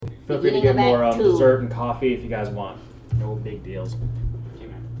Feel free to get more dessert and coffee if you guys want. No big deals.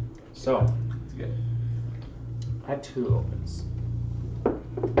 So, Act 2 opens.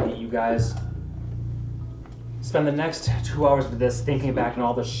 You guys spend the next 2 hours with this, thinking back on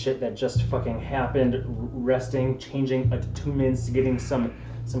all the shit that just fucking happened, resting, changing attunements, getting some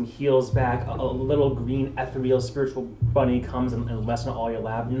heals back. A little green ethereal spiritual bunny comes and lets in all your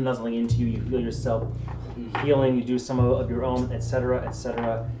lab, nuzzling into you. You feel yourself healing. You do some of your own, etc.,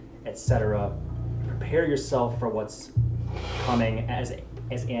 etc., etc. Prepare yourself for what's coming as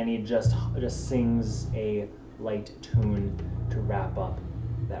Annie just sings a light tune to wrap up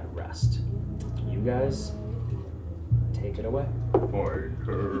that rest. You guys take it away. For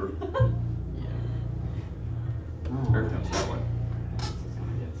her.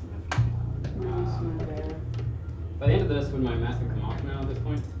 By the end of this, would my mask have come off now at this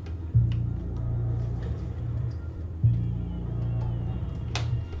point?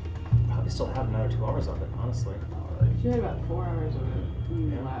 Probably still have another 2 hours of it, honestly. You had about 4 hours of it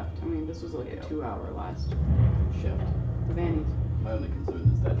when you left. I mean, this was like a 2-hour last shift of Annie's. My only concern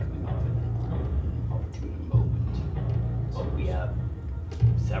is that coming off an opportune moment. So we have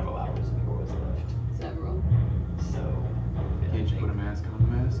several hours of yours left. Several. So, Can't you put a mask on the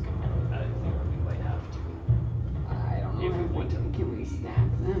mask? I think we might have to. I don't know. If we want to. Can we stack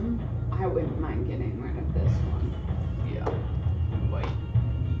them? I wouldn't mind getting rid of this one. Yeah, we might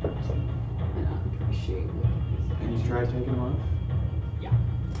need to. And I appreciate it. Can you try taking them off? Yeah,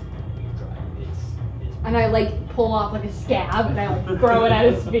 we've tried. It's And I like pull off like a scab and I like throw it at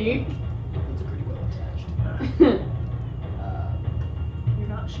his feet. it's pretty well attached. You're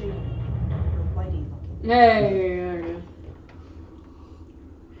not shading. You're whitey looking. Hey, there it is.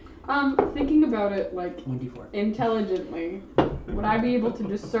 Thinking about it like 24. intelligently, would I be able to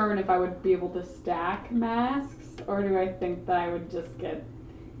discern if I would be able to stack masks, or do I think that I would just get?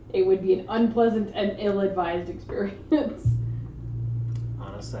 It would be an unpleasant and ill-advised experience.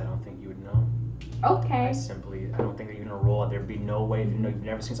 Honestly, I don't think you would know. Okay. I don't think that you're gonna roll it. There'd be no way. You've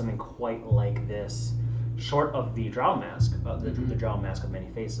never seen something quite like this, short of the drow mask, the drow mask of many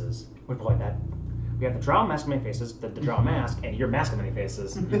faces. We like that. We have the drow mask of many faces, the drow mask, and your mask of many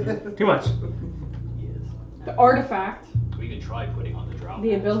faces. Too much. Yes. The artifact. We could try putting on the drama.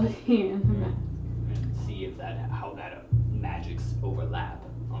 The ability. And see if how that magics overlap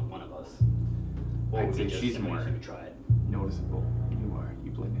on one of us. Or I'd we say just she's simply more should try it. noticeable. You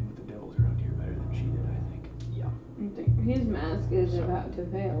blend in with the devils around here better than she did, I think. Yeah. His mask is about to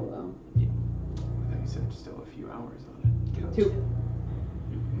fail, though. I thought you said still a few hours on it. 2.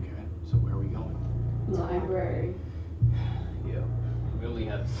 Okay, so where are we going? Library. Yeah. We only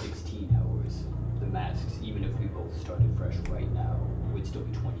have 16 hours. The masks, even if we both started fresh right now, would still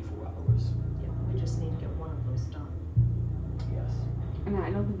be 24 hours. Yeah, we just need to get one of those done. Yes. And I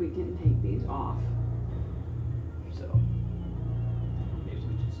don't think we can take these off. So maybe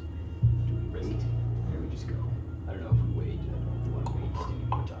we just do it risky. There we just go. I don't know if we wait. I don't know if we want to wait just any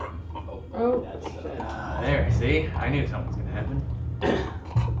more time. Oh, that's shit. There, see? I knew something was gonna happen.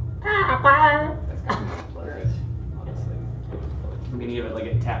 that's kind of pleasant, honestly. I'm gonna give it like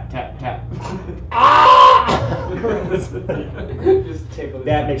a tap, tap, tap. Just tickle.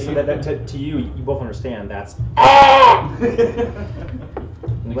 That makes that to you. You both understand. That's. I'm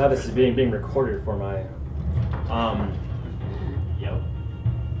glad this is being recorded for my. Yep.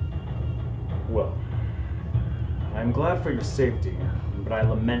 Well, I'm glad for your safety, but I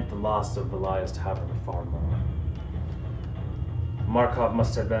lament the loss of Velia's Tavern far more. Markov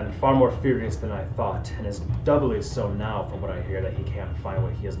must have been far more furious than I thought, and is doubly so now from what I hear that he can't find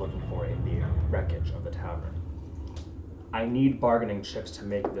what he is looking for in the wreckage of the tavern. I need bargaining chips to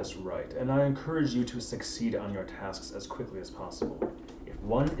make this right, and I encourage you to succeed on your tasks as quickly as possible. If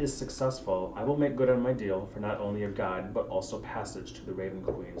one is successful, I will make good on my deal for not only a guide, but also passage to the Raven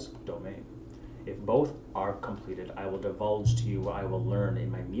Queen's domain. If both are completed, I will divulge to you what I will learn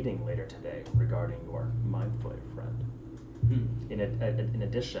in my meeting later today regarding your mind flayer friend. In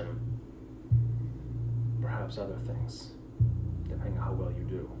addition, perhaps other things, depending on how well you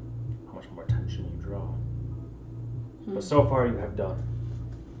do, how much more attention you draw. But so far you have done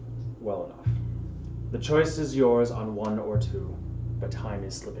well enough. The choice is yours on one or two, but time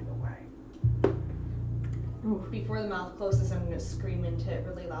is slipping away. Before the mouth closes, I'm going to scream into it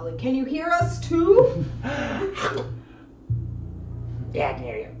really loudly. Can you hear us too? Yeah, I can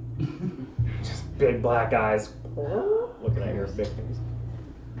hear you. Just big black eyes. Looking at your big face.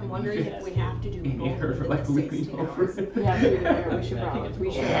 I'm wondering if we have to do And both her within like the leaning 16 over. hours. Yeah, we should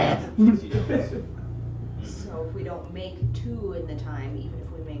probably. So if we don't make 2 in the time, even if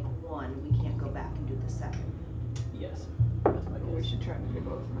we make 1, we can't go back and do the second. Yes. That's my guess. we should try to do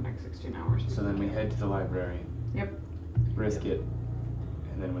both in the next 16 hours. So then we head to the library. Yep. Risk it.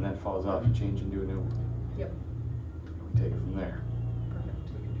 And then when that falls off, you change into a new one. Yep. And we take it from there. Perfect.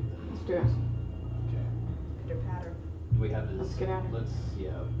 We can do that. Let's do it. Okay. Pitter patter. We have this. Let's get out of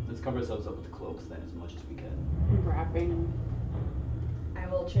here. Let's cover ourselves up with cloaks then as much as we can. Wrapping. I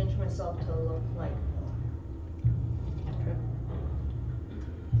will change myself to look like. Okay.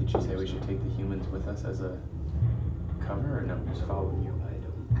 Did you say we should take the humans with us as a cover, or no? Just follow you.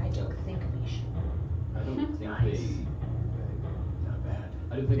 I don't think we should. I don't think Nice. they. Not bad.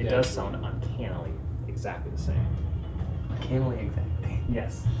 I don't think It they does actually- sound uncannily exactly the same. Can't exactly.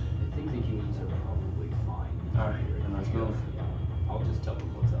 Yes. I think the humans are probably fine. All right, then let's move. Yeah. I'll just tell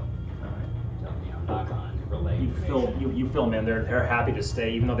them what's up. All right. You know, knock on, relay. You feel you feel them in. They're happy to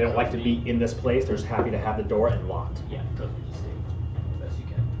stay, even though they don't like to be in this place. They're just happy to have the door unlocked. Yeah, trust me, just stay as best you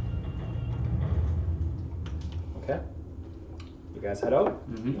can. Okay. You guys head out.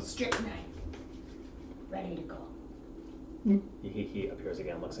 Mm-hmm. Strychnine. Ready to go. He appears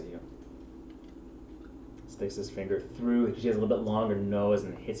again, looks at you. Sticks his finger through. She has a little bit longer nose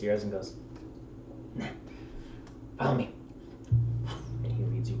and hits your ears and goes, "Follow me." And he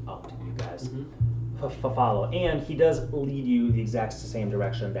leads you out. You guys follow. And he does lead you the exact same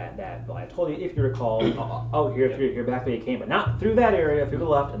direction that well, I told you, if you recall, out here, if you're back where you came, but not through that area, through the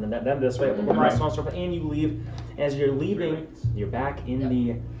left, and then this way, and you leave. As you're leaving, you're back in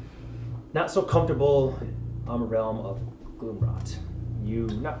the not so comfortable realm of Gloomwrought.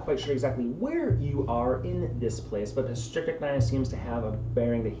 You're not quite sure exactly where you are in this place, but Strychnine seems to have a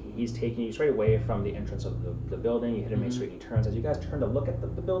bearing that he's taking you straight away from the entrance of the building. You hit him, make straight turns. As you guys turn to look at the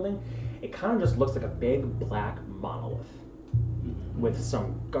building, it kind of just looks like a big black monolith with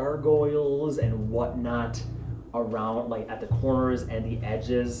some gargoyles and whatnot around, like at the corners and the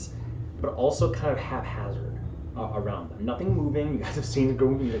edges, but also kind of haphazard around them. Nothing moving. You guys have seen it go.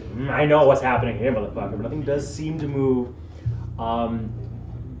 You're like, I know what's happening here, motherfucker. But nothing does seem to move.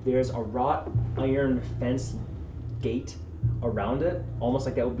 There's a wrought iron fence gate around it, almost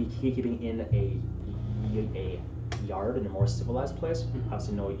like that would be keeping in a yard in a more civilized place.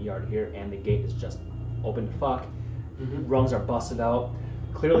 Obviously no yard here, and the gate is just open to fuck. Rungs are busted out.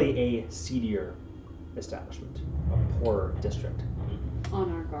 Clearly a seedier establishment, a poorer district.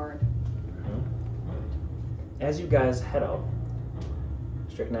 On our guard. As you guys head out,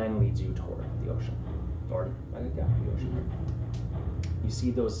 Strychnine leads you toward the ocean. Or, the ocean. You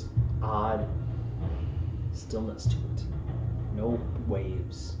see those odd stillness to it. No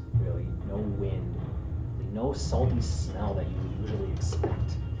waves, really. No wind. No salty smell that you usually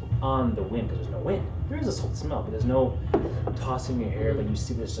expect on the wind, because there's no wind. There is a salty smell, but there's no tossing your hair, but you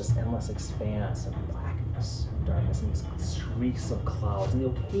see this just endless expanse of blackness, darkness, and these streaks of clouds, and the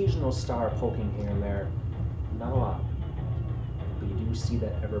occasional star poking here and there. Not a lot, but you do see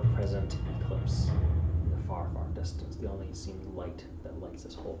that ever-present eclipse in the far, far distance, the only seeming light that lights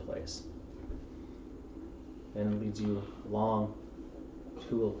this whole place. And it leads you along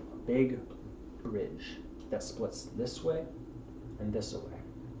to a big bridge that splits this way and this way.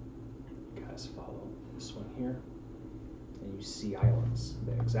 You guys follow this one here, and you see islands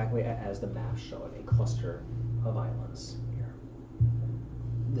there, exactly as the map showed, a cluster of islands here.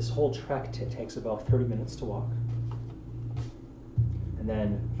 This whole trek takes about 30 minutes to walk. And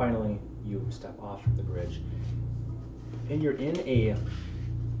then finally you step off the bridge, and you're in a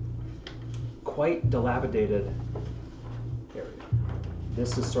quite dilapidated area.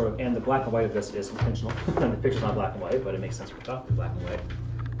 This is sort of, and the black and white of this is intentional. The picture's not black and white, but it makes sense without the black and white.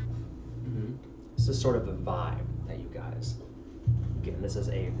 This is sort of the vibe that you guys get. This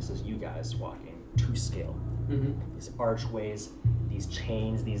is you guys walking to scale. These archways, these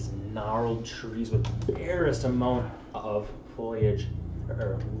chains, these gnarled trees with the barest amount of foliage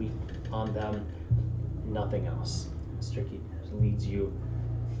or leaf on them, nothing else. Stricky leads you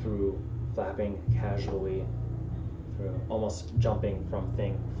through, flapping casually, through almost jumping from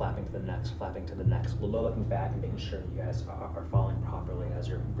thing, flapping to the next, looking back and making sure you guys are following properly as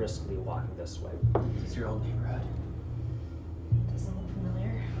you're briskly walking this way. Is this your old neighborhood? Doesn't look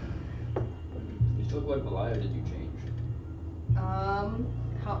familiar. You still look like Malaya, or did you change?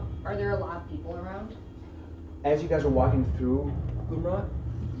 How are there a lot of people around? As you guys are walking through Gloomwrought,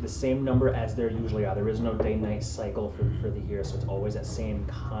 the same number as there usually are. There is no day-night cycle for the year, so it's always that same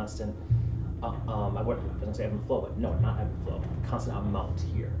constant. I was gonna say ebb and flow, but no, not ebb and flow. Constant amount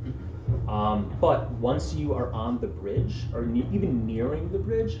here. But once you are on the bridge, or even nearing the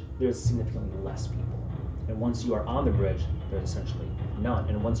bridge, there's significantly less people. And once you are on the bridge, there's essentially none.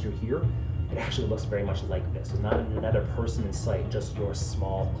 And once you're here, it actually looks very much like this. There's not another person in sight, just your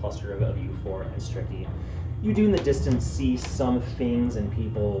small cluster of you four and Stricky. You do in the distance see some things and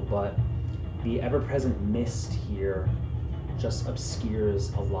people, but the ever-present mist here just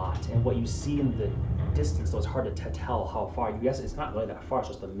obscures a lot. And what you see in the distance, though it's hard to tell how far, you guess it's not really that far, it's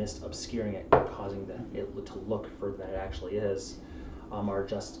just the mist obscuring it, causing it to look further than it actually is, are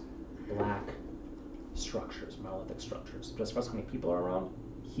just black structures, monolithic structures. But as far as how many people are around,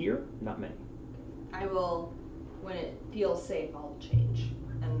 here, not many. I will, when it feels safe, I'll change.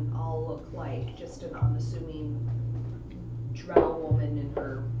 And I'll look like just an unassuming drow woman in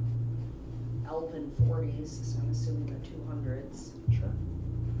her elven 40s, so I'm assuming they're 200s. Sure.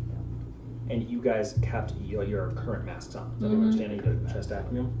 And you guys kept your current masks on. Is that what I'm understanding? You did chest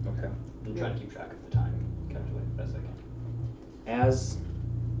vacuum? Okay. I'm trying to keep track of the time, calculate the best I can. As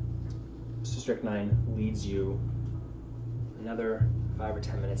Mr. Strychnine leads you another 5 or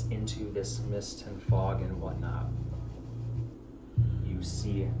 10 minutes into this mist and fog and whatnot, you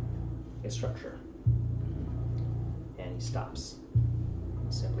see a structure. And he stops.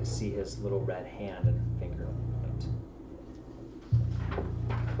 You simply see his little red hand and finger point.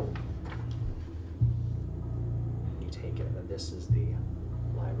 You take it, and this is the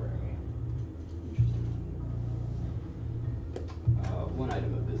library. One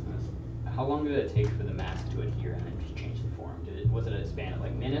item of business. How long did it take for the mask to adhere and then just change the form? Was it a span of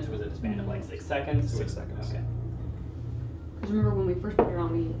like minutes? Was it a span of like 6 seconds? 6 seconds. Okay. Because remember when we first put it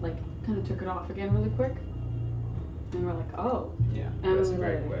on, we like kind of took it off again really quick, and we're like, oh. Yeah. And That's we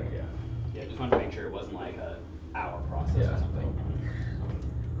very let it- quick, yeah. Yeah, just wanted to make sure it wasn't like a hour process or something.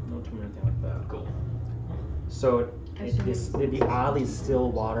 No too many thing like that. Cool. So I assume the oddly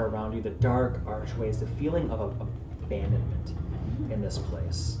still water around you, the dark archways, the feeling of abandonment in this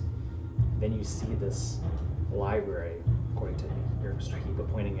place. Then you see this library, according to your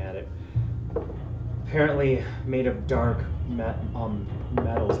Strahiba pointing at it, apparently made of dark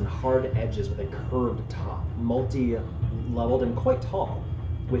metals and hard edges with a curved top, multi-leveled and quite tall,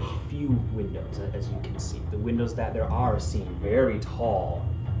 with few windows, as you can see. The windows that there are seem very tall,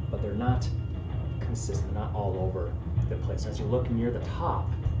 but they're not consistent, not all over the place. As you look near the top,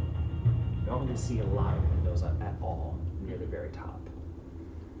 you don't really see a lot of windows at all near the very top.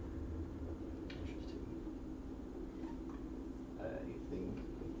 Interesting. I think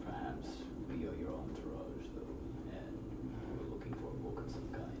perhaps we are your entourage, though, and we're looking for a book of some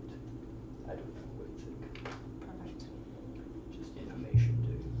kind. I don't know what you think. Perfect. Just information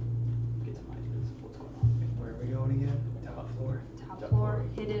to get some ideas of what's going on. Where are we going again? Top floor? Top Top floor, floor.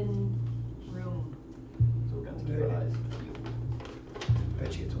 hidden room. So we're going to keep our eyes peeled.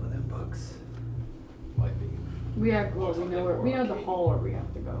 Bet you it's one of them books. Might be. We have, well, we know the hall where we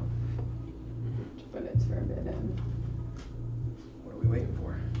have to go, but it's forbidden. What are we waiting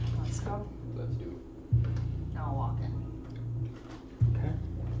for? Let's go. Let's do Now I'll walk in. Okay.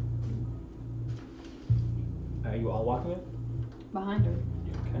 Are you all walking in? Behind her.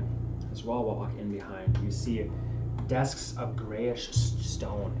 Okay. As you all walk in behind, you see desks of grayish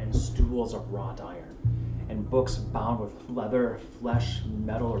stone and stools of wrought iron, and books bound with leather, flesh,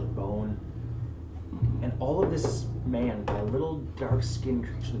 metal, or bone. And all of this is manned by little dark-skinned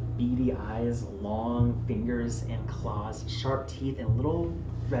creatures with beady eyes, long fingers and claws, sharp teeth, and little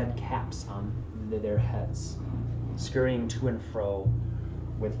red caps on their heads, scurrying to and fro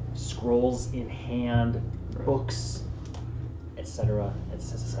with scrolls in hand, books, etc.,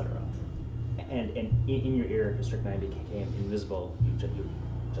 etc. And in your ear, if Strychnine became invisible, you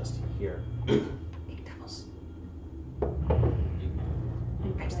just hear big devils.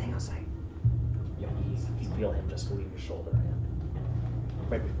 I'm staying outside. You feel him just leave your shoulder, and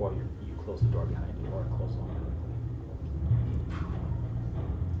right before you close the door behind you, or close on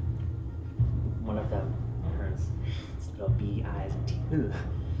one of them turns, little beady eyes and teeth.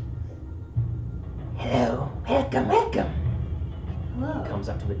 Hello, welcome. Hello. He comes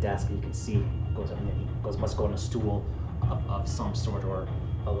up to the desk, and you can see goes up and he must go on a stool of some sort or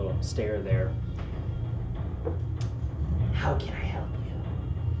a little stair there. How can I help you?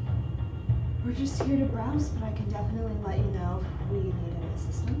 We're just here to browse, but I can definitely let you know if we need any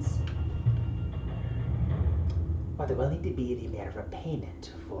assistance. Well, there will need to be the matter of a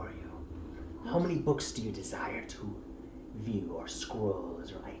payment for you. How many books do you desire to view, or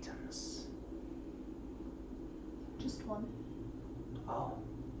scrolls, or items? Just one. Oh.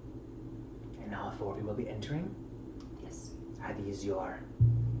 And all four of you will be entering? Yes. Are these your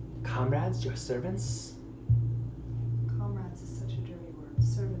comrades, your servants? Comrades is such a dirty word.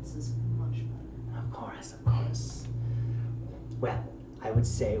 Servants is much better. Of course, of course. Well, I would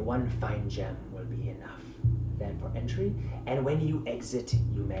say one fine gem will be enough then for entry, and when you exit,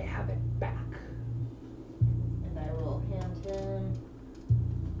 you may have it back. And I will hand him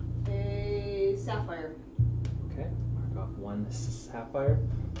a sapphire. one sapphire,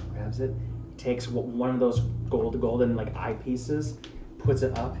 grabs it, takes one of those golden like eyepieces, puts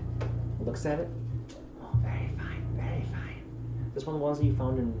it up, looks at it. Oh, very fine, very fine. This one of the ones that you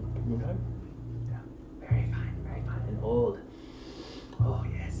found in Moonheim? Yeah, very fine, and old. Oh,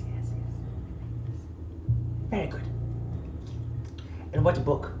 yes. Very good. And what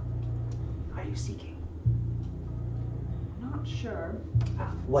book are you seeking? Not sure.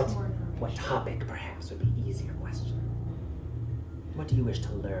 What Some more information. topic, perhaps, would be easier question? What do you wish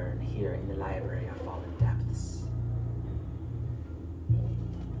to learn here in the Library of Fallen Depths?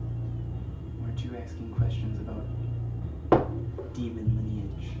 Weren't you asking questions about demon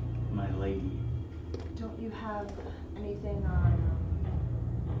lineage, my lady? Don't you have anything on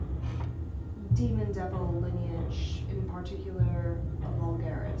demon devil lineage, in particular of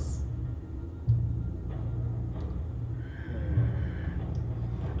Vulgaris?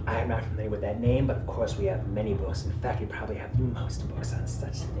 I am not familiar with that name, but of course we have many books. In fact, we probably have the most books on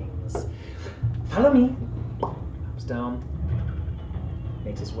such things. Follow me. Comes down,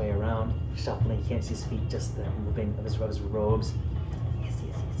 makes his way around, shuffling. He can't see his feet, just the moving of his robes. Yes.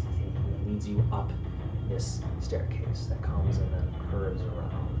 He leads you up this staircase that comes and then curves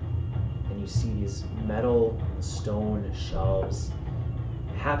around. And you see these metal and stone shelves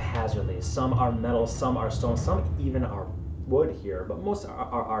haphazardly. Some are metal, some are stone, some even are wood here, but most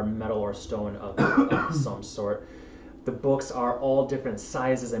are metal or stone of some sort. The books are all different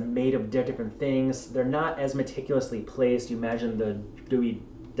sizes and made of different things. They're not as meticulously placed. You imagine the Dewey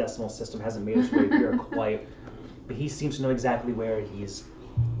Decimal System hasn't made its way here quite, but he seems to know exactly where he's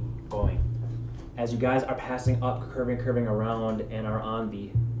going. As you guys are passing up, curving around, and are on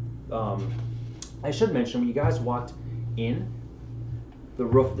the, I should mention, when you guys walked in,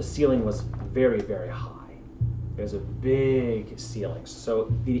 the ceiling was very, very high. There's a big ceiling.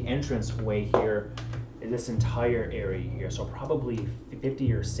 So the entrance way here is this entire area here, so probably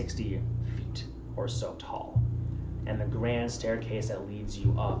 50 or 60 feet or so tall. And the grand staircase that leads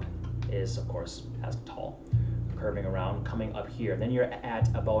you up is, of course, as tall, curving around, coming up here. Then you're at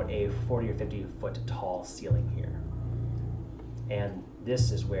about a 40 or 50 foot tall ceiling here. And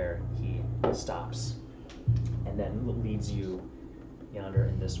this is where he stops and then leads you yonder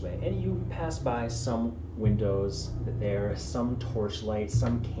in this way. And you pass by some windows there, some torchlight,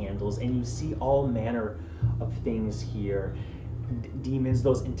 some candles, and you see all manner of things here. Demons,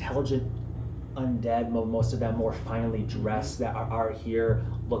 those intelligent undead, most of them more finely dressed, that are here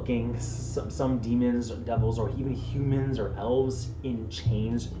looking. Some demons, devils, or even humans or elves in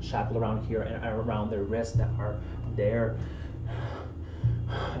chains shackled around here and around their wrists that are there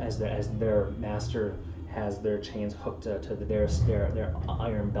as their master has their chains hooked to their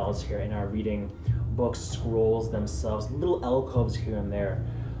iron belts here and are reading books, scrolls themselves, little alcoves here and there.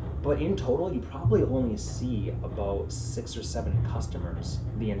 But in total, you probably only see about 6 or 7 customers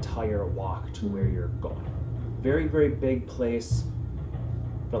the entire walk to where you're going. Very, very big place,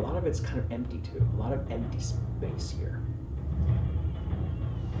 but a lot of it's kind of empty too. A lot of empty space here.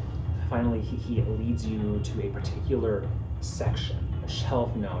 Finally, he leads you to a particular section, a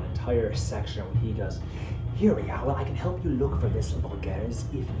shelf now, an entire section where he goes, "Here we are. Well, I can help you look for this Vulgaris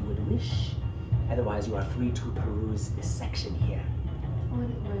if you would wish. Otherwise, you are free to peruse this section here." I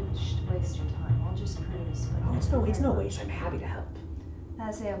wouldn't wish to waste your time. I'll just peruse. Oh, it's no waste. I'm happy to help.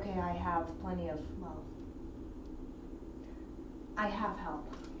 I say, okay, I have plenty of, well, I have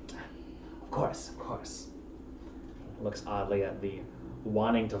help. Of course. Looks oddly at the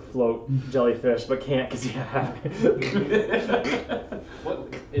wanting to float jellyfish, but can't because you have.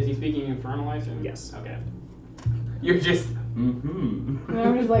 What is he speaking Infernal, I assume? Yes. Okay. You're just, And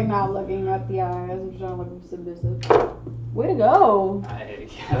I'm just like not looking at the eyes. I'm trying to look submissive. Way to go!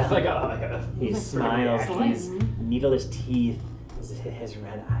 That's like a He smiles. Excellent. He's needle his teeth, his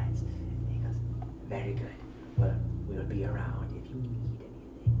red eyes. He goes, "Very good. Well, we'll be around if you need anything."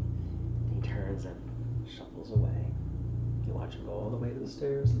 He turns and shuffles away. You watch him go all the way to the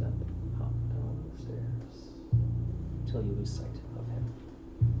stairs and then hop down the stairs until you lose sight of him.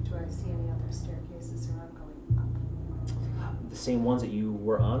 Do I see any other staircases or I'm going up? The same ones that you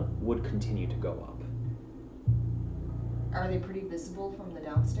were on would continue to go up. Are they pretty visible from the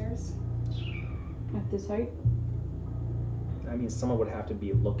downstairs? At this height? I mean, someone would have to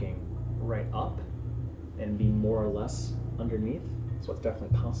be looking right up and be more or less underneath, so it's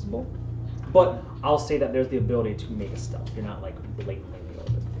definitely possible. But I'll say that there's the ability to make a stealth. You're not like blatantly below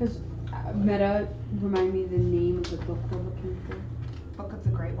it. Because Meta, remind me the name of the book we're looking for. Book of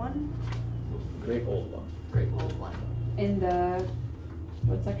the Great One? Great old one. Great Old One. In the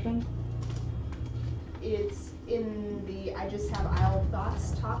what section? It's in the, I just have Isle of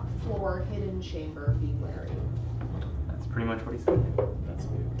Thoughts, top floor, hidden chamber, be wary. that's pretty much what he said. That's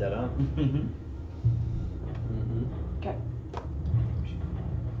dead on. Mm-hmm. Okay.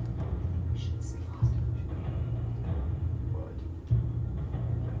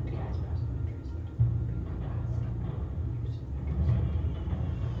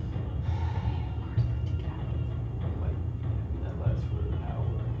 That lasts for an hour,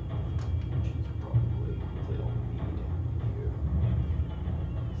 which is probably the only need here.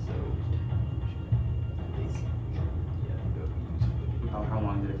 So, I think, yeah, that would be useful. How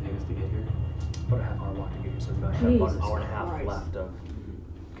long did it take us to get here? About a half hour walk to get here, so we actually have about an Jesus hour and a half Christ. left of.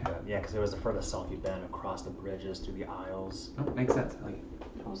 Yeah, because it was the furthest south you've been, across the bridges, through the aisles. Oh, makes sense. I like it.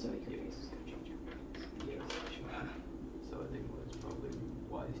 Also, your face is gonna change. Yes, so I think it's probably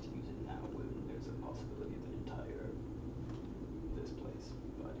wise to use it now when there's a possibility of an entire this place.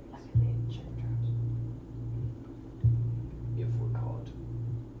 But if we're caught,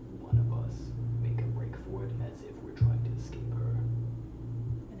 one of us make a break for it as if we're trying to escape her.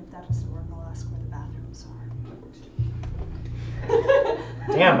 And if that doesn't work, I'll ask where the bathrooms are. That works too.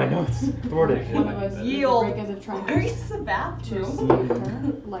 Damn, I know it's thwarted. One of us Yield. break as a trying Where's the to bathroom? save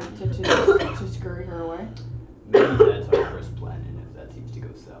her, like to scurry her away. Maybe that's our first plan, and if that seems to go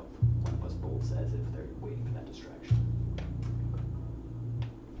south, one of us bolts as if they're waiting for that distraction.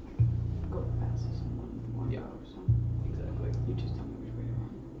 Go the fastest in one Yeah. go, so Exactly. you just tell me which way to run.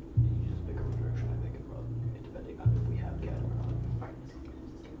 You just pick a direction I think and run, depending on if we have cat or not.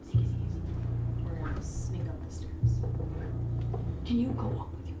 We're gonna sneak up the stairs. Can you go up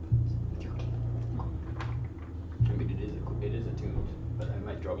with your cane? I mean, it is attuned, but I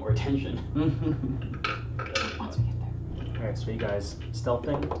might draw more attention. Once we get there. Alright, so you guys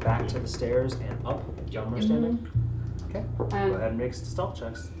stealthing back to the stairs and up. Gentlemen are standing. Okay. Go ahead and make stealth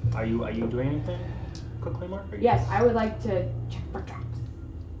checks. Are you doing anything quickly, Mark? Or you- Yes, I would like to check for traps.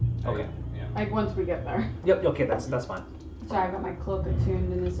 Okay. Yeah. Like once we get there. Yep. Okay. That's fine. So I got my cloak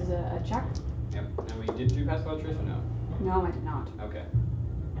attuned, and this is a check. Yep. And we did do pass trace or no? No, I did not. Okay.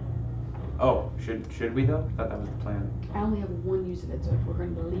 Oh, should we though? I thought that was the plan. I only have one use of it, so if we're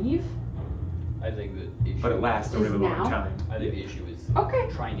going to leave, I think the issue. But it lasts a Is really long now? time. I think the issue is okay.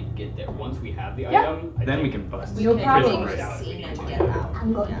 trying to get there. Once we have the Yeah. item, I Then think we can bust. No can problem. make the scene and get out.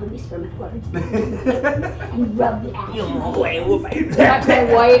 I'm going to whisper my words and rub the ash.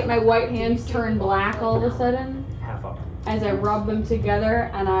 my white hands turn black all of a sudden Half up. as I rub them together,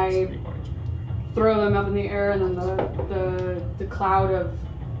 and I throw them up in the air, and then the cloud of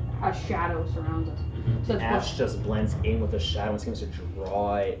a shadow surrounds us. So it's Ash just blends in with the shadow and seems to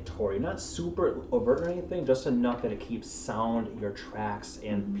draw it toward you. Not super overt or anything, just enough that it keeps sound your tracks,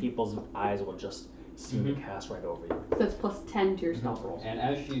 and people's eyes will just seem to cast right over you. So it's plus 10 to your stealth rolls. And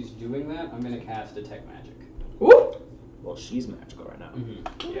as she's doing that, I'm gonna cast Detect Magic. Ooh! Well, she's magical right now.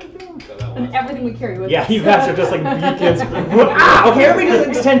 Yeah. So that And will. everything we carry with Yeah, us. you guys are just like beacons. Ah, okay, everybody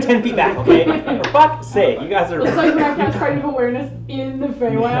just like 10 feet back, okay? For fuck's sake, you guys are. It's like when I cast Party of Awareness in the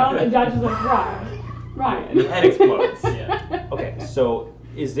Feywild, and Josh is like, Ryan. Your head explodes. Yeah. Okay, so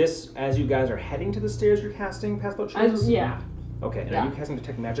is this as you guys are heading to the stairs you're casting Passport Trace? Yeah. Okay, and Yeah. are you casting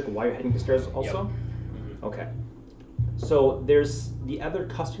Detect Magic while you're heading to the stairs also? Okay. So there's the other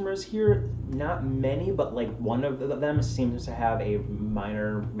customers here, not many, but like one of them seems to have a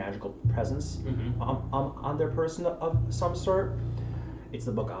minor magical presence on their person of some sort. It's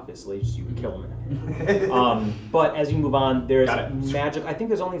the book, obviously, so you can kill him. But as you move on, there's Got it. magic. I think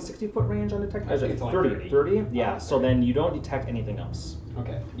there's only 60-foot range on detect. I think it's only 30. 30? Yeah, Oh, so then you don't detect anything else.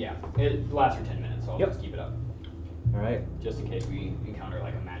 Okay. Yeah. It lasts for 10 minutes, so I'll Yep. just keep it up, All right. just in case we encounter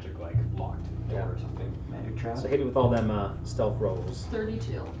like a magic locked door Yeah. or something. Magic trap. So hit me with all them stealth rolls.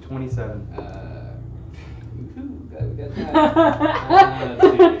 32. 27. We got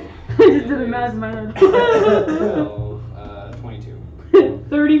that. I just did the math in my head. 22.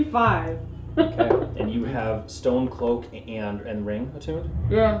 35. Okay. And you have stone cloak and ring attuned.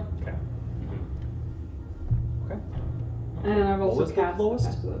 Yeah. Okay. Okay. And I've What also was the cast lowest?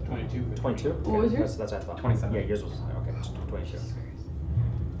 cast the- 22. 22. What was yours? That's what I thought. 27. Yeah, yours was okay. 22.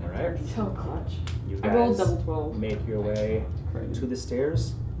 All right. So clutch. You I rolled guys double 12. make your way to the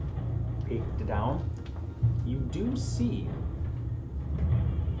stairs, peek down. You do see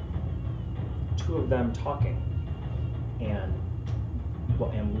two of them talking, and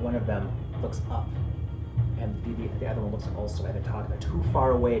one of them looks up, and the other one looks also at it talking. They're too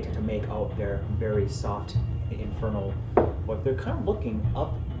far away to make out their very soft, infernal. But they're kind of looking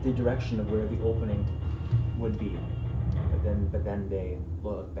up the direction of where the opening would be. But then they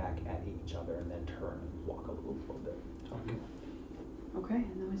look back at each other and then turn and walk a little bit. Talking. Okay,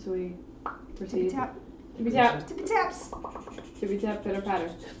 and then so we proceed. Tap. Tippy tap. Tippy taps. Tippy tap, pitter patter.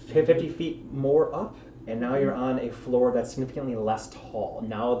 50 feet more up, And now you're on a floor that's significantly less tall.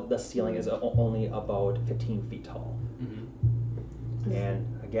 Now the ceiling is only about 15 feet tall. And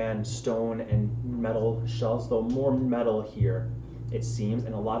again, stone and metal shelves, though more metal here, it seems.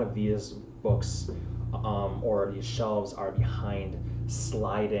 And a lot of these books or these shelves are behind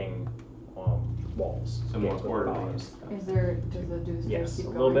sliding walls. So more gates with orderly. bars. Is there, do the stairs Yes, keep a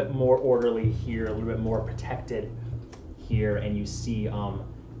going? little bit more orderly here, a little bit more protected here, and you see,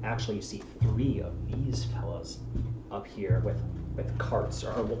 actually you see 3 of these fellas up here with carts,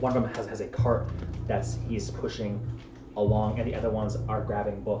 or one of them has a cart he's pushing along, and the other ones are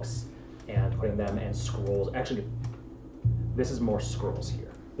grabbing books and putting them in scrolls. Actually, this is more scrolls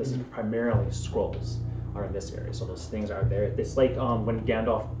here. This is primarily scrolls are in this area, so those things are there. It's like when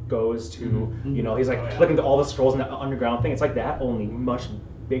Gandalf goes to, you know, he's like flicking to all the scrolls in the underground thing. It's like that, only much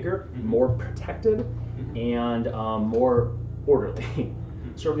bigger, more protected, and more orderly.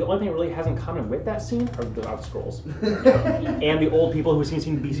 So the only thing that really has in common with that scene are the scrolls, and the old people who seem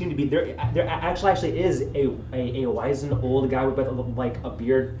to be there. There actually is a wizened old guy with like a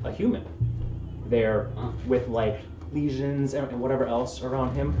beard, a human, there with like lesions and whatever else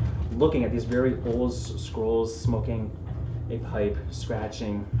around him, looking at these very old scrolls, smoking a pipe,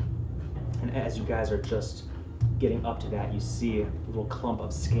 scratching. And as you guys are just getting up to that, you see a little clump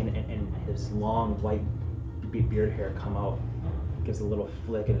of skin and his long white beard hair come out. Gives a little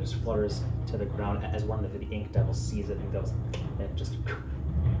flick and it just flutters to the ground as one of the ink devils sees it and goes, and it just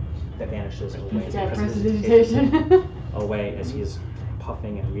that vanishes away. Yeah, As prestidigitation. away as he's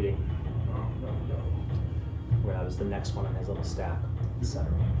puffing and reading. Where that was the next one on his little stack, etc.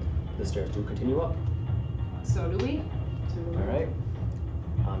 The stairs do continue up. So do we? All right.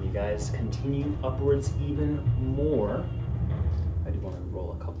 You guys continue upwards even more. I do want to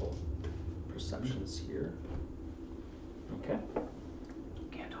roll a couple perceptions here. Okay.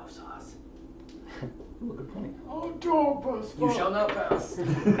 Gandalf sauce. Ooh, good point. Oh, don't pass. You shall not pass.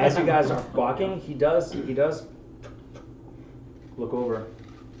 As you guys are walking, he does look over.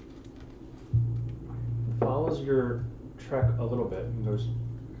 Follows your trek a little bit and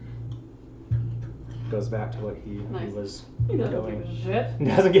goes back to what he was He doesn't doing. give a shit. He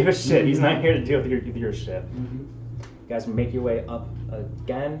doesn't give a shit. He's not here to deal with your shit. You guys make your way up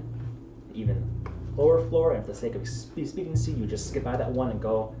again, even lower floor, and for the sake of speaking to you, just skip by that one and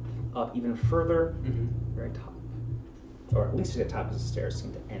go up even further, very top. Or at least to the top, because the stairs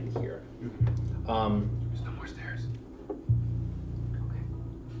seem to end here. There's no more stairs. Okay.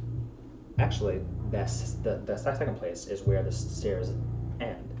 Actually, the second place is where the stairs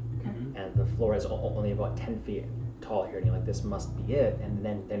end. And the floor is only about 10 feet tall here, and you're like, this must be it. And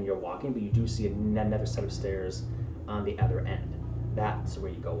then you're walking, but you do see another set of stairs on the other end. That's where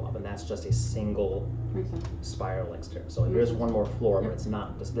you go up, and that's just a single spiral-like stair. So here's one more floor, but it's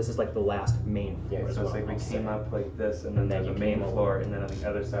not. This is like the last main floor. Yeah, is so it's what like we I'll came say. up like this, and then And then there's a you main came over. floor, and then on the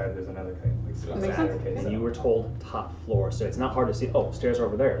other side there's another kind of like That makes sense. And you were told top floor, so it's not hard to see. Oh, stairs are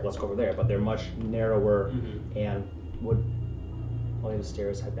over there. Let's go over there. But they're much narrower, and would all the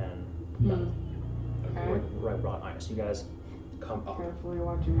stairs had been red wrought iron. So you guys come up. Carefully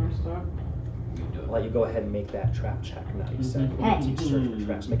watching my stuff. I'll let you go ahead and make that trap check. Now you said you want to search for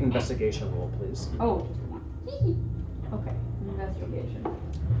traps. Make an investigation roll, please. Oh, just one. Okay, investigation.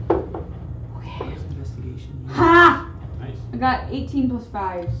 Okay. investigation. Ha! Nice. I got 18 plus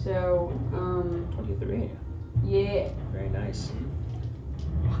 5, so, 23. yeah. Very nice.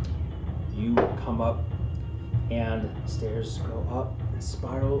 You come up, and stairs go up and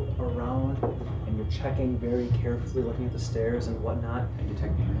spiral around, and you're checking very carefully, looking at the stairs and whatnot. And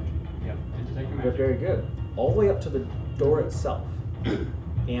detecting magic. Yep. And detect your You're magic. very good. All the way up to the door itself.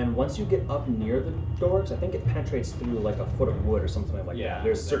 And once you get up near the door, 'cause I think it penetrates through like a foot of wood or something like Yeah, that.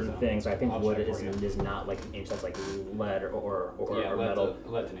 There's I think certain so. things. I think I'll wood check for you. is not like an inch. That's like lead or Yeah, metal.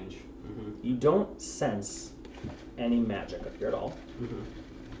 lead's an inch. You don't sense any magic up here at all.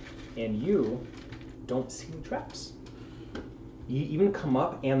 And you don't see any traps. You even come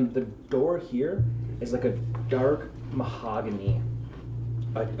up, and the door here is like a dark mahogany,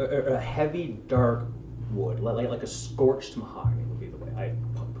 a heavy dark wood, like a scorched mahogany would be the way I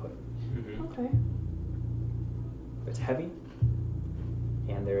put it. Okay. It's heavy,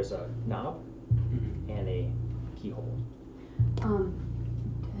 and there's a knob and a keyhole. Does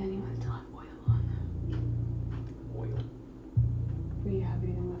anyone still have oil on them? Oil. Do you have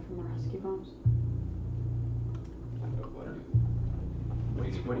anything left from the rescue bombs?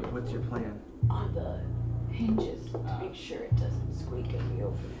 What's your plan? On the hinges to make sure it doesn't squeak as we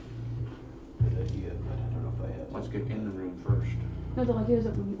open it. Good idea, but I don't know if I have. Let's get in the room first. No, the idea is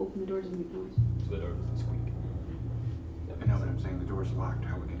that when you open the door, it doesn't make noise. So the door doesn't squeak. I know, but I'm saying the door's locked.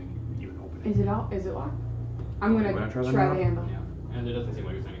 How are we getting? even open Is it locked? I'm gonna You wanna try try the the handle. Yeah. And it doesn't seem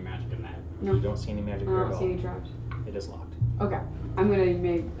like there's any magic in that. No. You don't see any magic I there at don't all. see any traps. It is locked. Okay. I'm gonna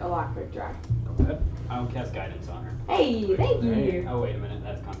make a lockpick try. Go ahead. I'll cast guidance on her. Hey, thank you. Oh wait a minute,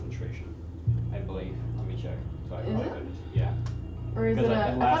 that's concentration, I believe. Let me check. So I Is probably it? couldn't. Yeah. Or is it Because a? it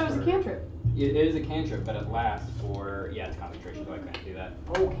I thought lasts it was a for- cantrip. It is a cantrip, but it lasts for it's concentration, so I can't do that.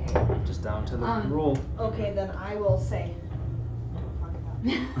 Okay. Just down to the Um, roll. Okay, then I will say.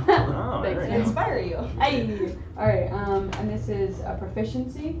 Oh, Thanks. there To you go. inspire you. Hey. All right. And this is a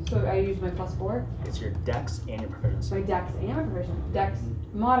proficiency, so I use my +4. It's your dex and your proficiency. My dex and my proficiency. Dex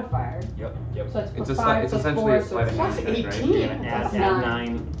modifier. Yep. So that's It's +5 it's plus essentially 4, a so sleight it's of hand plus check, right? 18. You're gonna add Plus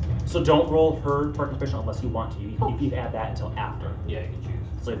 9. So don't roll her for proficient unless you want to. You add that until after. Yeah, you can choose.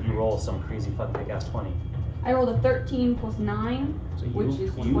 So if you roll some crazy fucking big ass 20. I rolled a 13 plus 9, So you, which is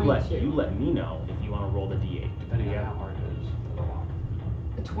you 22. let me know if you want to roll the d8. Depending on how hard it is for the lock.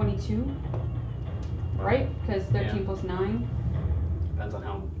 A 22. Right? Because 13 Yeah. plus 9. Depends on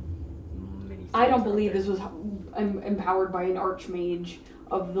how many. I don't spells are believe there. this was empowered by an archmage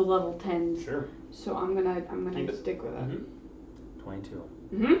of the level 10s. Sure. So I'm gonna Keep it. stick with it. Mhm. 22.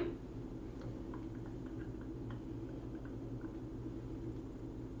 Mm-hmm.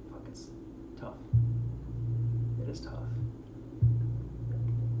 Fuck, it's tough. It is tough.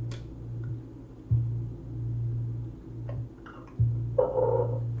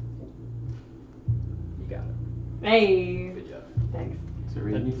 You got it. Hey. Good job. Thanks. Is there a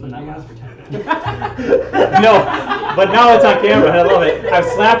reason you And that flipped me lasts off? for 10 minutes. No, but now it's on camera. I love it. I've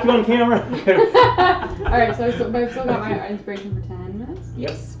slapped you on camera. All right. So but I've still got my inspiration for 10 minutes.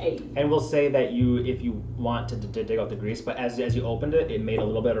 Yes. Hey. And we'll say that if you want to dig out the grease, but as you opened it, it made a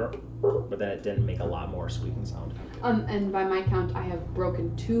little bit but then it didn't make a lot more squeaking sound. And by my count, I have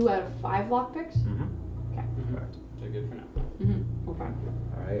broken 2 out of 5 lockpicks. Mm-hmm. Okay. Correct. So good for now. Mm-hmm. We're fine.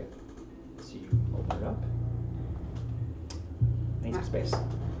 All right. So you open it up. Thanks for space.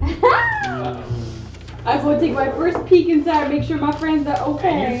 I just want to take my first peek inside, make sure my friends are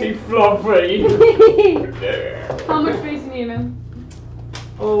okay. Fluffy. How much space you need, man?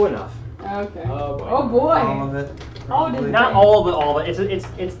 Oh, enough. Okay. Oh boy. Oh boy. All of it. Oh, did probably. Not all of it.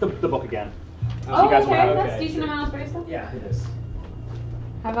 It's the book again. Oh, you guys okay. will That's okay, decent sure. amount of space then. Yeah, it is.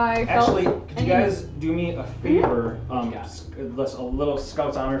 Have I felt Actually, could you any- guys do me a favor? Yeah. A little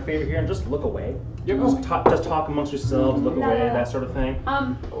Scout's Honor favor here, and just look away. Yep. Just talk amongst yourselves, look away, that sort of thing.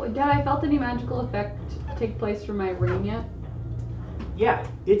 Did I felt any magical effect take place from my ring yet? Yeah,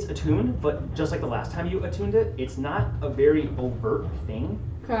 it's attuned, but just like the last time you attuned it, it's not a very overt thing.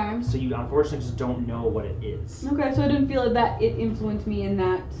 Okay. So you unfortunately just don't know what it is. Okay, so I didn't feel that it influenced me in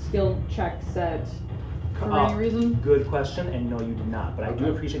that skill check set for any reason. Good question, and no, you did not. But I do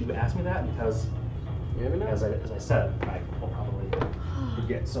appreciate you asking me that because, You never know. as I said, I will probably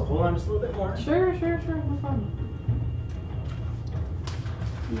forget. So hold on just a little bit more. Sure, no problem.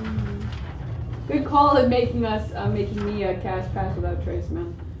 Good call at making me cast Pass Without Trace,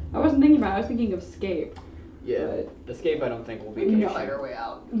 man. I wasn't thinking about it, I was thinking of Escape. Yeah. Escape, I don't think will be No. an issue. Fight our way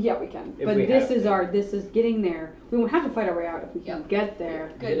out. Yeah, we can. If But we this have is getting there. We won't have to fight our way out if we can Yep. get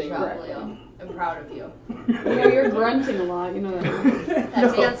there. Good Getting job, correct. Leo. I'm proud of you. You know, you're grunting a lot, you know that.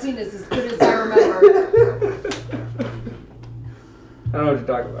 That dancing is as good as I remember. I don't know what you're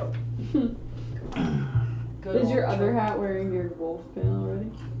talking about. Good Is your old other Joe. hat wearing your wolf pin already?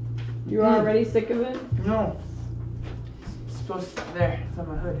 You're already sick of it? No. It's supposed to there. It's on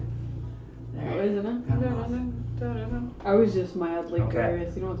my hood. Oh, There. isn't it? I was just mildly Okay.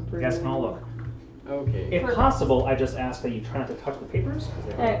 curious. You don't have to You prove guys it. can all look. Okay. If possible, I just ask that you try not to touch the papers, because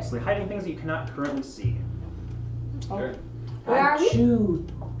they're Okay. obviously hiding things that you cannot currently see. Sure. Where are we?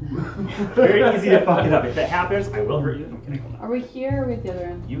 Very easy to fuck it up. If that happens, I will hurt you. I'm kidding. Are we here or are we at the other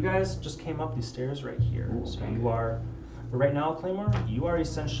end? You guys just came up these stairs right here. Ooh, So okay. you are, right now, Claymore, you are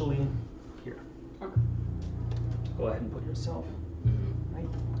essentially here. Okay. Go ahead and put yourself right.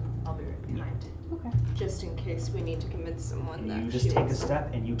 I'll be right behind. Okay. Just in case we need to convince someone And that you she just take a wants- step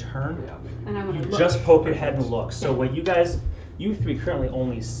and you turn. Yeah. And I'm You gonna look. just poke your head and look. So what you three currently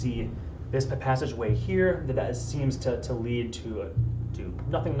only see this passageway here that seems to lead to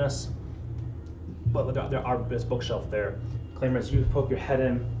nothingness. But there are this bookshelf there. Claymore, as you poke your head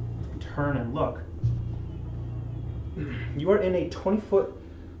in, turn and look, you are in a 20-foot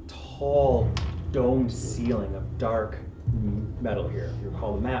tall domed ceiling of dark metal here. If you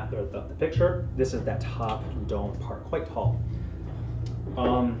recall the map, the picture, this is that top dome part, quite tall.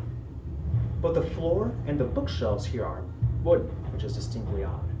 But the floor and the bookshelves here are wood, which is distinctly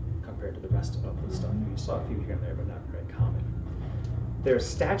odd compared to the rest of the stuff. You saw a few here and there, but not very common. There are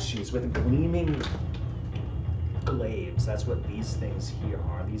statues with gleaming glaives. That's what these things here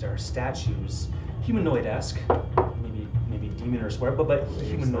are. These are statues, humanoid-esque, maybe demon or square, but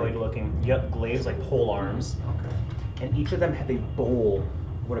humanoid-looking. Yep, glaives like pole arms. Okay. And each of them have a bowl,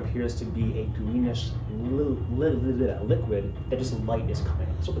 what appears to be a greenish liquid that just light is coming.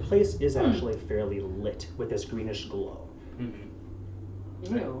 So the place is actually fairly lit with this greenish glow.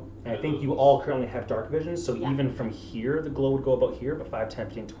 Ew. And I think you all currently have dark vision, so Yeah. even from here, the glow would go about here, but 5, 10,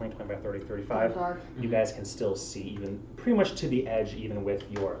 15, 20, 25, 30, 35, Dark. you guys can still see even pretty much to the edge, even with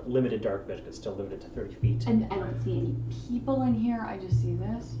your limited dark vision. It's still limited to 30 feet. And I don't see any people in here. I just see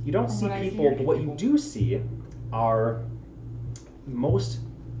this. You don't From see what I see people, here. but what you do see are, most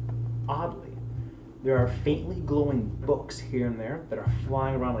oddly, there are faintly glowing books here and there that are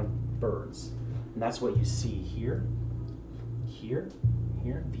flying around like birds. And that's what you see here, here.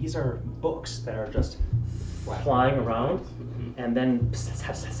 These are books that are just flying around and then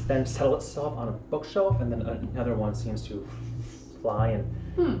settle itself on a bookshelf, and then another one seems to fly,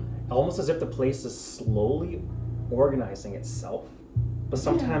 and almost as if the place is slowly organizing itself. But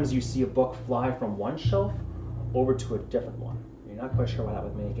sometimes you see a book fly from one shelf over to a different one. You're not quite sure why that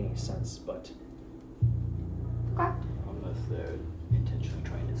would make any sense, but Unless they're intentionally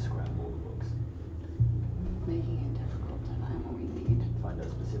trying to scramble the books. Making it difficult to find what we need. Find a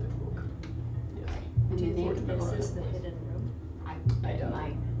specific book. Yes. And Do you the name think of the this book. is the hidden room? I I bet doubt my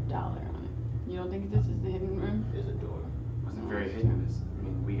it. dollar on it. You don't think this is the hidden room? There's a door. Wasn't very hidden. I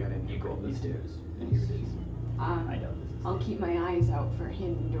mean, we got in You here go up pretty the easy. stairs, and here it is. I know this is. I'll keep my eyes out for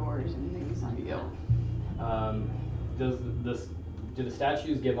hidden doors and things like Yep. that. Do the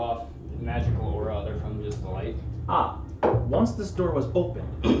statues give off magical aura other from just the light? once this door was opened,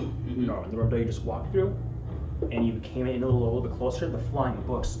 Norman, the room that you just walked through, and you came in a little bit closer, the flying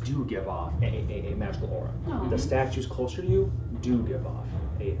books do give off a magical aura. Oh. The statues closer to you do give off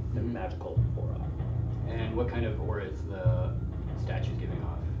a magical aura. And what kind of aura is the statues giving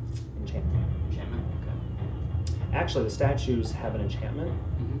off? Enchantment. Enchantment? Okay. Actually, the statues have an enchantment,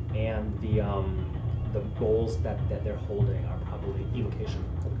 and the bowls that they're holding are probably evocation,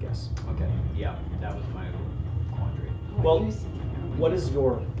 I would guess. Okay. Yeah, that was my quandary. Well, you see. What is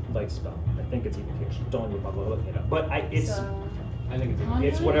your light spell? I think it's evocation. Don't even bother looking it up. But it's I think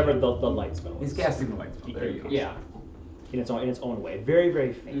it's whatever the light spell is. He's casting the light spell. There you go. Yeah. In its own way. Very,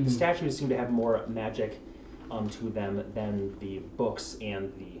 very faint. The statues seem to have more magic to them than the books,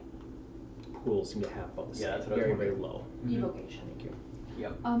 and the pools seem to have about the same. Yeah, that's what I was very, very wondering. low. Evocation. Thank you.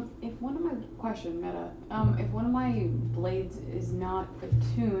 Yep. If one of my if one of my blades is not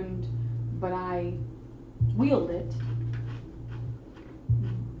attuned, but I wield it,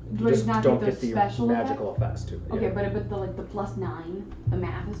 You do I just not don't get get those the special magical effects to it. Okay, yeah. but the +9, the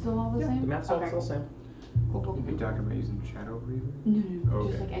math is still all the Yeah, same. the math's all okay, still the same. Cool, cool, Are cool. you talking about using Shadow Reaver? No,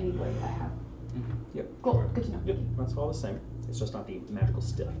 Okay. just like any blade I have. Yep. Cool, good to know. Yep, that's all the same. It's just not the magical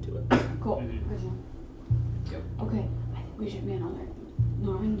stiff to it. Cool, good to know. Yep. Okay, I think we should be on alert.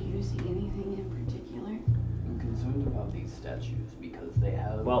 Norman, do you see anything in particular? I'm concerned about these statues because they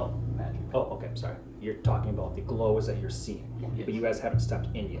have Well, magic. Oh, okay, sorry. You're talking about the glows that you're seeing. Yes. But you guys haven't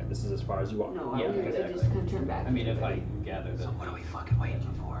stepped in yet. This is as far as you are. No, Yeah, I was exactly. just gonna turn back. I mean, if I gather that. What are we fucking waiting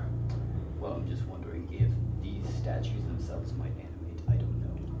for? Well, I'm just wondering if these statues themselves might animate. I don't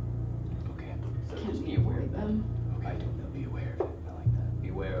know. Okay. So Can just we be aware avoid of that. them? I don't know. Be aware of it. I like that. Be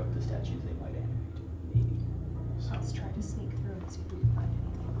aware of the statues they might animate. Maybe. So Let's try to sneak through and see if we can find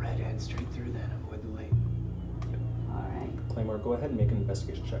anything. red head straight through then. Avoid the light. Alright. Claymore, go ahead and make an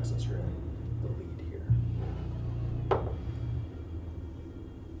investigation check since you're in the lead here.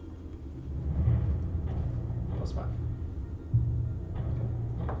 +5.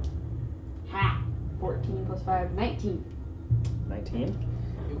 Ha! 14 plus 5, 19. 19.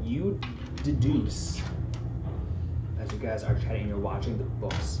 You deduce, as you guys are chatting and you're watching the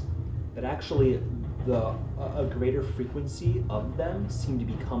books, that actually a greater frequency of them seem to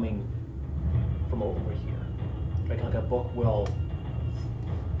be coming from over here. Like a book will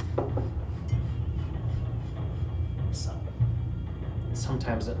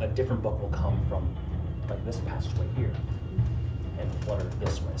sometimes a different book will come from like this passageway here and flutter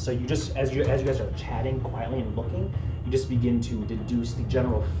this way. So you just as you guys are chatting quietly and looking, you just begin to deduce the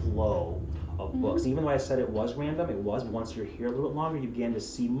general flow of books. Even though I said it was random, it was. But once you're here a little bit longer, you begin to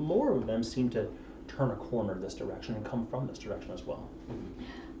see more of them seem to turn a corner this direction and come from this direction as well.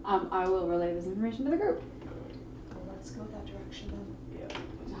 I will relay this information to the group. Well, let's go that direction then. Yeah.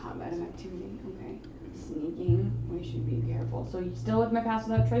 It's a hotbed of activity. Okay. Sneaking. We should be careful. So you still with my pass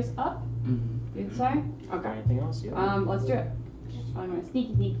without trace up? You'd say? Okay. Anything else? Yeah. Let's do it. I'm gonna sneak.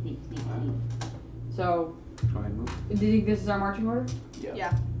 So, Go ahead and move. do you think this is our marching order?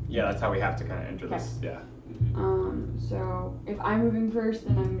 Yeah, that's how we have to kind of enter Okay. this. Yeah. So if I'm moving first,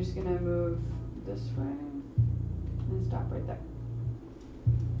 then I'm just gonna move this way and stop right there.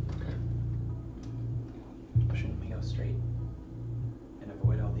 Shouldn't we go straight and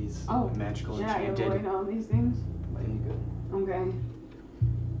avoid all these magical Should I enchanted? avoid all these things? Might be good. Okay.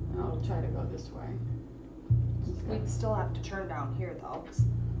 I'll try to go this way. We'd still have to turn down here though. 'Cause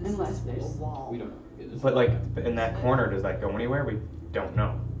this Unless is there's- a wall. We don't know. But like in that corner, does that go anywhere? We don't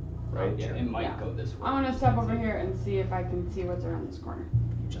know, right? Yeah, it might Yeah. go this way. I'm gonna step over here and see if I can see what's around this corner.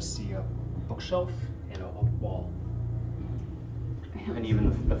 You just see a bookshelf and a wall. And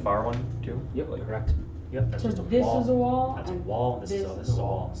even the far one too. Yep, correct. Yep, that's So just a this wall. is a wall. That's a and wall. This is this this is is a all.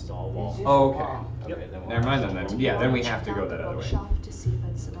 wall. This is all wall. It's just Oh, a okay. wall. Okay, then we'll Never mind then. Do you Yeah, then we wanna have to check go out that the other way. bookshelf to see if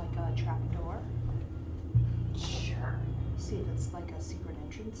it's like a trapdoor. Sure. See if it's like a secret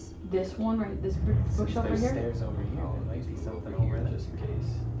entrance. This one right, this bookshelf right There's here. stairs over here. Oh, There might be maybe something over over here there. just in case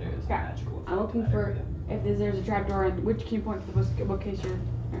there's Okay. magical effect I'm looking in that for area. if there's a trapdoor and which can you point to the bookcase you're.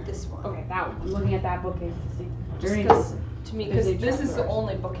 This one. Okay, that one. I'm looking at that bookcase to see. Just There 'cause- is- to me, There's because a this is the trapdoor.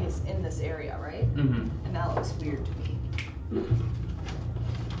 only bookcase in this area, right? Mm-hmm. And that looks weird to me.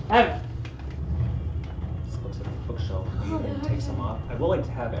 Have Just looks like a bookshelf. You Oh, can yeah, take some yeah. off. I would like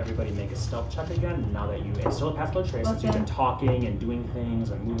to have everybody make a stealth check again. Now that you it's still a passable trace, since you've been Okay. talking and doing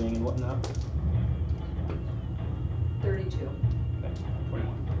things and moving and whatnot. 32. Okay,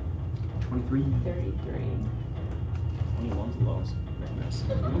 21. 23. 33. 21's the lowest. Very nice.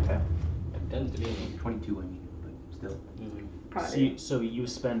 Okay. It tends to be. 22, I mean, but still. Probably. So you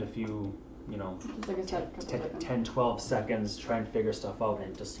spend a few, you know, Just like I said, couple seconds. 10, 12 seconds trying to figure stuff out,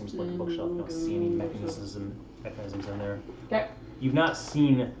 and it just seems like a bookshelf. You don't see any mechanisms in there. Okay. You've not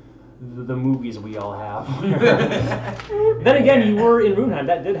seen the movies we all have. Then again, you were in Runeheim.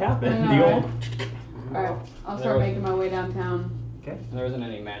 That did happen. I know, The right? old. Alright, I'll start making my way downtown. Okay. And there isn't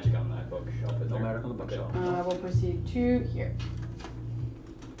any magic on that bookshelf, is No there? magic on the bookshelf. I will proceed to here.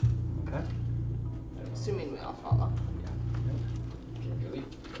 Okay. Assuming we all follow. Really?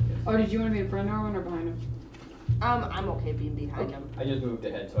 Oh, did you want to be in front of Norman or behind him? I'm okay being behind him. I just moved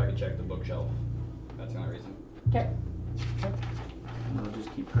ahead so I could check the bookshelf. That's the only reason. Okay. And we'll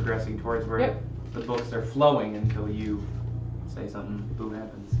just keep progressing towards where Yep. the books are flowing until you say something. Boo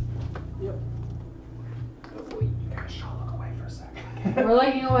happens. Yep. Gosh, I'll look away for a second. We're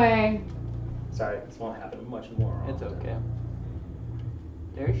looking away. Sorry, this won't happen much more. It's okay.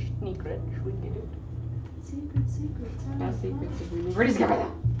 There's secret. We did it. Secrets. Got secrets if we never discover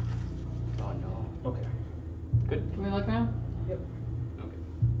them. Oh no. Okay. Good. Can we look now? Okay.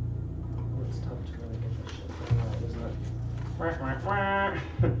 It's tough to really get this shit going right, isn't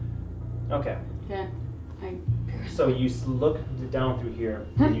it? Okay. Okay. So you look down through here,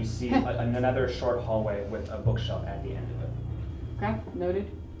 and you see another short hallway with a bookshelf at the end of it. Okay, noted.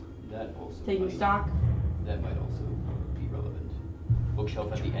 That also Taking might, stock. That might also be relevant.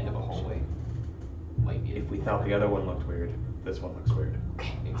 Bookshelf at the end of a hallway might be. If we thought the other one looked weird, this one looks weird.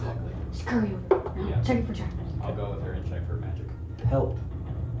 Exactly. Screw you. No, Yeah. check it for track. I'll go with her and check for magic. Help.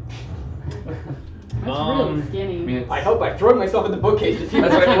 That's really skinny. I mean, it's, I hope I throw myself in the bookcase to see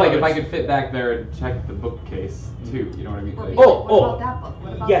that's what I feel like. If I could. could fit back there and check the bookcase too, you know what I mean? Like, Oh, What about that book?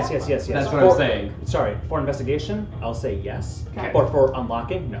 What about Yes, that yes, book? yes, yes. That's what I'm saying. Sorry, for investigation, I'll say yes. Okay. Or for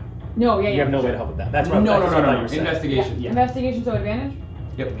unlocking, no. No, yeah, yeah. You have no way to help with that. That's what no, that's no, what I no, thought no. you were saying. Investigation. Yeah. Investigation, so advantage?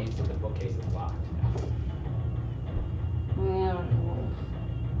 Yep. It means that the bookcase is locked.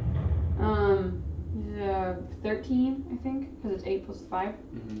 Um, 13, I think, because it's 8 plus 5.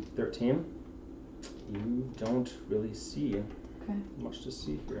 13. You don't really see Okay. much to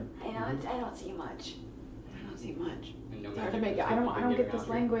see here. I don't see much. I don't see much. And no It's hard to magic make it. I don't get this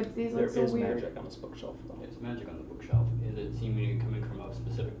language. These There look so is weird. magic on this bookshelf, though. There's magic on the bookshelf. Is it seemingly coming from a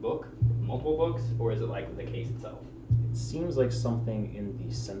specific book, multiple books, or is it like the case itself? It seems like something in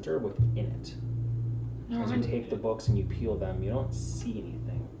the center within it. As you take the books and you peel them, you don't see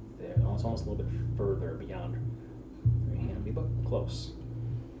anything there. It's almost a little bit further beyond your hand, but close.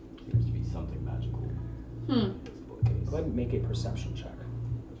 Seems to be something magical. Hmm. This bookcase. Go ahead and make a perception check.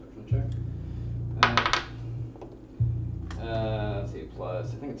 Perception check. Let's see,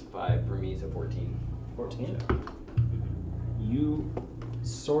 plus, I think it's 5 for me, so 14. 14. You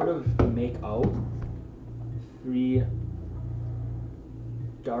sort of make out 3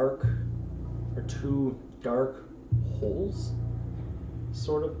 dark, or 2 dark holes,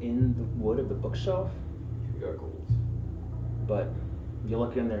 sort of in the wood of the bookshelf. 2 dark holes. But you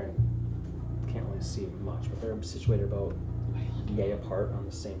look in there and can't really see much, but they're situated about yay apart on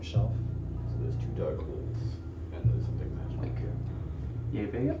the same shelf. So there's 2 dark holes, and there's something magical. Yay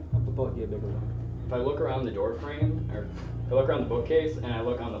big? Up about yay bigger one. If I look around the door frame, or if I look around the bookcase, and I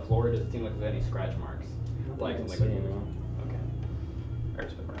look on the floor, does it seem like there's any scratch marks? Like, You can like see, a- you know. Okay. Or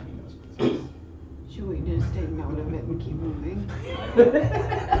just put Remy knows what this is. Should we just take note of it and keep moving? I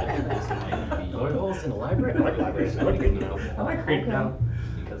think this might be Glory holes in the library. I like libraries. I like reading them. I like reading Okay. them.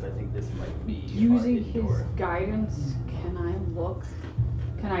 because I think this might be Using our his indoor. guidance, can I look?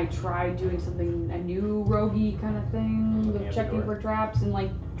 Can I try doing something, a new roguey kind of thing? Looking With at the checking door. for traps and like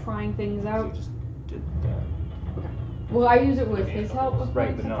trying things You out? just did that. Will I use it with Looking at his the help? holes. With Right,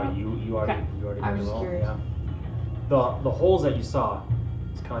 points but of no, help? you already Okay. made I was the just roll. curious. Yeah. The holes that you saw,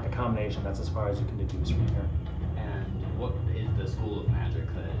 it's kind of like a combination. That's as far as you can deduce from here. And what is the school of magic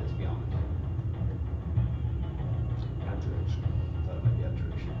that is beyond? Abjuration. Thought it might be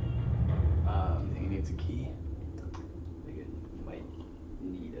abjuration. You think he needs a key? I think it might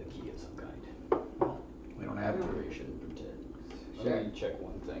need a key of some kind. We don't have to. Abjuration protects. Sure. Let me check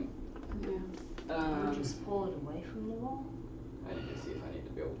one thing. Yeah. Can we just pull it away from the wall? I need to see if I need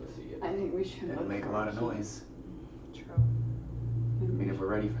to be able to see it. I think we should. It'll look make a for lot of key. noise. True. I mean, if we're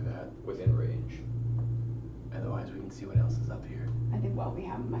ready for that. Within range. Otherwise, we can see what else is up here. I think while we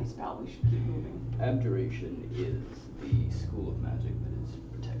have my spell, we should keep moving. Abjuration is the school of magic that is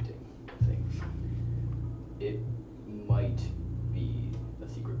protecting things. It might be a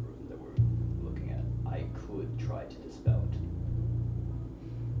secret room that we're looking at. I could try to dispel it.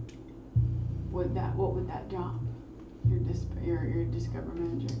 What would that drop? Your discover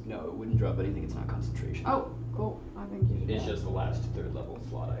magic. No, it wouldn't drop anything. It's not concentration. Oh, cool. I think you should. It's just the last third level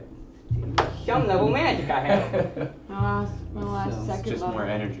slot I. Some level magic I have. My last So, second It's just level. more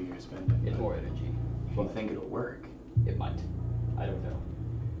energy you're spending. It's more energy. If you think it'll work. It might. I don't know.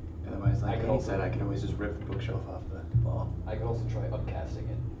 Otherwise, I like could he also- said, I can always just rip the bookshelf off the wall. I could also try upcasting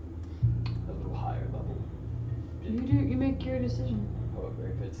it a little higher level. You make your decision. However,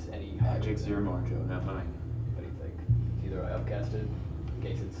 if it's any higher Magic's than- your mojo, not mine. What do you think? Either I upcast it in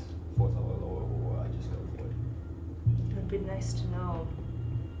case it's fourth level or I just go for it. It'd be nice to know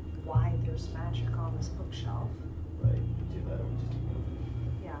why there's magic on this bookshelf. Right. Do that or we just keep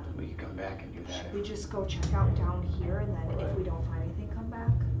moving. Yeah. We could come back and do that. Should we just go check out down here and then if we don't find anything, come back?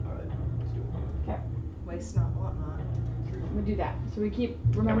 Alright, let's do it. Okay. Waste not, want not. We do that. So we keep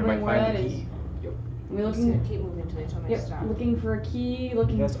And we remembering might where find that the is. key. We Just gonna looking. keep moving till they tell me to Yep. stop. Looking for a key.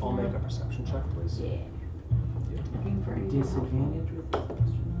 Looking. You guys all for, make a perception check, please. Yeah. Looking for anything. Disadvantage with this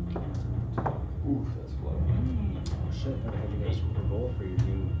question. Oof, that's low. Oh shit! Never had you guys roll for your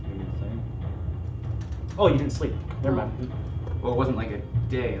new thing. Oh, you didn't sleep. Never mind. Well, it wasn't like a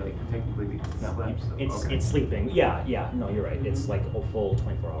day, like technically we No, slept, so okay. it's sleeping. Yeah. No, you're right. It's like a full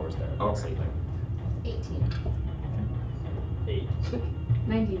 24 hours there. Not Okay. sleeping. 18. 8.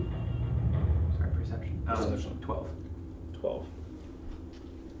 19. Sorry, perception. Perception. 12. 12.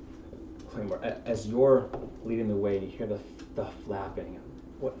 Claymore, as you're leading the way, you hear the flapping and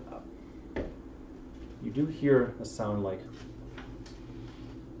whatnot. You do hear a sound like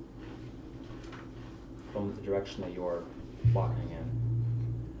from the direction that you're walking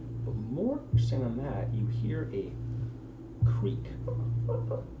in. But more interesting than that, you hear a creak,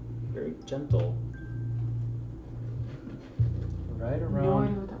 very gentle, right No around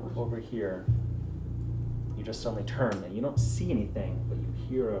idea what that was. over here. You just suddenly turn and you don't see anything, but you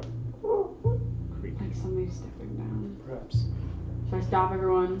hear a creak. Like somebody's stepping down. Perhaps. Should I stop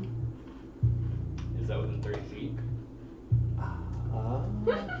everyone? Is that within 30 feet?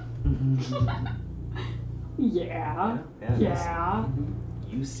 Yeah. Yeah, Yeah.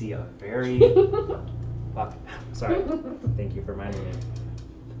 You see a very. Fuck. Sorry. Thank you for reminding me.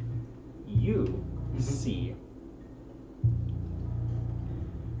 You see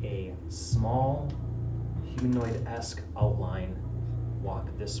a small humanoid-esque outline walk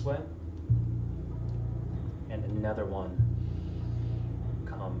this way, and another one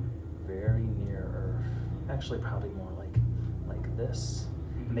come very near Earth. Actually, probably more like this.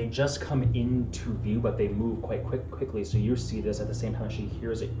 And they just come into view, but they move quite quickly. So you see this at the same time she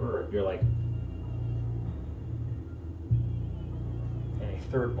hears it. You're like, and a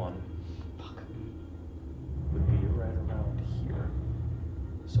third one would be right around here.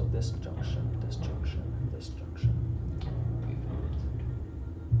 So this junction, this junction, this junction.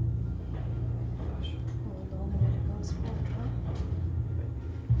 Well, the only way to go is forward, huh?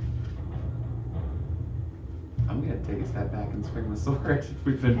 I'm gonna take a step back and swing the sword.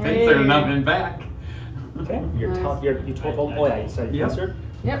 We've been Hey. pincer and I've been back. Okay. Nice. You told. Oh yeah, you said you Yep. answered.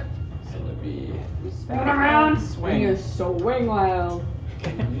 Yep. So it'd be. You spin around. Swing. And you swing wild.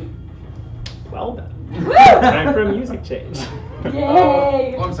 Well done. Time for a music change.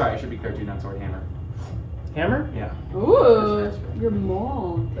 Yay! Oh, I'm sorry. I should be cartoon on sword hammer. Hammer? Yeah. Ooh, you're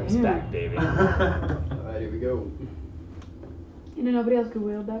more. That's back, baby. Alright, here we go. You know nobody else could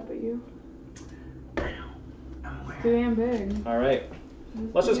wield that but you. too damn big. All right.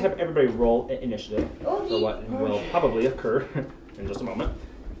 Let's just have everybody roll initiative Oh, for what will probably occur in just a moment.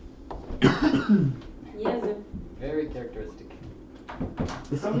 Yes. Very characteristic.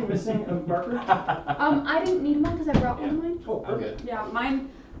 Is something missing a marker? I didn't need one because I brought one of mine. Oh, I'm good. Yeah, mine.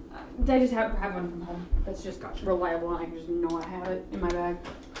 I just have one from home. That's just reliable, and I just know I have it in my bag.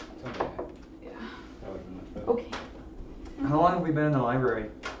 Okay. Yeah. That would've been much better. Okay. How long have we been in the library?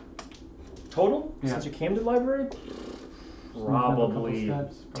 Total? Yeah. Since you came to the library? Probably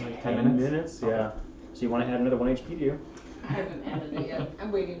Probably 10 minutes. Yeah. So you want to add another 1 HP to you? I haven't added it yet.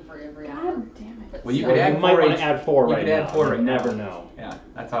 I'm waiting for every hour. God damn it. But Well, you still. could add You might 4 want to add 4 you right could now. add 4 right You now. never know. Yeah,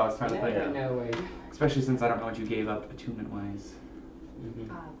 that's how I was trying to think. Never know, wait. Especially since I don't know what you gave up attunement-wise.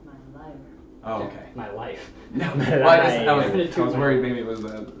 My life. Oh, okay. My life. No, Nice. well, I was worried maybe it was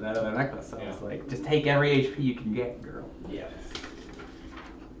that other necklace. So I was Yeah. like, just take every HP you can get, girl. Yes.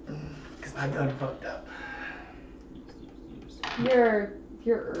 Because I done fucked up. You're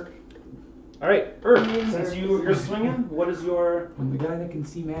Earth. All right, Earth. Since you're swinging, what is your? I'm the guy that can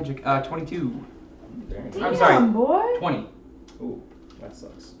see magic. 22. Very nice. I'm sorry. Damn, boy. 20. Ooh, that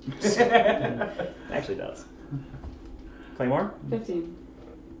sucks. Actually does. Claymore? 15.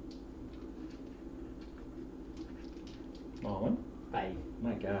 Owen? Bye.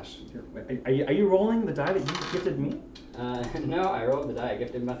 My gosh. Are you rolling the die that you gifted me? No, I rolled the die I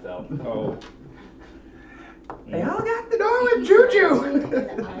gifted myself. Oh. They all got the door with juju.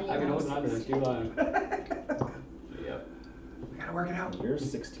 I've been holding on to this too long. Yep. We gotta work it out. You're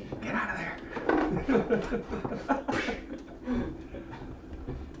 16. Get out of there.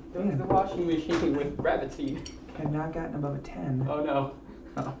 There's the washing machine with rabbit seed. I've not gotten above a 10. Oh no.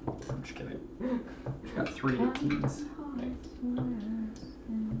 Oh, I'm just kidding. Got 3 18s.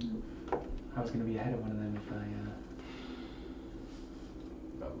 I was gonna be ahead of one of them if I.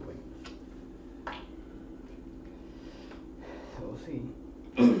 Probably. So we'll see.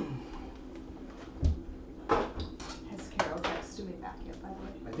 Has Carol texted me back yet, by the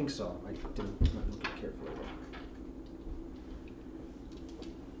way? I think so. I didn't look carefully.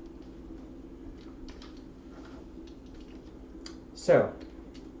 So.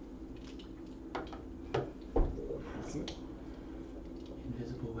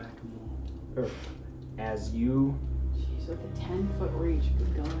 Invisible whack-a-mole. Earth, as you Jeez, with a 10-foot reach,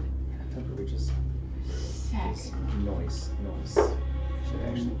 good god. temper reaches Sick. is noise. Should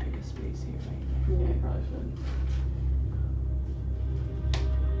actually pick a space here, right? Yeah, probably should.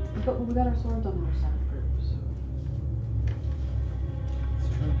 But we got our swords on our side group, so. It's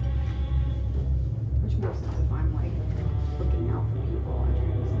true. Which makes sense if I'm like looking out for people and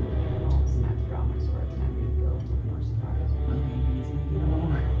trying to see and all of a sudden I have to draw my sword and I'm gonna go more surprised.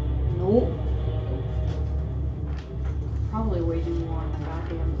 Nope. Probably waging war on the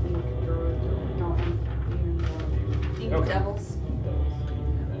goddamn ink druids or no even more. Ink Okay. devils.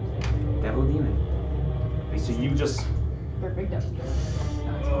 Devil demon. So you just They're big devils.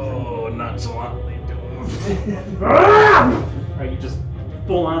 nonchalantly Are you just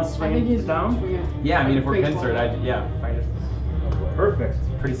full on I think swinging he's down? swinging. Yeah, I mean, if we're Big pincered, if I just. Perfect.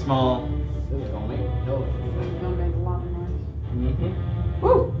 Pretty small. This is gonna make no. It's gonna make a lot of noise. Mm-hmm.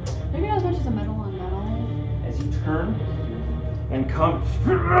 Woo! Maybe not as much as a metal on metal. As you turn and come,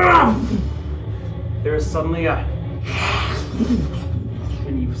 there is suddenly a,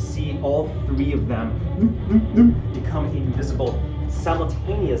 and you see all 3 of them become invisible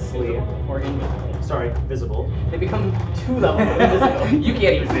simultaneously, or invisible. Sorry, visible. They become 2 levels of invisible. You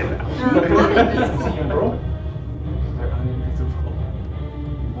can't even see that. They're uninvisible. See you, bro. They're uninvisible.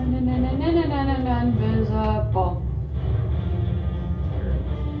 Invisible.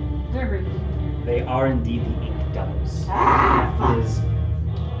 They're They are indeed the ink devils. Ah, That is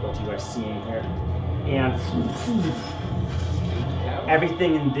what you are seeing here. And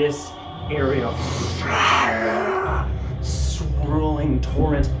everything in this area, swirling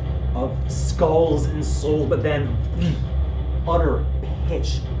torrent of skulls and souls, but then utter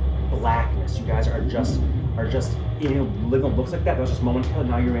pitch blackness. You guys are just in living looks like that. That was just momentary.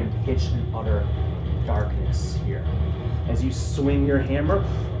 Now you're in pitch and utter darkness here. As you swing your hammer,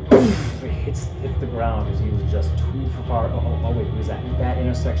 it hits the ground as he was just too far. Oh wait, who's that? That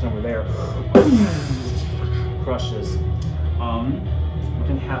intersection over there crushes.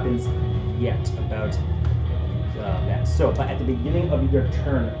 Nothing happens yet about that. So, but at the beginning of your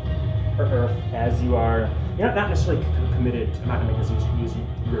turn, Earth, as you're not necessarily committed. I'm not going to make this use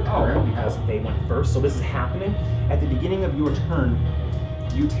your turn because they went first. So this is happening at the beginning of your turn.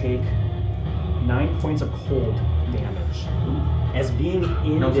 You take 9 points of cold damage as being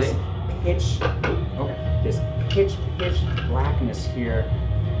in this pitch. Okay, this pitch blackness here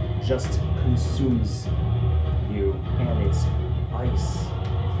just consumes you, and it's ice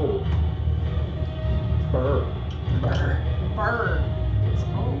cold. Burr. Burr. It's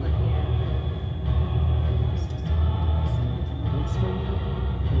cold in here.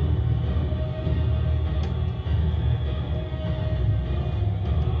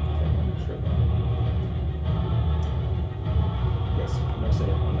 Yes, no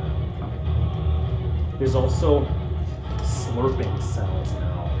say on that. There's also slurping sounds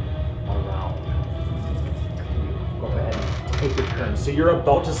now around. Go ahead and take your turn. So you're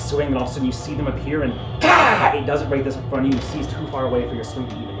about to swing, and all of a sudden you see them appear, and it does it right this in front of you. You see it's too far away for your swing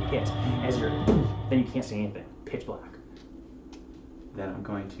to even hit. As you're, then you can't see anything. Pitch black. Then I'm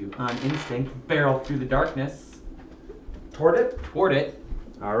going to, on instinct, barrel through the darkness Toward it. toward it.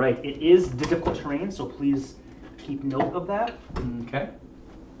 All right. It is difficult terrain, so please keep note of that. Okay.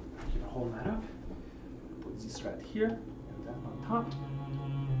 Keep holding that up. Put this right here, and that on top.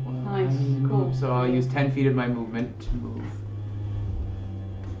 Nice. Cool. So I'll use 10 feet of my movement to move.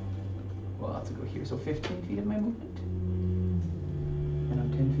 Well, I'll have to go here. So 15 feet of my movement. And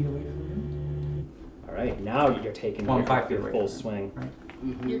I'm 10 feet away from him. All right. Now you're taking Well, I'm your 5 feet your away full from him. swing.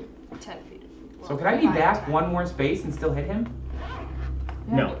 Right. You're 10 feet. So could I be back one more space and still hit him?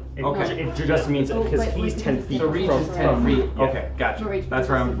 No. It, Okay. it just means Oh, because wait, he's wait, 10 because feet So reach from, is 10 from feet. yeah. Okay, gotcha. That's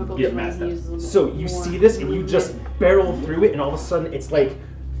where I'm getting messed up. So you see this, and you just barrel through it, and all of a sudden it's like,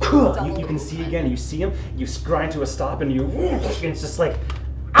 you can see again. You see him. You grind to a stop, and and it's just like,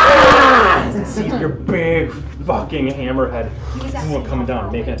 ah! And see your big fucking hammerhead He was asking coming how down,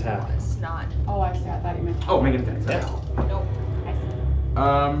 far make an away attack. it was, not. Oh, I see. I thought you meant. Oh, make an attack. Sorry. Yeah. Nope.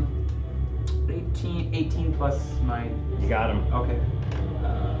 18 plus my. You got him. Okay.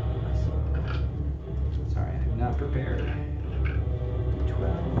 Sorry, I'm not prepared.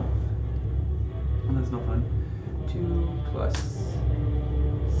 12. Well, that's no fun. 2 plus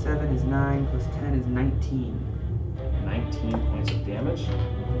 7 is 9, plus 10 is 19. 19 points of damage.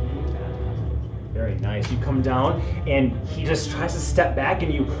 Very nice. You come down, and he just tries to step back,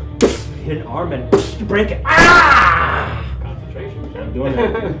 and you hit an arm, and you break it. Ah! Concentration. I'm doing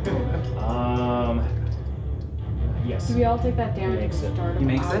it. Yes. Do we all take that damage Makes at the it. start He of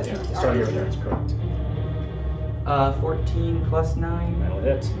makes our it? Yeah, our start of your turn? turn is correct. 14 plus 9. That'll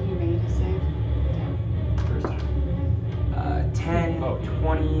hit. You made a save. Damn. First time. 10, Oh.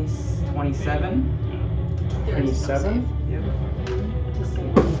 20, 27. 27. Yep. To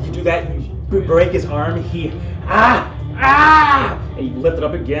save. You do that, you break his arm, he, and you lift it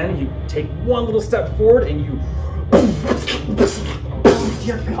up again, you take one little step forward, and you,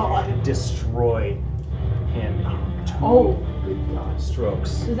 dear God, destroy him in 2 Oh, good God.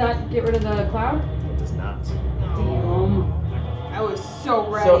 strokes. Does that get rid of the cloud? It does not. Damn. I was so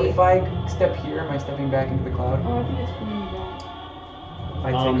ready. So if I step here, am I stepping back into the cloud? Oh, I think it's coming back. If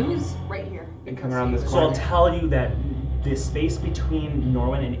I Um, take It was right here. and come around this So I'll corner. tell you that the space between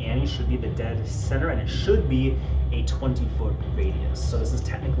Norwin and Annie should be the dead center, and it should be a 20-foot radius. So this is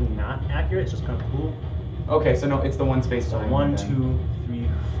technically not accurate, it's just kind of cool. Okay, so no, it's the one space So time. 1, then. 2, 3,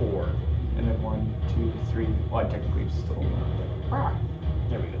 4. And then 1, 2, 3. Well, I'm technically still.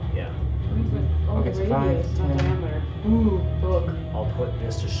 There we go, yeah. Oh, Okay, so radius, 5, not 10. diameter. Ooh, look. I'll put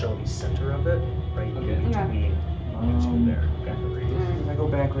this to show the center of it, right Okay. in between you two there. Okay, the radius. If I go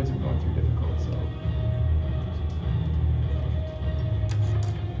backwards, I'm going through difficult, so.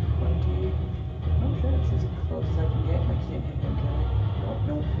 20. Oh shit, it's as close as I can get. I can't hit him, can I? Nope,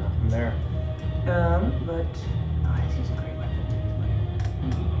 nope, nothing there. But. Oh, he's using great weapon.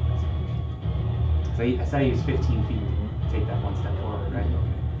 So I said I used 15 feet to take that one step forward, right?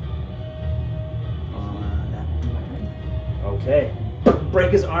 That will be my turn. Okay.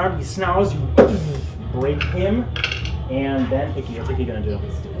 Break his arm, he snarls, you break him, and then Icky, what's Icky gonna do?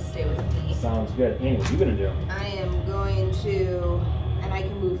 He's gonna stay with me. Sounds good. Annie, what are you gonna do? I am going to, and I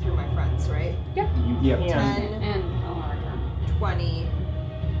can move through my friends, right? You Yep. can. 10, And on our turn. 20,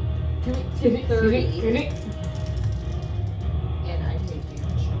 Excuse me, 30. excuse me. and I take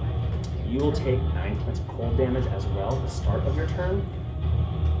damage. You will take 9 points of cold damage as well at the start of your turn.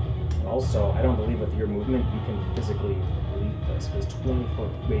 And also, I don't believe with your movement you can physically leave this. It was 20-foot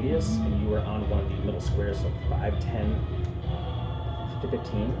radius, and you were on one of the middle squares, so 5, 10,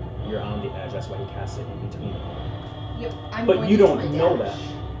 15. You're on the edge. That's why he casts it in between. Yep. I'm But going you to don't use my know dash.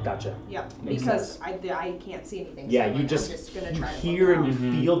 that. Gotcha. Yep. Makes Because sense. I can't see anything. Yeah, so I'm you like, just, I'm just gonna you try to hear look and you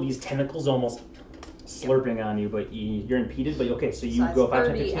around. feel these tentacles almost slurping on you, but you're impeded. But okay, so you So that's go 5,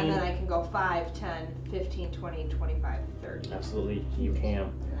 10, 30, 15. and then I can go 5, 10, 15, 20, 25, 30. Absolutely, you can.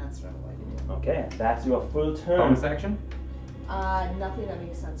 And that's what I'm going to do. Okay, that's your full turn. Bonus action? Nothing that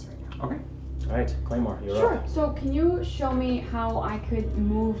makes sense right now. Okay. All right, Claymore, you're Sure. up. So can you show me how I could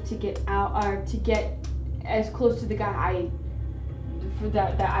move to get out, or to get as close to the guy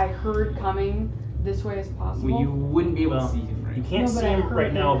that I heard coming this way as possible? Well, you wouldn't be able Well, to see him, right? You can't No, but see I him heard right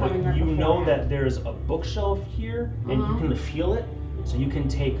him now, but coming right you know beforehand. that there's a bookshelf here, and you Uh-huh. can feel it. So you can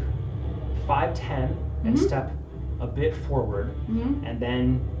take 5, 10, and Mhm. step a bit forward, Mhm. and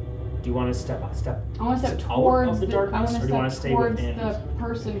then do you want to step I want to step out towards of the darkness, or do you want to stay towards within? the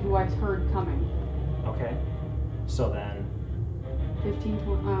person who I heard coming. Okay. So then, 15,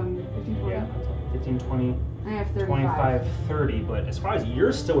 20. yeah, 15, 20, I have 35. 25, 30. But as far as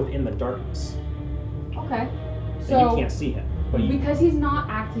you're still within the darkness, Okay. and So you can't see him. But you because he's not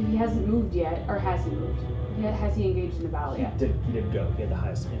active, he hasn't moved yet, or has he moved? Has he engaged in the battle he yet? did go. He had the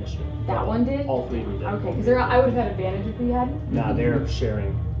highest initiative. That Well, one did? All 3 of them did. Okay, because I would have had advantage if we hadn't. Nah, they're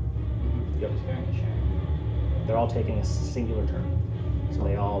sharing. Yep. Sharing and sharing. They're all taking a singular turn. So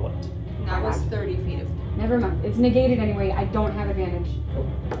they all went. That was 30 feet of. Never mind. It's negated anyway. I don't have advantage.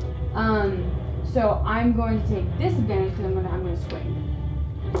 Nope. So I'm going to take disadvantage because I'm gonna swing.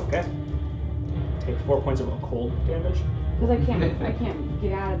 Okay. Take 4 points of cold damage. Because I can't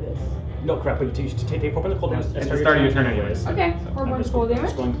get out of this. No, crap, but you take 4 points of cold damage At the start of your turn anyways. Okay, So, 4 I'm points just cold going-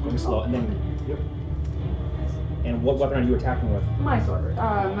 damage. just going slow, and then, yep. And what weapon are you attacking with? My sword,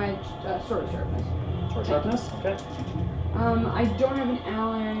 my sword sharpness. Sword sharpness? Okay. I don't have an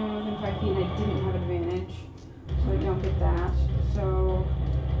ally or anyone within 5 feet, and I didn't have advantage, so I don't get that. So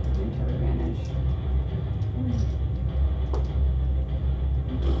I didn't have advantage.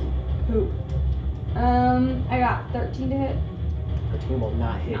 Poop. I got 13 to hit. 13 will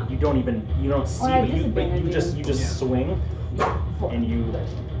not hit. No. You don't see, Oh, I have but you disadvantage, just yeah. swing, Yeah, 4. and you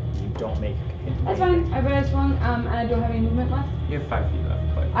don't make hit. That's fine. But I swung, and I don't have any movement left. You have 5 feet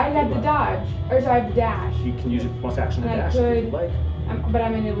left. But I have the dodge, or sorry, I have the dash. You can use your bonus action to And I dash if could- you'd like. But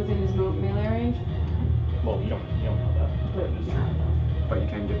I'm within his melee range. Well, you don't know that. But yeah. But you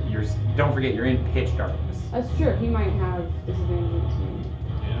can get yours. Don't forget, you're in pitch darkness. That's true. He might have disadvantage against me.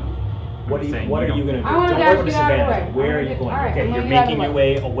 What are you gonna do? I wanna Don't dash, worry get out of the disadvantage. way. Where I are wanna you get- going? alright, Okay, I'm you're gonna get out of making the your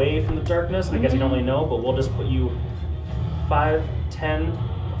way away from the darkness. I guess you don't really know, but we'll just put you 5, 10,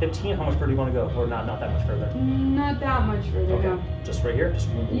 15. How much further do you want to go? Or not that much further. Not that much further. Okay, No. just right here. Just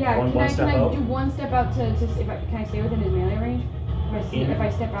Yeah. one Can step I out. do one step out to see can I stay within his melee range? If I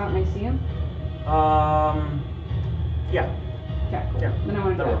step out and I see him. Yeah. Okay. Cool. Yeah. Then I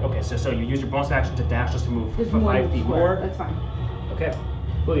want to That'll go. work. Okay, so you use your bonus action to dash just to move Just 5 one feet square. more. That's fine. Okay.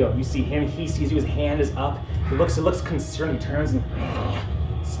 Julio, you see him. He sees you. His hand is up. It looks concerned. He turns and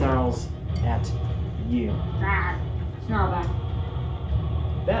snarls at you. Ah, snarl back.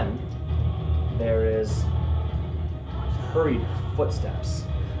 Then there is hurried footsteps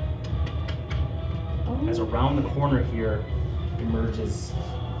as around the corner here emerges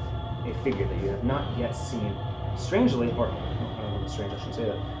a figure that you have not yet seen. Strangely, or I don't know if strange, I shouldn't say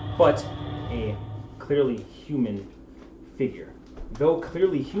that, but a clearly human figure. Though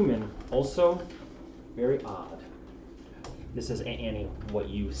clearly human, also very odd. This is Annie, what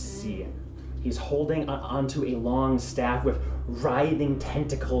you see. He's holding onto a long staff with writhing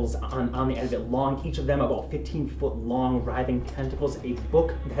tentacles on the end of it. Long, each of them about 15-foot long, writhing tentacles. A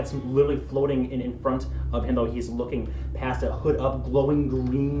book that's literally floating in front of him, though he's looking past it, hood up, glowing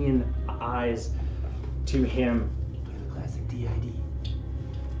green eyes to him. Classic DID.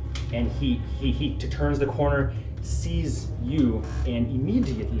 And he turns the corner, sees you, and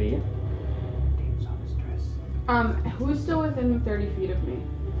immediately. Dave's on his dress. Who's still within 30 feet of me?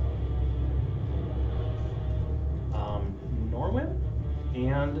 Norwin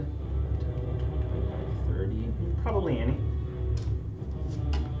and 30, probably Annie.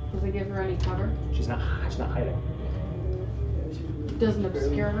 Does it give her any cover? She's not hiding. Doesn't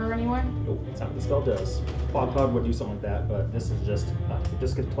obscure her anyway? Nope, that's not what the spell does. Fog Cloud would do something like that, but this is just it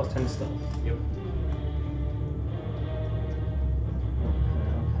just gets plus 10 to stealth. Yep.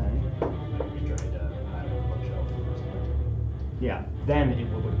 Okay. We tried to hide on the bookshelf or something. Yeah. Then it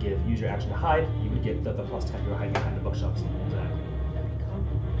would give use your action to hide. You would get the plus 10. You're hiding behind the bookshelves. Exactly.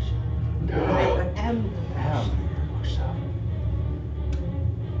 I am the Bookshelf.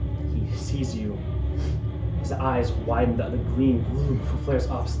 He sees you. His eyes widen, the green flares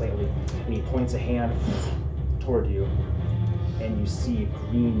up slightly, and he points a hand toward you. And you see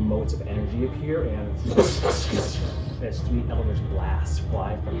green motes of energy appear, and as 3 eldritch blasts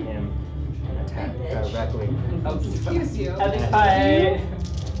fly from him and attack directly. Excuse you. Hi.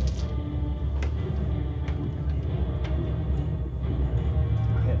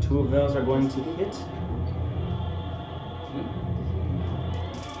 Okay, 2 of those are going to hit.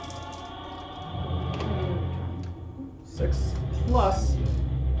 Six plus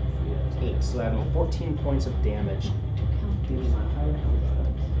 8, so that'll be 14 points of damage.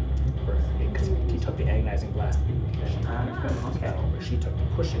 Earth, because he took the agonizing blast. Okay, but she took the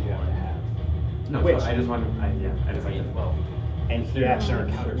pushing one. No, Which- I just wanted. I just like it. Well, and he actually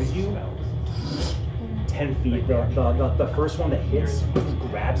encounters you 10 feet. The first one that hits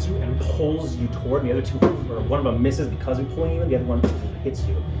grabs you and pulls you toward. The other two, or one of them misses because of pulling you, and the other one hits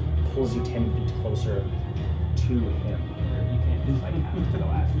you, pulls you 10 feet closer to him. You can't just like have to go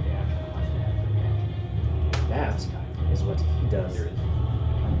after the action unless you have the reaction. That is what he does. There is.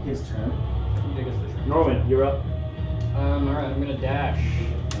 On his turn. Take us the Norman, you're up. Alright, I'm gonna dash.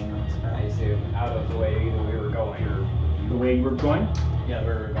 Hang on, I assume out of the way that we were going. The way you were going. Yeah,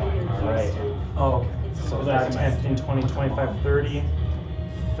 where we were going. Right. Oh, okay. So Was 5, that 10, 15, 20, 25, 30,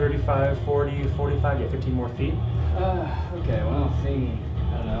 35, 40, 45, yeah, 15 more feet. Okay, well, seeing,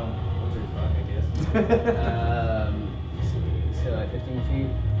 I don't know, wizard fuck, I guess. So 15 feet?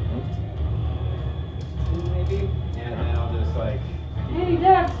 15 maybe? And then I'll just like, Hey,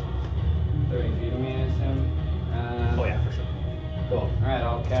 Dex! 30 feet of me, I assume. Oh yeah, for sure. Cool. Alright,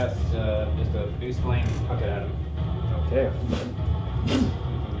 I'll cast just a produce flame, huck it at him. Okay.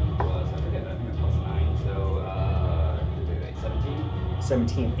 Plus, I forget, I think it's plus 9, so, 17?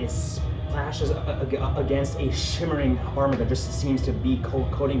 17. It splashes against a shimmering armor that just seems to be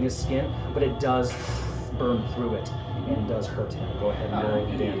coating his skin, but it does burn through it and does hurt him. Go ahead and roll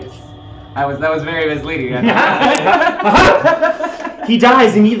damage. That was very misleading. He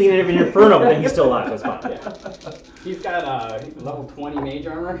dies immediately in an inferno, but then he's still alive. That's fine. He's got level 20 mage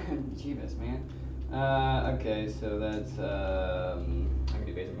armor. Jeebus, man. Okay, so that's I'm gonna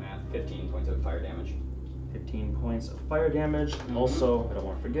do basic math. 15 points of fire damage. 15 points of fire damage. Also, I don't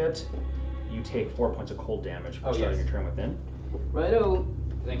want to forget, you take 4 points of cold damage for starting your turn within. Righto.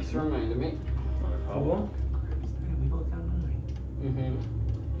 Thanks for reminding me. Not a problem. We both got 9. Mm-hmm.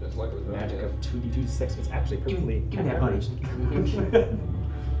 Just like it was Magic of 2d2 6. It's actually perfectly. Give me that bunny.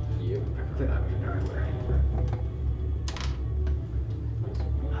 Yep.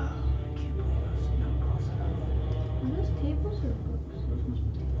 Are those tables or books?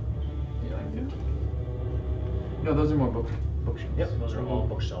 Yeah, like 15. No, those are more bookshelves. Yep, those are all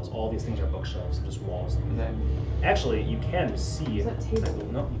bookshelves. All these things are bookshelves, just walls. Is that Actually, you can see. Is that table?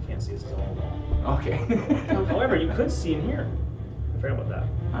 No, you can't see. This is all wall. okay? However, you could see in here. I forgot about that.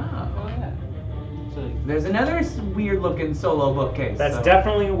 Oh yeah. So There's another weird looking solo bookcase. That's so.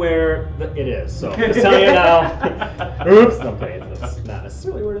 definitely where it is. So just telling you now. Oops, don't pay it. That's not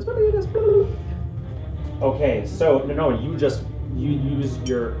necessarily where it is, but it is. Okay, so no, you use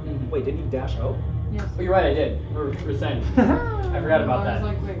your. Wait, didn't you dash out? Yes. Oh, you're right, I did. We're 100%. I forgot about I that.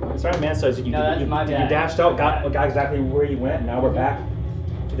 was like, wait, what? Sorry, man. So you No, that's my you bad. dashed out, got exactly where you went. Now we're back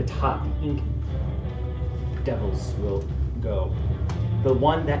to the top. The ink devils will go. The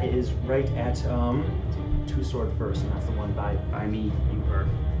one that is right at two sword first, and that's the one by me. You heard.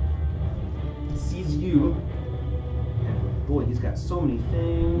 Sees you, and boy, he's got so many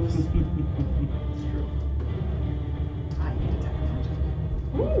things. It's true. I need attack magic.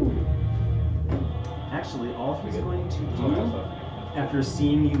 Ooh. Actually, all he's going to do, after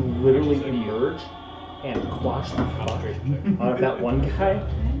seeing you literally emerge and quash the fuck out of that one guy,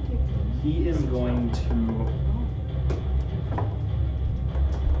 he is going to.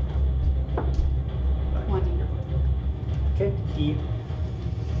 20. Okay, he.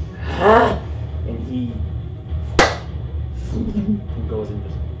 And he. goes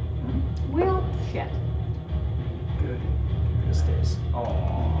invisible. Well, shit. Good. Just stays.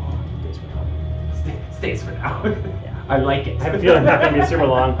 Aww. Stays for now. Stays for now. Yeah. I like it. I have a feeling it's not going to be super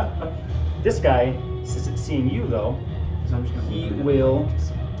long. This guy, seeing you though, So I'm just gonna he move it. will.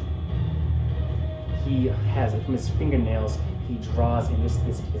 He has it from his fingernails. He draws in this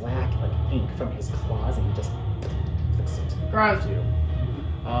black like ink from his claws, and he just flicks it. Gross. To you.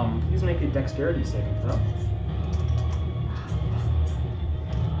 Please make a dexterity saving throw.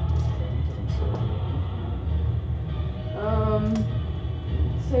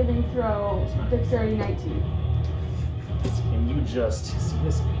 Saving throw, dexterity 19. And you just see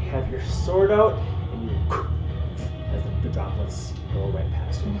this. You have your sword out, and you as the droplets go right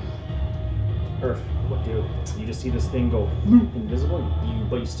past you. Earth, what do? You just see this thing go invisible,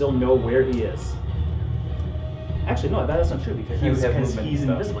 but you still know where he is. Actually, no, that's not true because He would have movement he's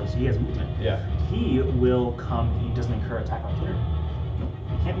stuff. invisible, so he has movement. Yeah. He will come. He doesn't incur attack opportunity. Nope.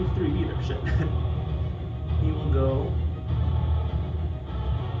 He can't move through you either. Shit. He will go.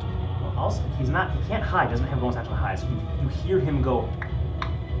 Well, also, he's not. He can't hide. Doesn't have bonus action to hide. So you hear him go.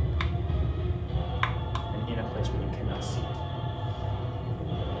 And in a place where you cannot see.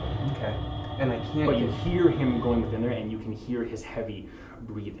 Okay. And I can't. But you hear him going within there, and you can hear his heavy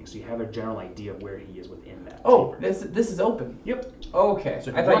breathing. So you have a general idea of where he is within that. Oh, chamber. this is open. Yep. Okay.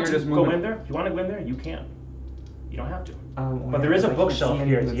 So if I you thought want you were to just go moving. in there, if you want to go in there, you can. You don't have to. Well, But there is a I can't bookshelf see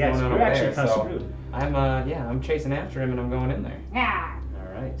here. anything Yeah, that's so going on you're over actually there, kind of so screwed. I'm chasing after him and I'm going in there. Yeah.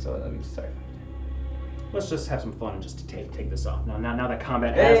 All right. So let me sorry. Let's just have some fun and just take this off. Now that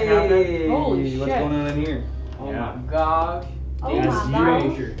combat has happened. Hey, Holy what's shit. going on in here? Oh Yeah. my gosh. Oh Yes, my you-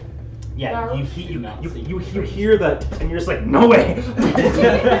 god. Treasure. Yeah, you Do not say you crazy. hear the, and you're just like, no way.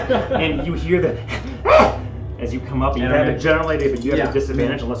 And you hear the as you come up. And you And have I'm a general idea, but you have yeah. a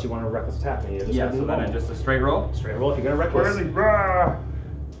disadvantage unless you want to reckless attack me. Yeah, so then I just a straight roll. straight roll if you're gonna reckless.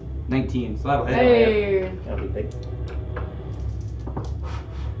 19, so that'll hit. Hey. That'll be big.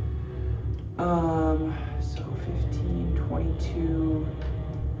 So 15, 22,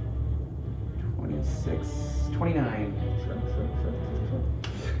 26, 29.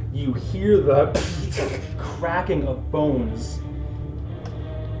 You hear the cracking of bones.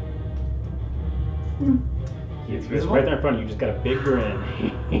 It's visible? right there in front of you. You just got a big grin.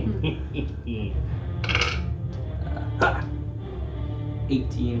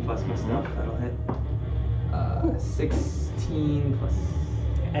 18 plus my stuff, that'll hit. 16 plus.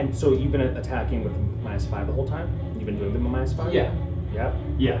 And so you've been attacking with -5 the whole time? You've been doing them with -5? Yeah. Yeah?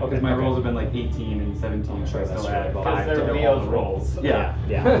 Yeah, Okay, because my okay. rolls have been like 18 and 17, so I That's still right. add Because 5 they're to all Leo's the rolls. Yeah.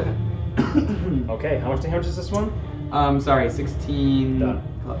 Yeah. Okay, how much damage is this one? Sorry, 16. Done.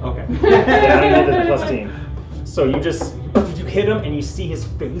 Okay. Yeah, I need the plus team. So you hit him and you see his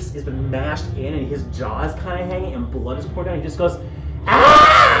face has been mashed in and his jaw is kind of hanging and blood is pouring down. He just goes,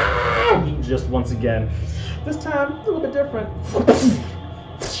 ah! And he just once again, this time a little bit different.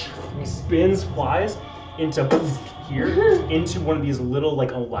 He spins, flies into here, into one of these little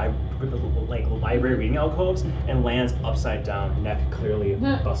like library reading alcoves and lands upside down, neck clearly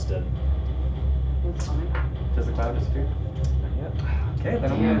busted. That's fine. Does the cloud disappear? Not yet. Okay,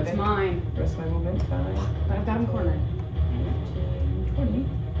 then I'm Damn, gonna it's take mine. the rest of my movement. Fine. But I've got him cornered. 19, 20. And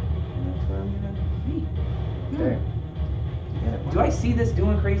that's where I'm gonna be. Okay. Yeah. Do I see this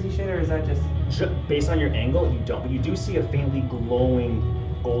doing crazy shit, or is that just? Based on your angle, you don't, but you do see a faintly glowing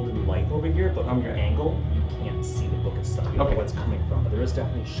golden light over here, but on your angle, you can't see the book itself. You don't know Okay. where it's coming from, but there is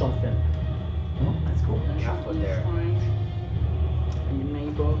definitely something Oh, that's cool. halfway there. Fine. In your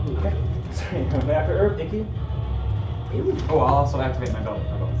neighborhood. Okay. Sorry, after Earth, Icky. Oh, I'll also activate my belt.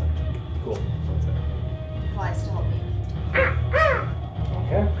 My belt section. Cool. So it's there. Flies to help me.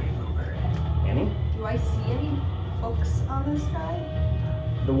 Okay. Annie? Do I see any books on this guy?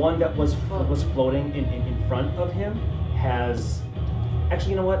 The one that was floating in front of him has.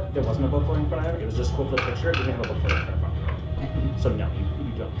 Actually, you know what? There wasn't a book floating in front of him. It was just cool for the picture. It didn't have a book floating in front of him. So no,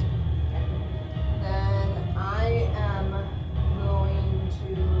 you don't. Then I am going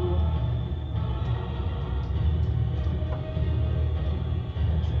to.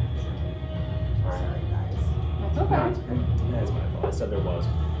 Sorry, guys. That's No, okay. it's okay. That's my fault. I said there was,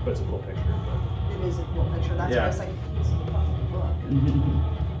 but it's a cool picture. But... It is a cool picture. That's Yeah. why I was like, this is a fucking book.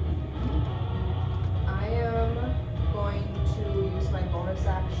 I am going to use my bonus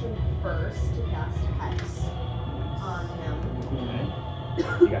action first to cast Hex on him. Okay.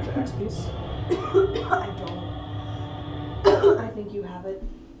 You got your hex piece? I don't. I think you have it.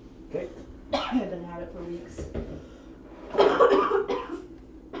 Okay. I haven't had it for weeks.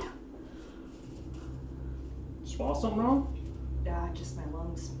 Swallow something wrong? Just my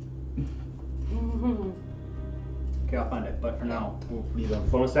lungs. Okay, I'll find it. But for now, we'll need a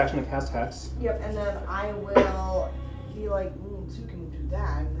bonus action to cast hex. Yep, and then I will be like, so you can do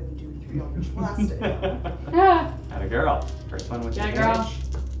that, and then do 3 Eldritch Blast. Yeah. Atta girl. First one with Yeah,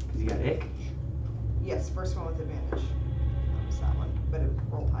 advantage. Because you got ick. Yes, first one with advantage. That was that one, but it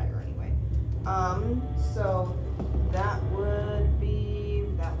rolled higher anyway. So that would be,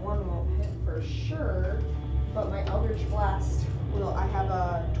 that one won't hit for sure, but my Eldritch Blast will, I have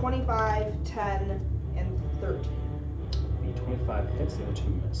a 25, 10, and 13. The 25 hits, the other 2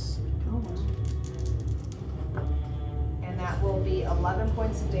 miss. Oh, And that will be 11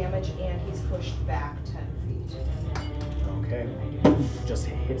 points of damage, and he's pushed back 10 feet. Okay. Just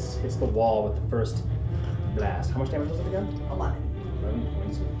hits the wall with the first blast. How much damage was it again? 11. 11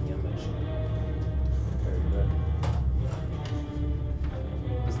 points of damage. Very good.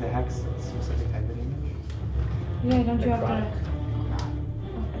 Is the hex a specific type of damage? Yeah, don't you have Necrotic. to,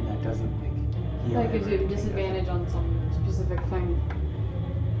 And that doesn't heal like, gives you everything, disadvantage on some specific thing?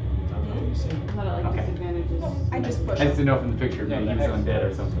 I don't know what you see. Not like Okay. disadvantages. I just does it? pushed I just didn't know from the picture if Yeah, maybe the he was hex undead or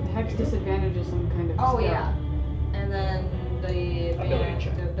does. something. The hex disadvantage is some kind of Oh skill. yeah. And then the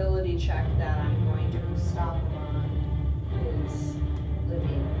ability check that I'm going to stop him on is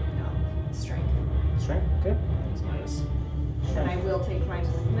living. No. strength. Strength, okay. That's minus. And I will take my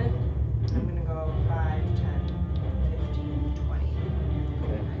movement. I'm gonna go 5, 10, 15, 20.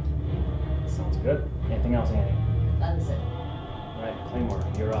 Okay. Sounds good. Anything else, Annie? That is it. Alright, Claymore,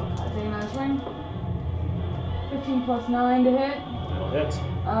 you're up. I'll take another swing. 15 plus 9 to hit. That'll hit.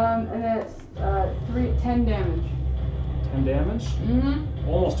 And that's 10 damage. 10 damage? Mm-hmm.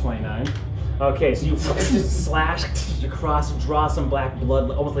 Almost 29. Okay, so you just slash across, draw some black blood,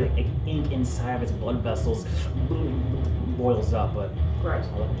 almost like ink inside of its blood vessels. Boils up, but Right.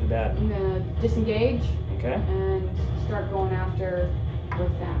 I wouldn't do that. I'm gonna disengage Okay. and start going after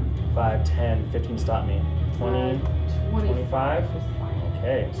with them. 5, 10, 15, stop me. 20, 25? is fine.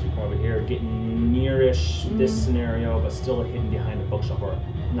 Okay, so you come over here, getting nearish this Mhm. scenario, but still hidden behind a bookshelf or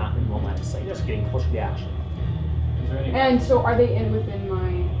not in one line of sight, just getting closer to the action. Is there any? And so are they in within my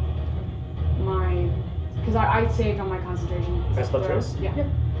because I saved on my concentration. Best left trace? Yeah.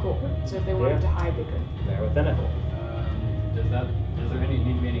 Cool. So if they wanted to hide, they could. There within it. Does there need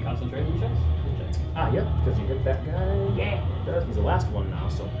to be any concentration checks? Ah, yep, because you hit that guy. Yeah, it does. He's the last one now,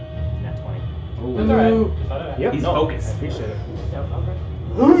 so nat 20. That's alright. Just thought I'd ask. Yep, He's no, focused. I appreciate it. Yep.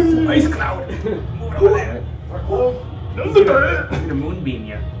 Okay. Ice cloud. Move over there. He's gonna moonbeam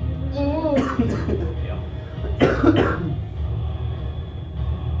you.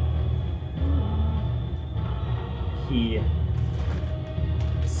 He,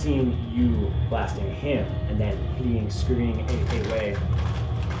 seeing you blasting him and then fleeing, screaming away,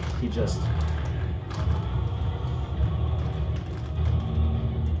 he just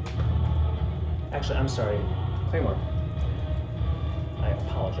actually, I'm sorry, Claymore. I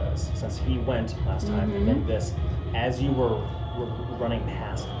apologize. Since he went last time and then this, as you were running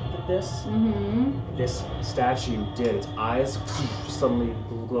past this, Mm-hmm. this statue did. Its eyes suddenly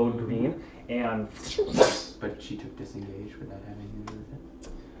glowed green, and But she took disengage without having anything to do with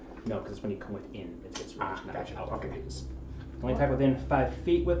it. no, because when you come within, it's range. Ah, not gotcha. out. Okay. Only attack within 5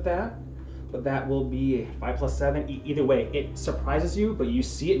 feet with that, but that will be 5 plus 7. Either way, it surprises you, but you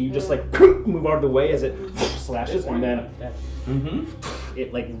see it, and you just like move out of the way as it slashes, and then Mm-hmm.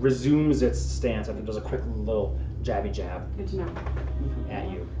 it like resumes its stance after it does a quick little jabby jab Good to know. at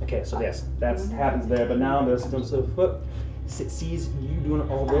you. Okay, so yes, that happens there, but now there's still a foot. Sees you doing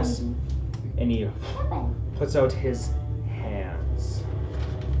all this, and he puts out his hands.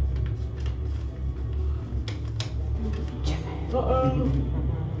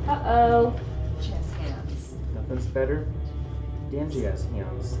 Uh-oh. Chess hands. Nothing's better than jazz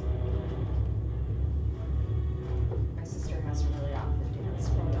hands. My sister has a really odd dance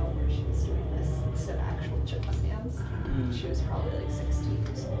photo where she was doing this instead of actual chess hands. She was probably like 16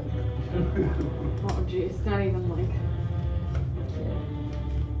 years old. Oh geez, not even like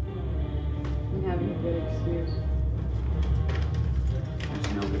I'm having a good excuse. There's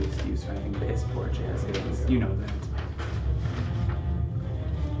no good excuse for having piss poor jazz hands. You know that.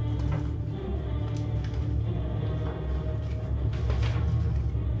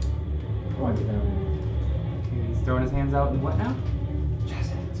 What do them? Okay, he's throwing his hands out and what now? Jazz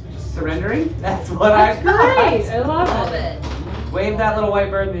hands. Just surrendering? That's what I Great! thought. I love Love it. it. Wave that little white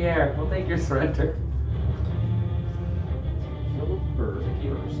bird in the air. We'll take your surrender. Kill the bird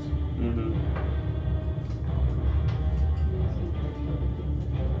first. Mm-hmm.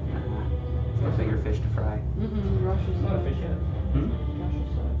 It's a bigger fish to fry. Mm-mm, Russia's Not a fish yet. Hmm? Russia's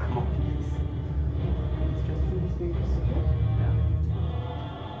side. Oh, It's just in this big decision. yeah.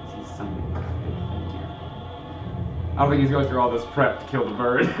 See something like a big thing here. I don't think he's going through all this prep to kill the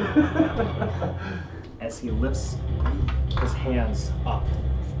bird. As he lifts his hands up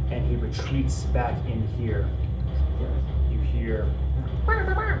and he retreats back in here, you hear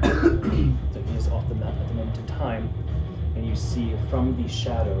that he is off the map at the moment in time, and you see from the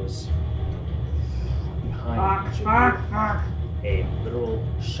shadows behind each of you a literal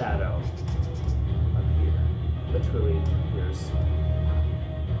shadow up here. Literally, there's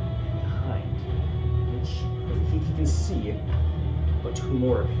behind which he can see, but two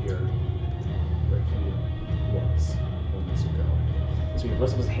more appear where he was moments ago. So he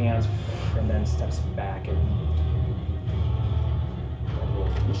lifts up his hands and then steps back and roll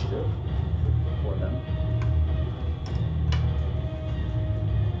initiative for them.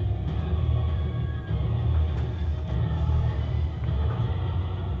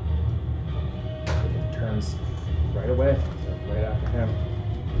 It turns right away, so right after him.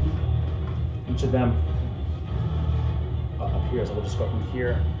 Each of them appears. I will just go from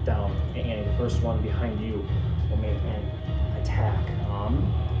here down, and the first one behind you will make an attack.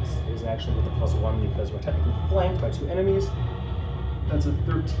 This is actually with a +1 because we're technically flanked by two enemies. That's a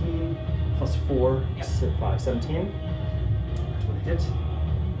 13 plus 4, 5, 17. To a hit.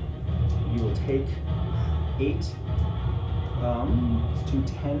 you will take 8 to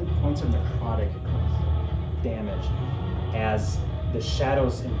 10 points of necrotic damage as the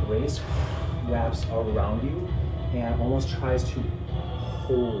shadow's embrace wraps around you and almost tries to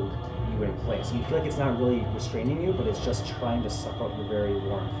hold you in place. You feel like it's not really restraining you, but it's just trying to suck out your very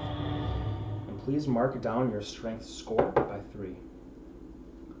warmth. And please mark down your strength score by 3.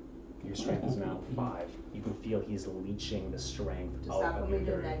 Your strength is now 5. You can feel he's leeching the strength Does out that of put your me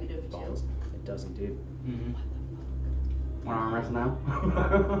to very negative bones. 2? It does indeed. Mm-hmm. Want arm wrestle now?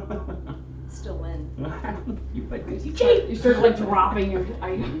 Still win. You like this? You start like dropping your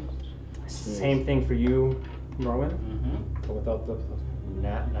item. Same thing for you, Norman. Mm-hmm. But without the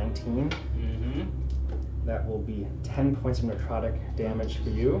nat 19, Mm-hmm. that will be 10 points of necrotic damage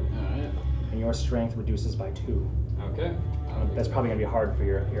for you, Alright. and your strength reduces by 2. Okay. That's probably going to be hard for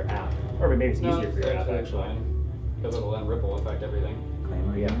your app. Or maybe it's easier for your app, actually. Because it'll then ripple affect everything.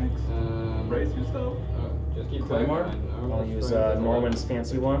 Claymore, Yeah. Brace yourself. Just keep Claymore? going. I'll use Norman's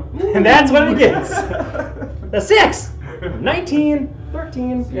fancy one. And that's what it gets! A 6! 19,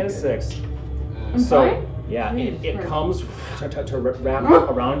 13, and a 6. I'm So, fine? yeah, it Christ. comes to wrap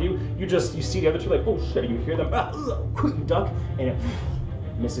around you. You see the other two like, oh shit, you hear them, you duck, and it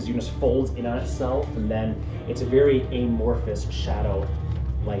misses. You just folds in on itself, and then it's a very amorphous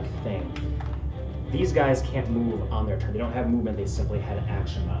shadow-like thing. These guys can't move on their turn. They don't have movement, they simply had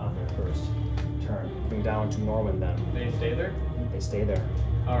action on their first turn. Moving down to Norman then. They stay there? They stay there.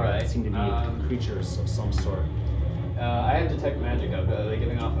 Alright. They seem to be creatures of some sort. I have detect magic up. Are they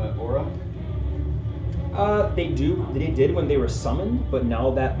giving off an aura? They did when they were summoned, but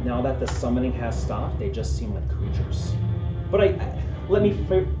now that the summoning has stopped, they just seem like creatures. But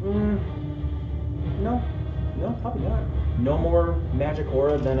no, probably not. No more magic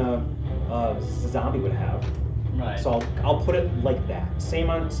aura than a zombie would have. Right. So I'll put it like that. Same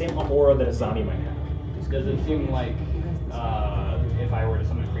aura that a zombie might have. Does it seem like if I were to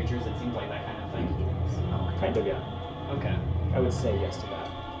summon creatures, it seems like that kind of thing? Kind of, yeah. Okay. I would say yes to that.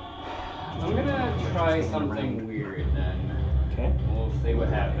 I'm gonna try something weird then. Okay. We'll see what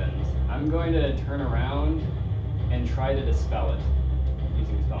happens. I'm going to turn around and try to dispel it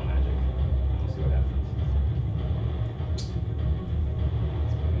using spell magic. We'll see what happens.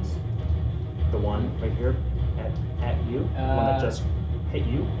 The one right here at you, the one that just hit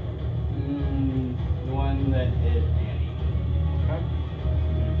you. The one that hit Annie. Okay.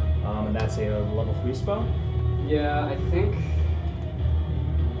 And that's a level 3 spell. Yeah, I think.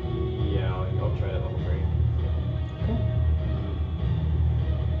 Yeah, I'll try it at level 3. Okay.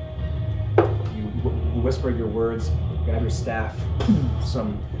 You whisper your words, grab your staff,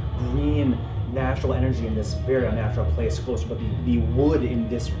 some green natural energy in this very unnatural place closer, but the wood in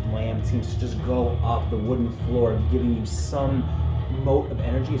this land seems to just go up the wooden floor, giving you some mote of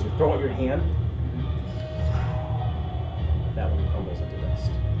energy as you throw out your hand. That one crumbles into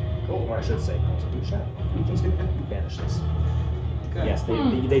dust. Cool. Or I should say, crumbles into shadow. It just vanishes. Okay. Yes,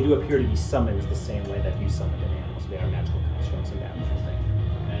 they do appear to be summoned the same way that you summoned an animal, so they are magical constructs of that. Interesting.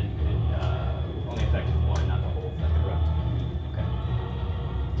 And only affected one, not the whole thing, correct? Okay.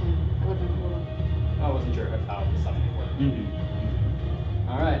 I wasn't sure how the summoning worked.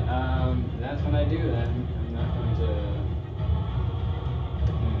 Alright, that's what I do then. I'm not going to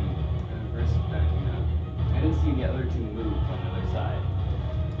risk backing up. I didn't see the other two move on the other side.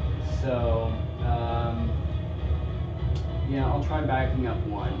 So, yeah, I'll try backing up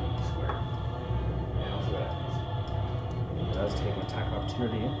one square. And I'll see what happens. It does take an attack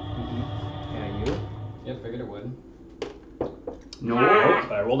opportunity. And you? Yep, figured it would. No.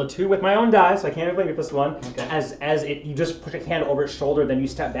 But I rolled a 2 with my own die, so I can't even get this one. Okay. As you just put your hand over its shoulder, then you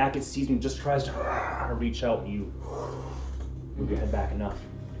step back, it sees you and just tries to reach out, and you move your head back enough.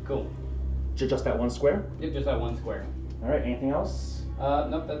 Cool. Just that one square? Yep, just that one square. Alright, anything else?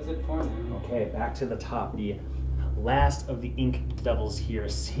 Nope, that's it for now. Okay, back to the top. The last of the ink devils here,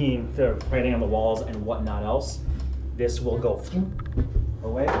 seeing the writing on the walls and whatnot else. This will go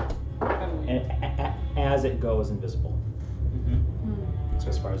away, and as it goes, invisible. So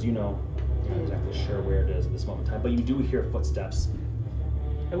as far as you know, you're not exactly sure where it is at this moment in time, but you do hear footsteps.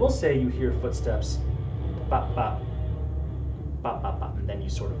 I will say you hear footsteps, bop, bop, bop, bop, bop, and then you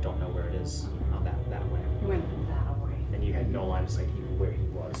sort of don't know where it is that way. He went that way. And you had no line of sight even where he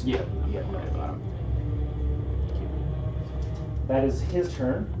was. Yeah. You had no idea. That is his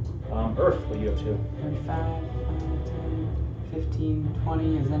turn. Earth, what are you up to? 35, 10, 15,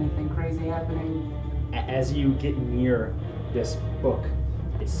 20. Is anything crazy happening? As you get near this book,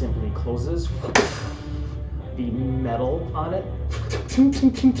 it simply closes. The metal on it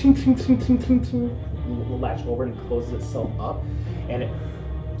will latch over and closes itself up, and it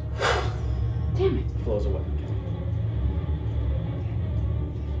Damn it. Flows away.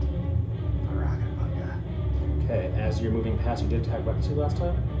 Okay, as you're moving past, you did attack recklessly last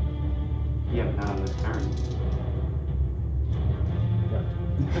time? Yeah, but not on this turn.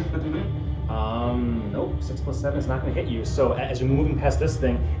 Nope. 6 plus 7 is not going to hit you. So as you're moving past this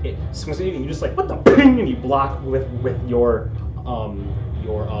thing, it swings at you, and you just like, what the ping, and you block with your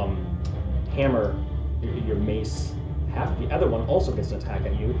hammer, your mace. Half the other one also gets an attack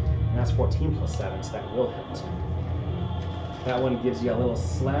at you, and that's 14 plus 7, so that will hit. That one gives you a little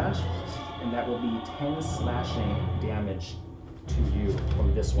slash, and that will be 10 slashing damage to you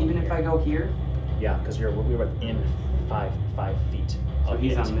from this one. Even if I go here? Yeah, because we're within 5 feet. So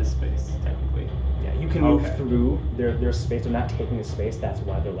he's on this space, technically. Yeah, you can move through their space. They're not taking the space. That's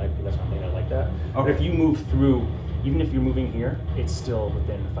why they're like that. Okay. But if you move through, even if you're moving here, it's still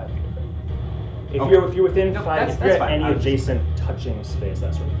within 5 feet of it. If you're within 5, if you're at any adjacent touching space,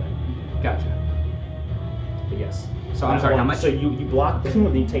 that sort of thing. Gotcha. But yes. So I'm sorry, how much? So you block them,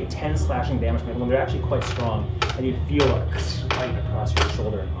 and you take 10 slashing damage from them. They're actually quite strong, and you feel a right across your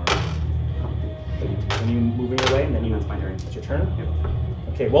shoulder and arm. So you continue moving away, and then That's my turn. It's your turn. Yep.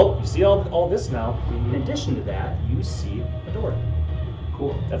 Okay, well, you see all this now. In addition to that, you see a door.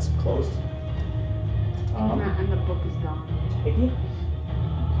 Cool. That's closed. And the book is gone. Iggy?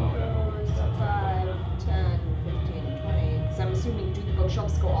 5, 10, 15, 20. Because I'm assuming, do the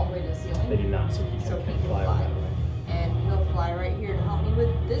bookshelves go all the way to the They ceiling? do not, so he So can he can fly fly. that way. And he'll fly right here to help me with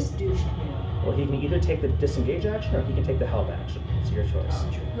this douche canoe. Well, he can either take the disengage action, or he can take the help action. It's your choice.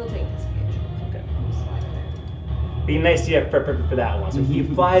 He'll take this engage. Okay. He'll just fly there. Be nice to you for that one. So he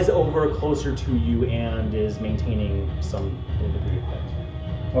flies over closer to you and is maintaining some degree of height.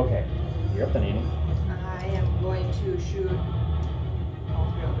 Okay, you're up then, Annie. I am going to shoot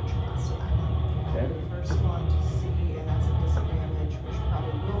all 3 Eldritch Blasts to that one. Okay. The first one to see, and that's a disadvantage, which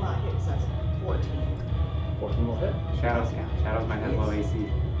probably will not hit because that's 14. 14 will hit. Shadows might have low AC.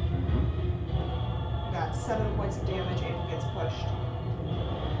 Got 7 points of damage and he gets pushed. I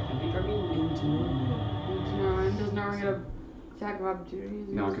think I'm into No, and does not get a attack of opportunity.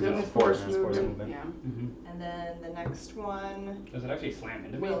 No, 'cause Just it's a force movement. Yeah. And then the next one Does it actually slam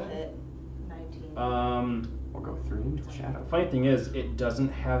into me? will then? hit 19. We'll go through into the shadow. Funny thing is, it doesn't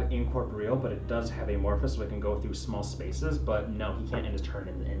have incorporeal, but it does have amorphous, so it can go through small spaces. But no, he can't end his turn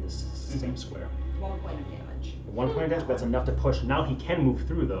in this same square. 1 point of damage. 1 point of damage, that's enough to push. Now he can move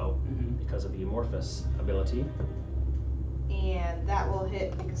through though, Mhm. because of the amorphous ability. And that will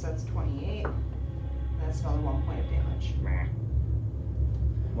hit because that's 28. That's another 1 point of damage.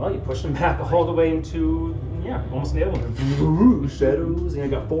 Well, you push him back all the way into, almost nailed him. Shadows, you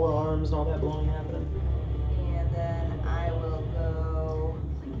got 4 arms and all that blowing happening. And then I will go.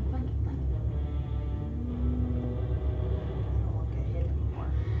 I won't get hit anymore.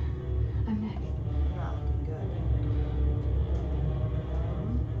 I'm next. I'm not looking good.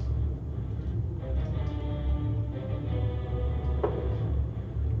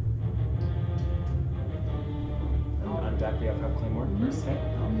 On deck, we have Claymore. Okay.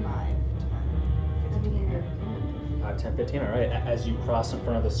 5, 10, 15, alright. As you cross in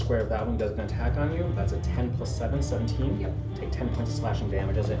front of the square, that one does an attack on you. That's a 10 plus 7, 17. Yep. Take 10 points of slashing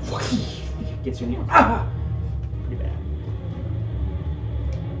damage as it gets you in the. Ah! Pretty bad.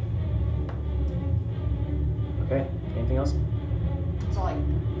 Okay, anything else? 10. That's all I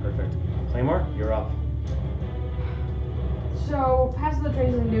can. Perfect. Claymore, you're up. So, Pass of the Trace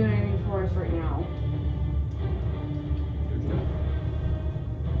isn't doing anything for us right now.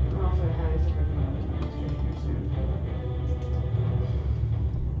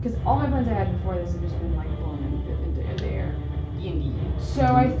 Because all my plans I had before this have just been like blown into the air. D&D. So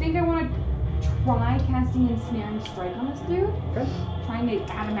I think I want to try casting Ensnaring Strike on this dude. Okay. Trying to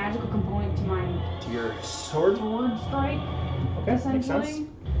add a magical component to my To your sword. sword strike, Okay, makes sense. essentially.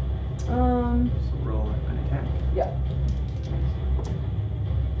 So roll an attack. Yeah.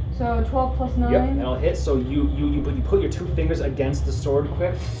 So 12 plus 9. Yep, that'll hit. So you put your 2 fingers against the sword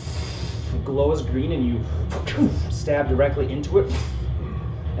quick. It glows green and you stab directly into it.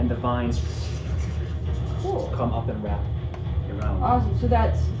 And the vines Cool. come up and wrap around. Awesome. So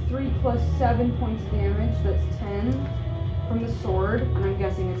that's 3 plus 7 points of damage. That's 10 from the sword. And I'm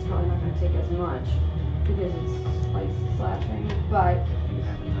guessing it's probably not going to take as much because it's like slashing. But, You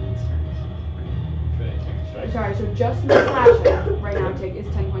have a 9 strength. sorry, so just from the slashing right now is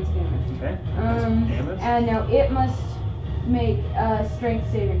 10 points of damage. Okay. That's damage. And now it must make a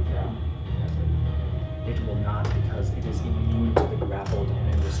strength saving throw. It will not because it is immune to the grappled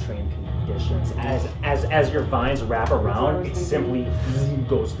and restrained conditions. As your vines wrap around, it simply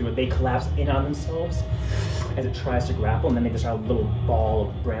goes through it. They collapse in on themselves as it tries to grapple, and then they just have a little ball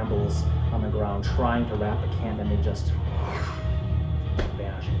of brambles on the ground trying to wrap, but can't, and they just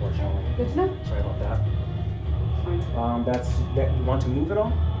vanish, unfortunately. Good to know. Sorry about that. Fine. That's that. You want to move at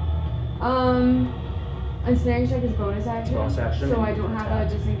all? Ensnaring strike is bonus action. Bonus action, So and I you don't can have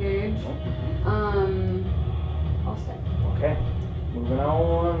attack. a disengage. Nope. I'll stay. Okay. Moving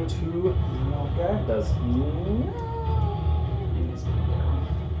on to okay. Does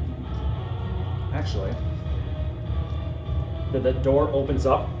actually the door opens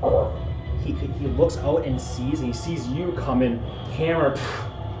up. He looks out and he sees you coming. Hammer.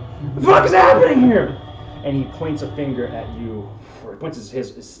 What the fuck is happening here? And he points a finger at you. Or he points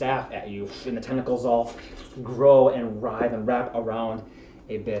his staff at you, and the tentacles all grow and writhe and wrap around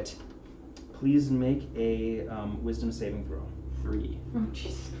a bit. Please make a wisdom saving throw. 3. Oh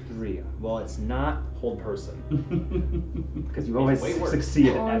jeez. 3. Well, it's not hold person because you always way worse.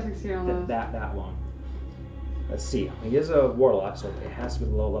 succeed Always at succeed on those. that one. Let's see. He is a warlock, so it has to be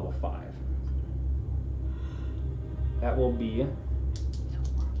below level 5. That will be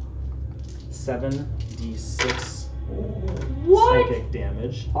 7d6 What? psychic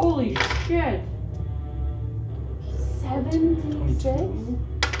damage. Holy shit. 76?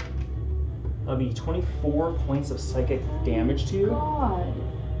 That'll be 24 points of psychic damage to you, God.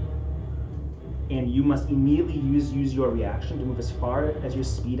 and you must immediately use your reaction to move as far as your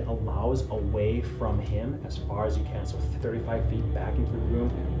speed allows away from him, as far as you can. So 35 feet back into the room.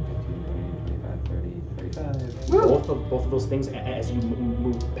 25, 30, 35. Woo. Both of those things, as you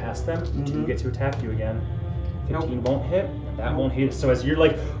move past them, do you get to attack you again? 15 won't hit, and that won't hit. So as you're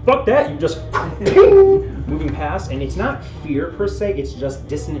like, fuck that, you just moving past, and it's not fear per se, it's just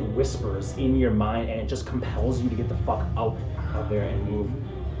dissonant whispers in your mind, and it just compels you to get the fuck out of there and move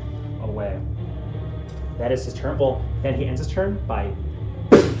away. That is his turn. Well, then he ends his turn by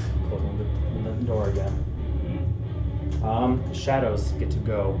closing the door again. The shadows get to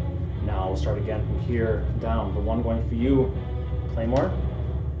go. Now we'll start again from here down. The one going for you, Claymore.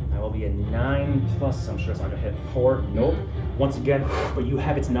 That will be a 9 plus. I'm sure it's not gonna hit 4. Nope. Once again, but you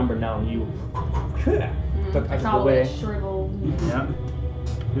have its number now, and you took out of the All way. shriveled. Yeah.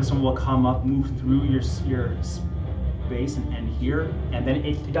 This one will come up, move through your space, and end here, and then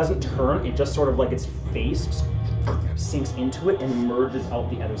it doesn't turn. It just sort of like its face sinks into it and merges out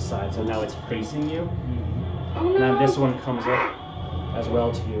the other side. So now it's facing you. Oh no. Now this one comes up as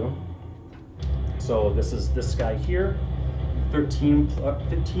well to you. So this is this guy here. 15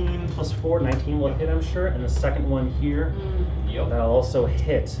 plus 4, 19 will hit, I'm sure. And the second one here, Yep. that'll also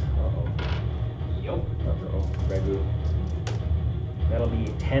hit. Yep. Uh-oh, Regu. That'll be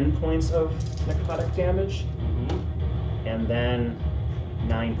 10 points of necrotic damage. Mm-hmm. And then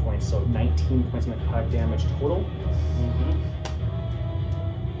 9 points, so 19 points of necrotic damage total. Mm-hmm.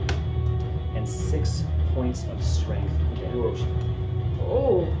 And 6 points of strength damage.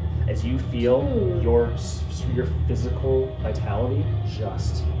 Oh. As you feel Ooh. your physical vitality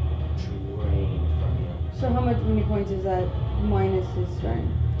just drain from you. So how many points is that minus his strength?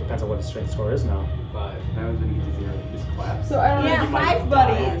 Depends on what his strength score is now. 5. That was when you get to 0. You just collapse. So I don't Yeah, know. You might 5 die,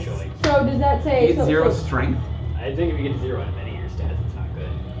 buddies. actually. So does that say You get so, 0 so- strength? I think if you get to 0 on any of your stats, it's not good.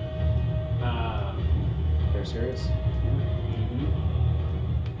 They're serious.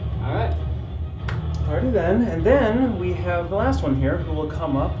 Alright. Alrighty then, and then we have the last one here who will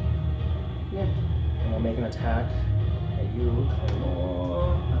come up Yeah. and will make an attack at you.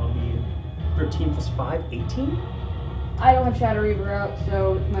 That'll be 13 plus 5, 18? I don't have Shadow Reaver out,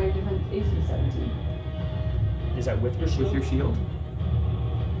 so my defense AC is 17. Is that with your shield? With your shield?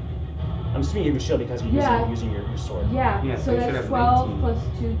 I'm assuming you have your shield because you're Yeah. using your sword. Yeah, Yeah, so so you should that's have 12 19.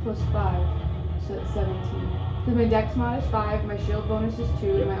 plus 2 plus 5. So it's 17. Because my dex mod is 5, my shield bonus is 2,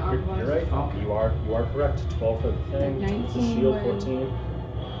 Yep, and my armor you're bonus right. is 12. You are correct. 12 for the thing, 2 for the 19 shield, would- 14.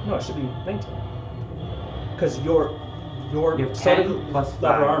 No, it should be 19. Because your You have studded 10 plus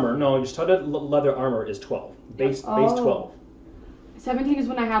leather 5. armor. No, your studded leather armor is 12. Base Oh. 12. 17 is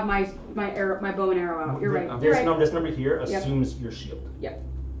when I have my bow and arrow out. You're right. Okay. You're This right. number, this number here Yep. assumes your shield.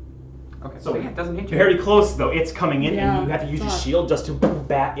 Okay, So so yeah, it doesn't hit you. Very close though. It's coming in, Yeah, and you have to use your fuck. shield just to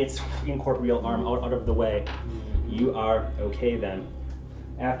bat its incorporeal arm out of the way. You are okay then.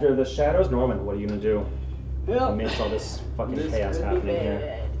 After the shadows, Norman, what are you gonna do? Amidst all this fucking This chaos could happening be here.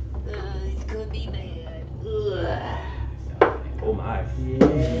 bad. This could be bad. Oh my.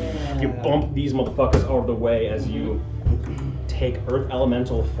 You bump these motherfuckers out of the way as you take Earth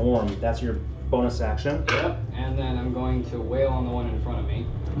Elemental form. That's your bonus action. Yep. And then I'm going to wail on the one in front of me.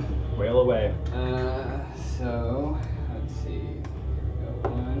 Wail away. So let's see. Here we go.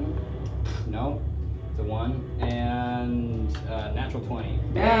 1. No. It's a 1 and natural 20.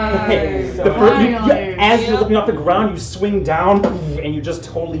 Nice. So Finally. as you're looking off the ground, you swing down and you just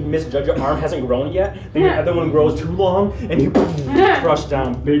totally misjudge. Your arm hasn't grown yet. Then your other one grows too long and you crush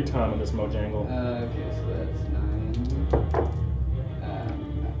down big time in this Mojangle. Okay, so that's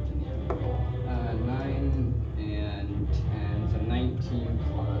 9 and 10, so 19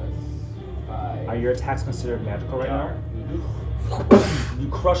 plus 5. Are your attacks considered magical right now? Mhm. You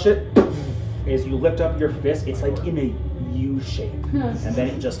crush it. As you lift up your fist, it's like in a U shape. And then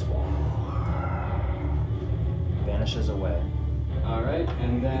it just vanishes away. Alright,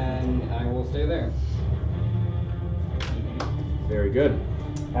 and then I will stay there. Very good.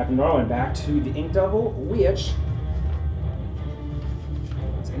 After Norwin, back to the Ink Devil, which...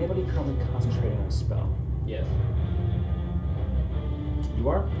 Is anybody currently concentrating on a spell? Yes. You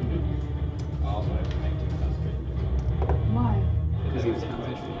are? I also have to make 2 concentration. Why? Because he was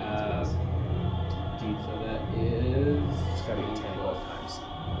concentration. So that is. It's gotta be 10 both times.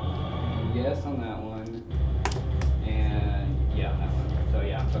 Yes on that one. And yeah, on that one. So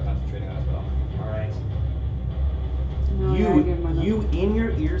yeah, I'm still concentrating on it as well. Alright. No, yeah, I give my You in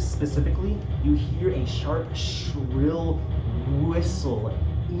your ears specifically, you hear a sharp, shrill whistle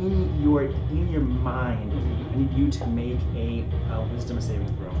in your mind. I need you to make a wisdom saving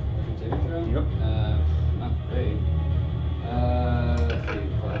throw. Saving throw? Yep. Not great. Let's see,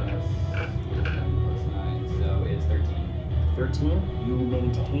 plus 9, so it's 13. 13, you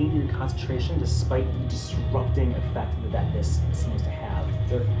maintain your concentration despite the disrupting effect that this seems to have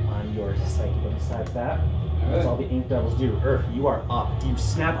on your psyche. But besides that, that's all the Ink Devils do. Earth, you are up. You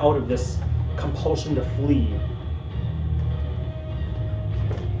snap out of this compulsion to flee.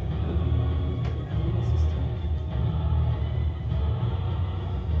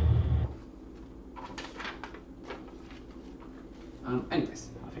 Anyways,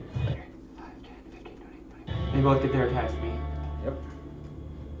 I'll figure it out later. 5, 10, 15, 20, 20. They both get their attacks to me. Yep.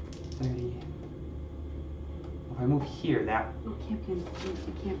 30. If I move here, that. It can't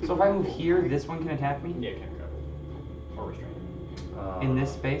be. So if I move here, this one can attack me? Yeah, can't grab it. Or restrain it. In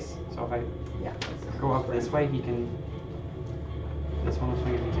this space? So if I Yeah. go up this way, he can. This one will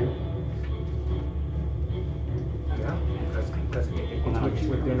swing at me too? Yeah,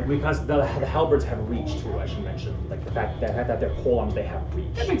 because the halberds have reach too. I should mention, like the fact that they're polearms, they have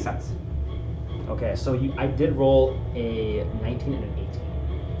reach. That makes sense. Okay, so I did roll a 19 and an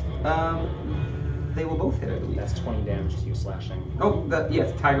 18. They will both hit, I believe. That's 20 damage to you slashing. Oh,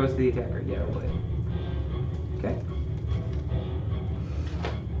 yes, tie goes to the attacker. Yeah, we'll hit. Okay.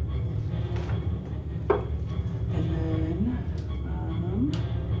 And then,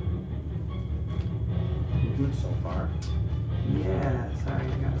 Good so far. yeah, sorry, I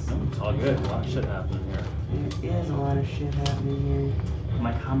got some. It's all good. A lot of shit happening here. There is a lot of shit happening here.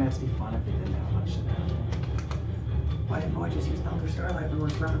 My combats be fun if they didn't have a lot of shit happening. Why didn't I just use Elder Starlight when we're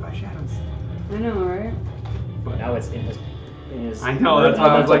surrounded by shadows? I know, right? But now it's in his. I know, that's why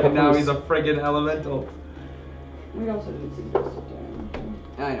I was like, elemental now boost. he's a friggin' elemental. We also did suggested damage.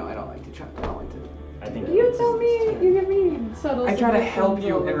 I know, I don't like to try. I don't like to. I think You tell me. You give me subtle. I try to suggestions help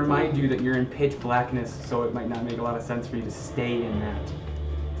you all the and remind time. you that you're in pitch blackness, so it might not make a lot of sense for you to stay in that.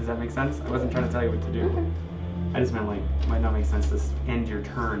 Does that make sense? I wasn't trying to tell you what to do. Okay. I just meant like, it might not make sense to end your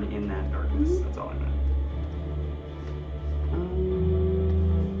turn in that darkness. That's all I meant.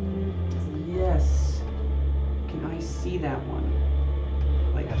 Yes. Can I see that one?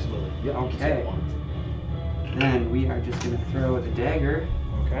 Like, Absolutely. Yeah. Okay. Then we are just gonna throw the dagger.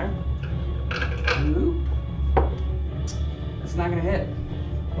 Okay. Loop. That's not gonna hit.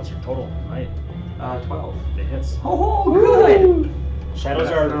 What's your total? Right. 12. It hits. Oh, good! Shadows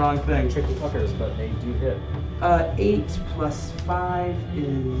That's are the wrong thing. tricky fuckers, but they do hit. 8 plus 5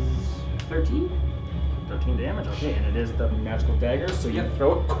 is 13. 13 damage. Okay, and it is the magical dagger. So you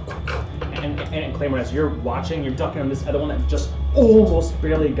throw it, and Claymore, as you're watching, you're ducking on this other one that just almost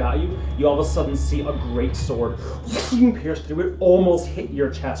barely got you. You all of a sudden see a great sword pierce through it, almost hit your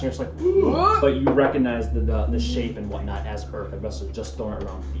chest, and you're just like, but you recognize the shape and whatnot as Earth. The rest is just throwing it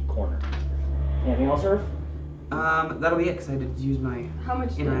around the corner. Anything else, Earth? That'll be it, because I had to use my How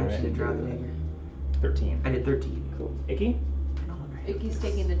much interaction to damage? draw the dagger. 13. I did 13. Cool. Icky? Icky's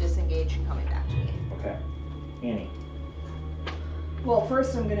taking the disengage and coming back to me. Okay. Annie. Well,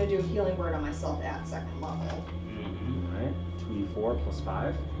 first I'm gonna do a healing word on myself at 2nd level. Alright. 2d4 plus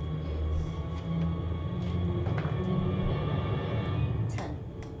 5. 10.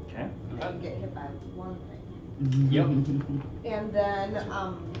 Okay. I get hit by one thing. Yep. And then,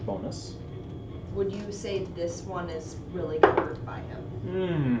 Bonus. would you say this one is really covered by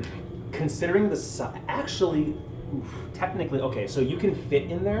him? Considering the size, actually, technically, okay, so you can fit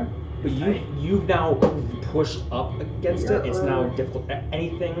in there, But you've now pushed up against it. It's now difficult.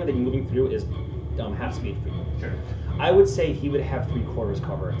 Anything that you're moving through is half speed for you. Sure. I would say he would have 3/4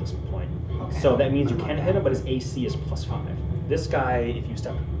 cover at this point. Okay. So that means you can hit him, but his AC is +5. This guy, if you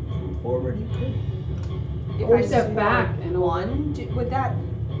step forward, you could. If Or I step just back moved and one,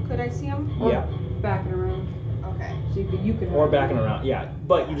 could I see him? Yeah. Back and around. Okay. So you could. Or back and around. Yeah.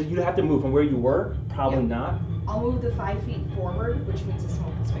 But you'd have to move from where you were. Probably not. I'll move the 5 feet forward, which means the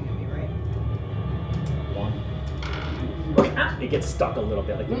smoke can swing at me, right? 1. It gets stuck a little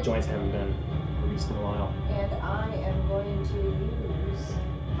bit, like the joints haven't been released in a while. And I am going to use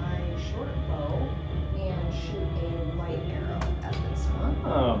my short bow and shoot a light arrow at this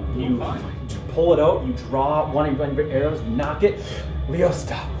one. You pull it out, you draw one of your arrows, knock it. Leo,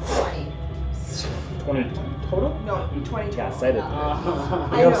 stop. 20. 20 total? No, 20 total. Yes, I did.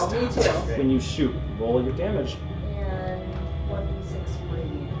 I Leo, know, stop. me too. When you shoot, roll your damage. And 1d6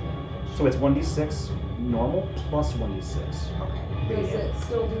 radiant damage. So it's 1d6 normal plus 1d6. Okay. Does it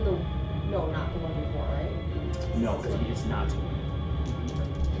still do the... No, not the 1d4, right? No, because it's not.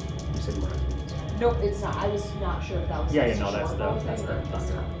 You said you weren't. Nope, it's not. I was not sure if that was Yeah, just no, a that's short the- bow that's thing the or just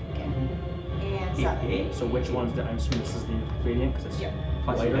thunder. Okay. And 7. So which one's I'm assuming this is the gradient because it's Yep.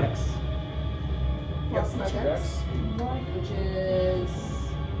 Plus lighter. your dex. Plus my dex, which is...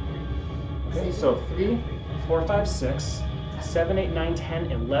 Okay, so 3, 4, 5, 6, 7, 8, 9,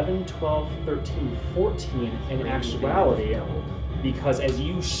 10, 11, 12, 13, 14 in actuality. Because as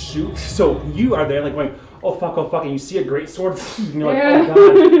you shoot, so you are there like going, oh fuck, and you see a great sword, and you're like, oh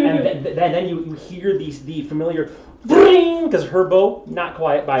god, and then you hear the familiar because her bow, not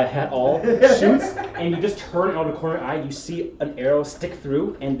quiet by at all, shoots, and you just turn out of the corner of your eye, you see an arrow stick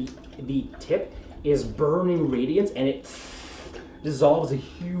through, and the tip is burning radiance, and it dissolves a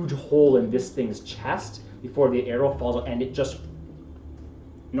huge hole in this thing's chest before the arrow falls out, and it just,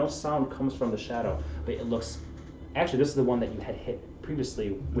 no sound comes from the shadow, but it looks, actually this is the one that you had hit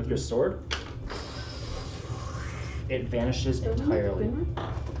previously with your sword. It vanishes entirely.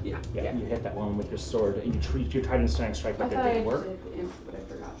 Yeah. Yeah, you hit that one with your sword, and you tried to ensnaring strike, I but thought it I didn't work. did the imp, but I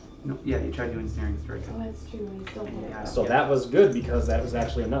forgot. No, yeah, you tried doing snaring strike. Oh, that's true. You still hit it. So that was good because that was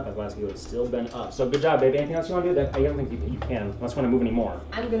actually enough. Otherwise, he would have still been up. So good job, baby. Anything else you want to do? That I don't think you can, unless you want to move any more.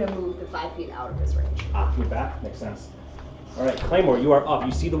 I'm gonna move the 5 feet out of his range. You're back. Makes sense. All right, Claymore, you are up.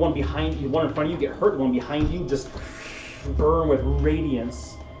 You see the one behind you, the one in front of you get hurt. The one behind you just burn with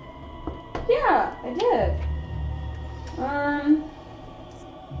radiance. Yeah, I did.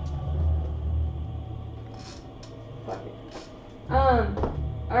 Fuck it.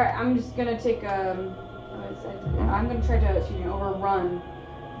 Alright, I'm just gonna take, I'm gonna try to, overrun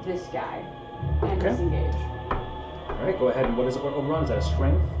this guy and Okay. disengage. All right, go ahead. And what is it? What overrun? Is that a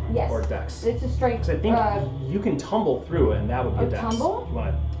strength Yes. or dex? It's a strength. Because I think you can tumble through it, and that would be a A dex. tumble? If you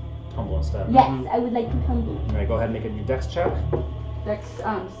want to tumble instead. Yes, I would like to tumble. All right, go ahead and make a new dex check. Dex,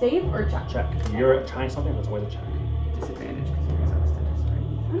 save or check? Check. You're trying something, that's always a check. Disadvantage because you're exhausted,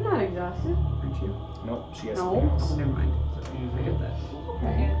 right? I'm not exhausted. Aren't you? Nope, she has No. something else. Oh, never mind. So you forget that.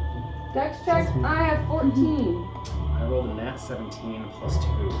 Okay. Dex check, I have 14. I rolled a nat 17 plus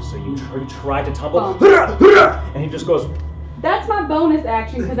 2, so you try to tumble, and he just goes, That's my bonus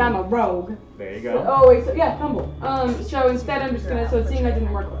action because I'm a rogue. there you So, go. oh wait, so yeah, tumble. So instead I'm just gonna, so seeing that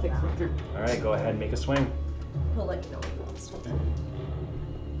didn't work, I'll take it. All right, go ahead and make a swing. He'll let you know when he wants to.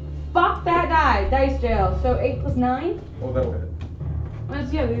 Fuck that die, dice jail. So 8 plus 9? Oh, that'll hit.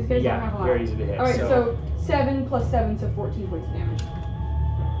 Yeah, these guys Yeah, don't have a lot. very easy to hit. Alright, so 7 plus 7, so 14 points of damage.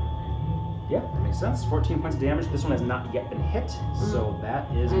 Yeah, that makes sense. 14 points of damage. This one has not yet been hit, so that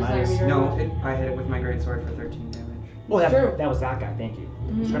is I'm minus. sorry, No, I hit it with my greatsword for 13 damage. Oh, True. that was that guy. Thank you.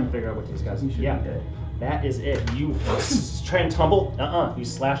 I was trying to figure out what these guys. You should Yeah, be dead. that is it. You try and tumble. You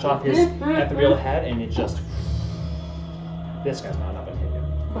slash off his ethereal head, and it just. This guy's not been hit yet.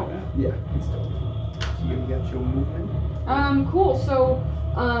 My bad. Yeah, he's still. So you got your movement? Cool, so,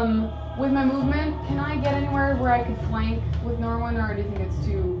 with my movement, can I get anywhere where I could flank with Norwin, or do you think it's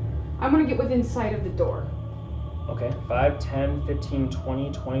too... I'm gonna get within sight of the door. Okay, 5, 10, 15,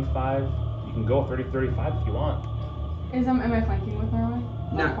 20, 25. You can go 30, 35 if you want. Am I flanking with Norwin?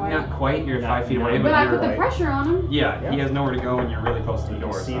 Not quite. You're Not- 5 feet not away, quite. But I you're put the right. pressure on him. Yeah, Yeah. he has nowhere to go, and you're really close to the You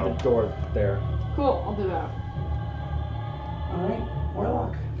door. can see so. the door there. Cool, I'll do that. Alright,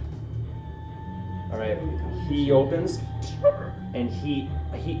 Warlock. All right, he opens, and he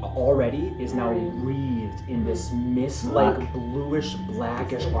already is now wreathed in this mist-like bluish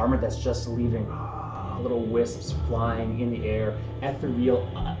blackish armor that's just leaving little wisps flying in the air, ethereal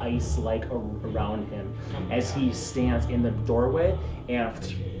ice-like around him as he stands in the doorway and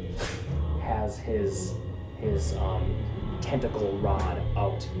has his tentacle rod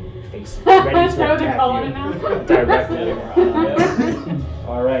out, facing, ready Is to that what they're attack calling you it now? directly. Yep.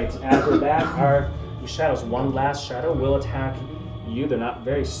 All right. After that, our shadows. One last shadow will attack you. They're not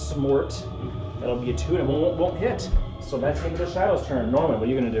very smart. That'll be a 2, and it won't hit. So that's the end of the shadow's turn. Norman, what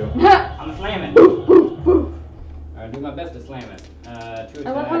are you gonna do? I'm slamming. I'll do my best to slam it. 2 attacks.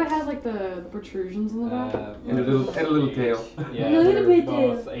 I love how it has like the protrusions in the back. And a little tail. Yeah, A little they're bit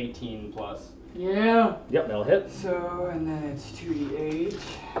both tail. 18 plus. Yeah. Yep, that'll hit. So, and then it's 2d8.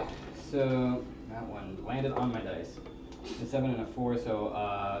 So, that one landed on my dice. A 7 and a 4, so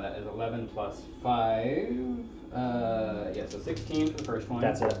that is 11 plus 5. Yeah, so 16 for the first one.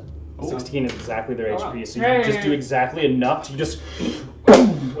 That's it. Oh. 16 is exactly their Oh, wow. HP, so Yeah, you just yeah, do yeah. exactly enough to just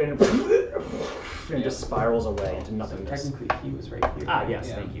and it just spirals away into So nothingness. technically he was right here. Ah, yes,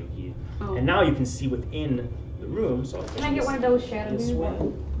 Yeah. thank you. Oh. And now you can see within the room. So Can I get one of those shadow this dudes? way.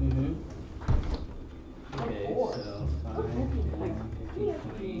 Mm-hmm. Okay, four. so 5, 10, 15,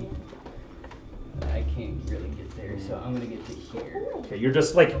 20. I can't really get there, so I'm gonna get to here. Okay, you're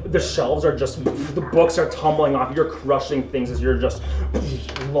just like the shelves are just the books are tumbling off. You're crushing things as you're just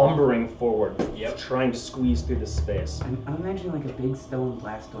lumbering forward. Yep. Trying to squeeze through this space. I'm imagining like a big stone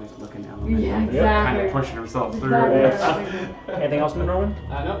Blastoise looking element. Yeah, Kind exactly. of pushing himself through. Exactly. Anything else, Norman?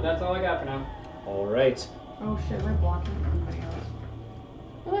 Nope, that's all I got for now. All right. Oh shit, we're blocking everybody else.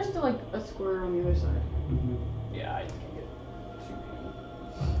 Well, there's still like a square on the other side. Mhm. Yeah, I just can't get too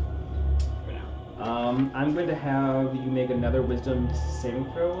for now. I'm going to have you make another wisdom saving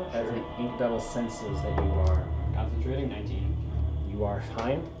throw as an ink devil senses that you are. Concentrating, 19. You are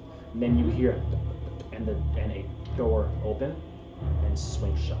fine. And then you hear and a door open and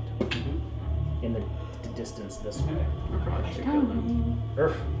swing shut in the distance this way.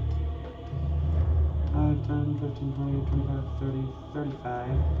 Earth. 5, 10, 15, 20, 25, 30, 35.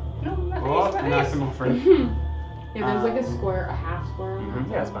 No, my Oh, face, my knocked face. him over. Yeah, there's like a square, a half square on that.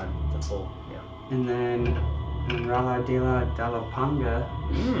 Yeah, that's fine. That's full. Yeah. And then Rala de la Dalapanga,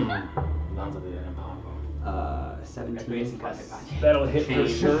 17. That'll hit for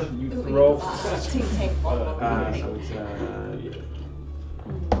sure. You throw. Ting tank. So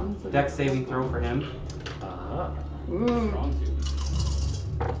it's a dex saving throw for him. Ooh. Strong suit.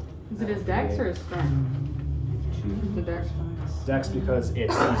 Is it his dex or his strength? The dex. Dex because he's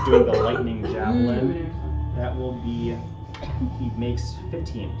doing the lightning javelin. That will be. He makes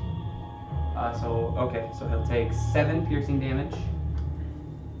 15. So he'll take 7 piercing damage,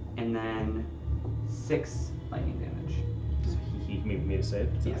 and then 6 lightning damage. So he made a save.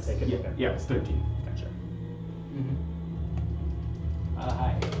 So Yes. Take it. Yeah. Okay. Yeah, it's 13. Gotcha.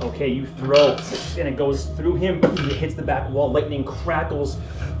 Hi. Okay, you throw, and it goes through him. It hits the back wall. Lightning crackles.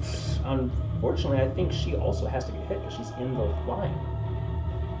 Unfortunately, I think she also has to get hit because she's in the line.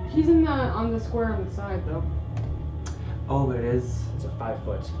 He's on the square on the side though. Oh, but it is. It's a 5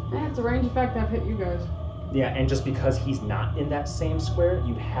 foot. Yeah, it's a range effect that hit you guys. Yeah, and just because he's not in that same square,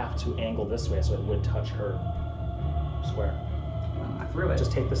 you have to angle this way so it would touch her square. I threw it.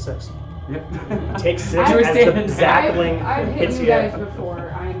 Just take the 6. Yep. Take 6 I was as standing the there. zackling I've hit hits you guys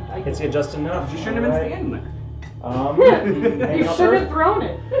before. I Hits you just enough. You shouldn't have been Alright. standing there. Anything You else, should Earth? have thrown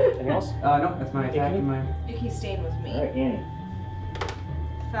it. Anything else? No, that's my attack and my. Icky's staying with me. Alright, Annie.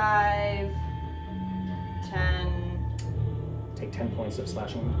 5, 10. Take 10 points of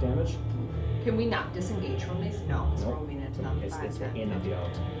slashing damage. Can we not disengage from these? No, because we're Nope. moving into them. It's 5, the 10, in and the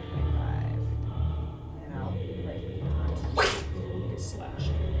out. 5. And I'll lightly not. It's slash.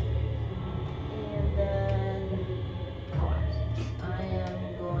 And then I am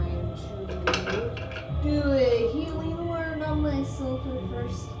going to do a healing word on myself for the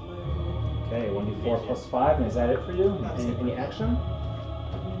first one. Okay, 1d4 plus 5, and is that it for you? That's it. Any action? Okay.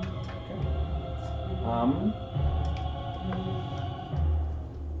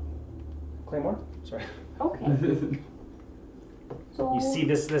 Claymore? Sorry. Okay. So You see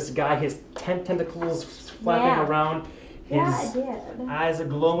this guy, his tentacles flapping Yeah. around, his Yeah, I did. eyes are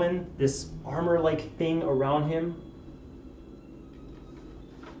glowing, this armor-like thing around him.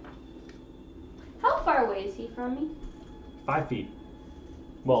 How far away is he from me? 5 feet.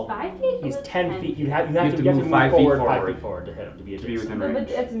 Well, 5 feet? he's Or 10 feet. You have to have to move move 5 feet forward 5 forward. feet forward to hit him, to be To be adjacent. within But range.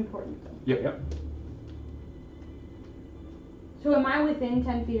 that's important. Yep. So am I within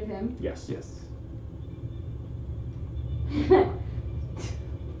 10 feet of him? Yes. Yes.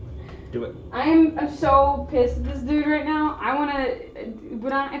 Do it. I'm so pissed at this dude right now. I wanna.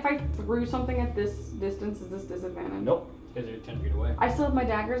 If I threw something at this distance, is this disadvantage? Nope. Because you're 10 feet away. I still have my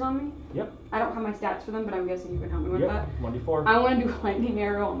daggers on me. Yep. I don't have my stats for them, but I'm guessing you can help me with Yep. that. 1d4. I want to do a lightning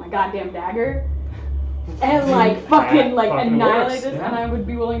arrow on my goddamn dagger, and like fucking like Fucking annihilate works, this, yeah. and I would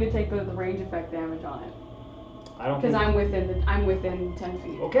be willing to take the range effect damage on it. I don't Because think... I'm within 10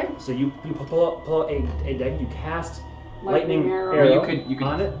 feet. Okay, so you pull out a deck, you cast lightning arrow. arrow Well, you could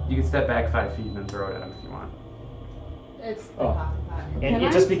on it. You could step back 5 feet and then throw it at him if you want. It's the Oh. half of that. And Can it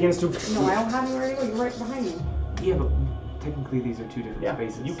I? just begins to... No, I don't have anywhere to go. You're right behind me. Yeah, but technically these are 2 different Yeah,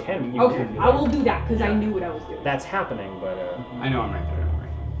 spaces. you so- can. You Okay, can do I that. will do that because I Yeah. knew what I was doing. That's happening, but I know I'm right there. Don't worry.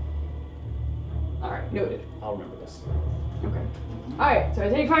 All right, noted. I'll remember this. Okay. All right, so I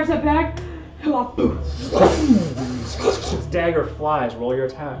take 5 steps back. Its dagger flies. Roll your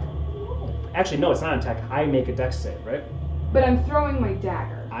attack. Actually, no, it's not an attack. I make a dex save, right? But I'm throwing my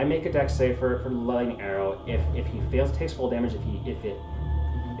dagger. I make a dex save for lightning arrow. If he fails, takes full damage. If it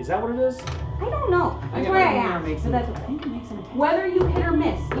is that what it is? I don't know. That's why I asked. But that's okay. Whether you hit or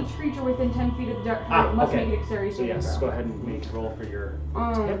miss, each creature within 10 feet of the dark target must okay. make a dexterity So saving yes, throw. go ahead and make a roll for your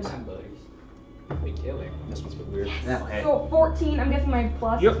Um, hit. Big killer. This one's a bit weird. That'll hit. So 14. I'm guessing my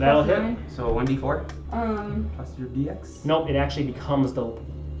plus. Yep, is that'll plus hit. 9. So 1d4 plus your DX. Nope, it actually becomes the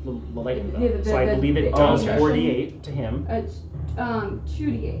lightning. Yeah, So I believe it the does animation. 4d8 to him. It's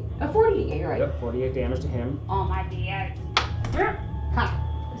 2d8. 48, right? Yep, 48 damage to him. Oh my d8. Ha!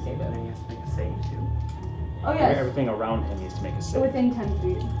 I saved And it. then he has to make a save too. Oh yes. Everything around him needs to make a save. Within 10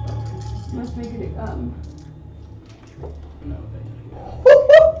 feet. Must make it No,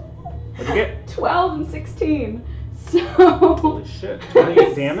 What'd you get? 12 and 16. So Holy shit.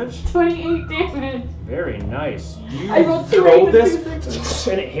 28 damage? 28 damage. Very nice. You I rolled 2 throw 8s this, and 2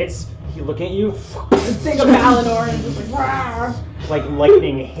 6s. and it hits. He looking at you, Think of Valinor and just like, "Rawr." like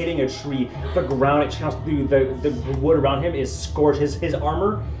lightning hitting a tree. The ground, it channels through the wood around him is scorched. His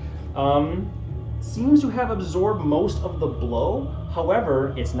armor seems to have absorbed most of the blow.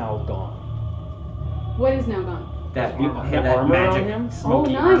 However, it's now gone. What is now gone? That, The that armor on magic him?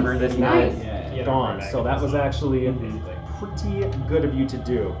 smoky Oh, nice. armor that It's he now Nice. Yeah, gone. So that was actually Mhm. pretty good of you to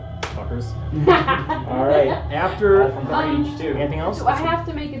do, fuckers. All right. After All from range too. anything else? Do I have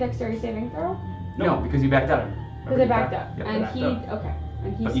to make a dexterity saving throw? No, because you backed up. Because I backed up. Yep, And backed he, up. okay.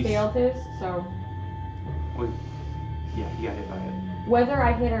 And he But you- failed his, so Well, yeah, you got hit by it. whether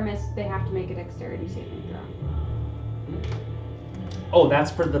I hit or miss, they have to make a dexterity saving throw. Oh,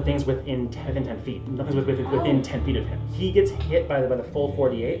 that's for the things within 10 feet. Nothing's within 10 feet of him. He gets hit by the full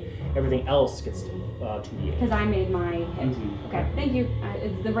 48. Everything else gets 2d8. Because I made my hit. Mhm. Okay, thank you.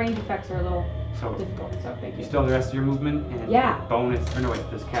 The range effects are a little So difficult, so thank you you. still have the rest of your movement and Yeah. bonus. Or no, wait,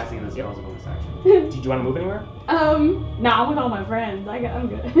 this casting and the spell is a bonus action. Did you want to move anywhere? Nah, I'm with all my friends. I'm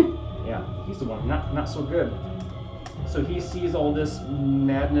good. Yeah, he's the one. Not so good. So he sees all this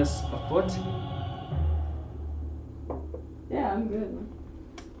madness afoot. Yeah, I'm good.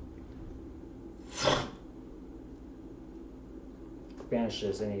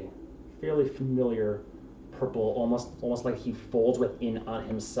 Vanishes in a fairly familiar purple, almost like he folds within on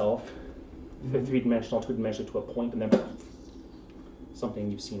himself, three-dimensional, two-dimensional to a point, and then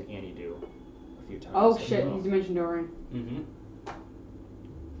something you've seen Annie do a few times. Oh shit, he's dimension dooring. Mm-hmm.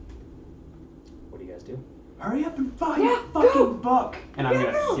 What do you guys do? Hurry up and find Yeah, the fucking go. book! And I'm Yeah,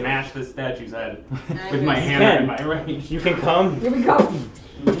 gonna go. smash this statue's head I'm with my gonna- hammer Ken. in my range. You can come. Here we go.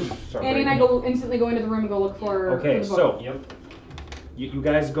 Start Annie and I breaking. go instantly go into the room and go look for Okay, the book. so Yep. you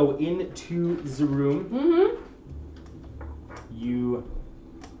guys go into the room. Mm-hmm. You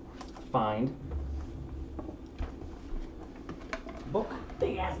find book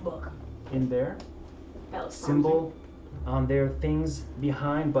Big ass book. in there. That looks Symbol on there, things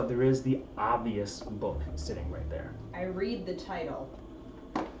behind, but there is the obvious book sitting right there. I read the title.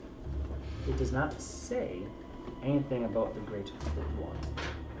 It does not say anything about the Great One,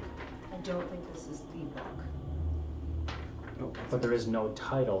 I don't think this is the book. but there is no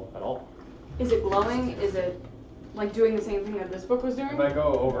title at all. promising. Is it glowing? Is it like doing the same thing that this book was doing? If I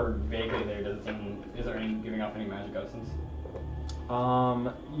go over vaguely there, is there any giving off any magic essence?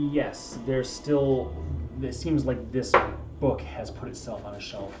 Yes, there's still. It seems like this book has put itself on a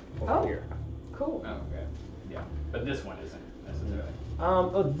shelf over Oh. here. Cool. Oh, okay. Yeah. But this one isn't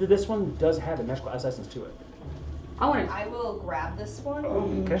necessarily. This one does have a magical essence to it. I want to. I will grab this one.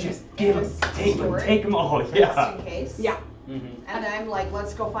 Okay. Just give them, Store it, take them all, Just yeah. in case. Yeah. Mm-hmm. And then I'm like,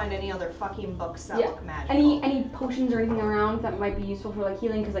 let's go find any other fucking books that Yeah. look magical. Any potions or anything around that might be useful for like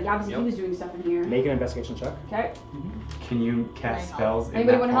healing? Because like obviously he Yep. was doing stuff in here. Make an investigation check. Okay. Can you cast Can I spells in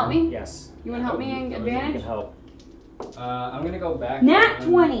Anybody that want to help form? me? Yes. You want to help me and You can advantage? help. I'm gonna go back. Nat to-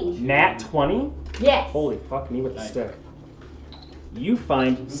 20. Nat 20? Yes. Holy fuck me with the Nice. stick. You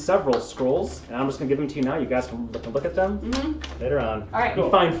find several scrolls, and I'm just gonna give them to you now. You guys can look at them Mhm. later on. All right. You Go.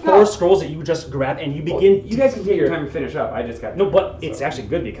 find Go. 4 scrolls that you just grab, and you begin. You guys can take your hear- time to finish up. I just got. No, but it's actually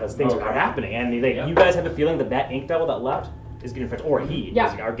good because things Okay. are happening, and Yep. you guys have a feeling that ink devil that left is getting friends, or he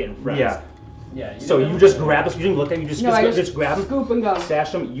Yeah. are getting friends. Yeah. Yeah. So you just grab this. You didn't look at him. You just No, I just grab him, scoop and go.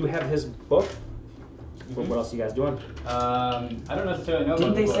 stash him. You have his book. What else are you guys doing? I don't necessarily know.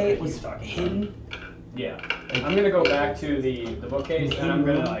 Didn't about they the say book it that was he's talking hidden? about. Yeah. I'm gonna go back to the bookcase and I'm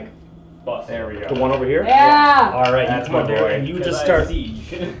gonna like bust. There we The go. one over here. Yeah. All right, That's you come my up there boy. and you 'Cause just I start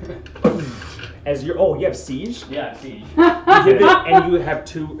siege. as you're. Oh, you have siege. Yeah, siege. You hit it, and you have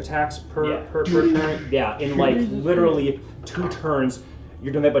 2 attacks per Yeah. per turn. Yeah, in like literally 2 turns,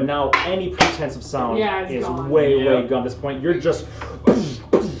 you're doing that. But now any pretense of sound Yeah, it's is gone. way Yep. gone. At this point, you're just.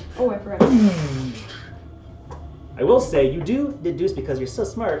 Oh, I forgot. I will say you do deduce because you're so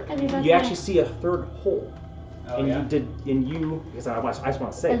smart. I think that's You actually nice. see a 3rd hole. Oh, And yeah. because I just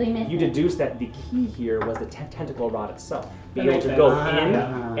want to say, Really missed you it. deduced that the key here was the tentacle rod itself. Being That able to makes go sense. in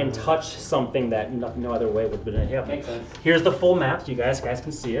Yeah. and touch something that no other way would have been able to happen. Makes sense. Here's the full map. You guys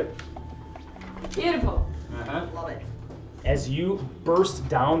can see it. Beautiful. Uh-huh. Love it. As you burst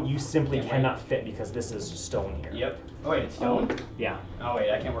down, you simply Can't wait. cannot fit because this is stone here. Yep. Oh wait, it's stone. Yeah. Oh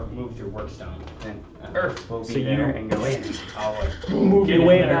wait, I can't move through work stone. Then Earth. we'll be So there you- and go in. I'll like Move get your in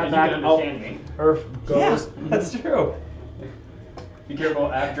way there back, 'cause back you can out. understand me. Earth goes. That's true. Be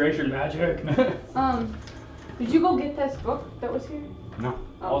careful, abjuration magic. Did you go get this book that was here? No.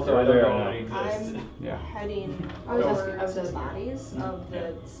 Oh. Also, I don't know that it I'm exists. Yeah. heading I was over asking- I was to the asking. bodies of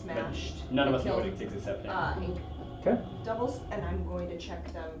the smashed. None of us know killed, what exists except him. ink Okay. doubles, and I'm going to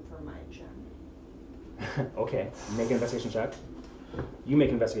check them for my gem. Okay. Make an investigation check. You make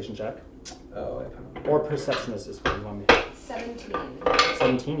an investigation check. Oh, I put Or perception is what you want me. 17.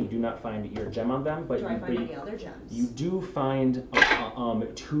 17. You do not find your gem on them, but Do I find you, any other gems? you do find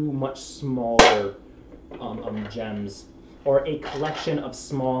 2 much smaller gems, or a collection of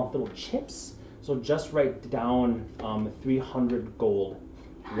small little chips. So just write down 300 gold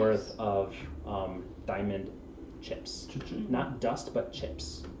worth of diamond chips. Not dust, but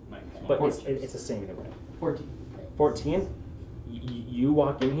chips. But it's the same either way. 14. 14. You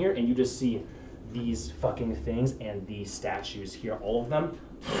walk in here and you just see these fucking things and these statues here. All of them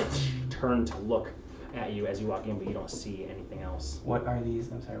turn to look at you as you walk in, but you don't see anything else. What are these?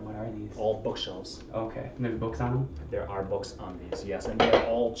 I'm sorry, what are these? All bookshelves. Okay. And there's books on them? There are books on these, yes, and they're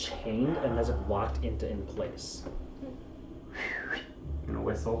all chained and as if locked in place. I'm gonna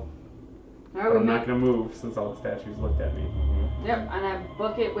whistle. All But right, we I'm not make. gonna move since all the statues looked at me. Yep, and I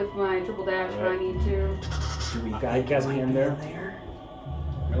book it with my triple dash when I need to. Do we guide guys in there?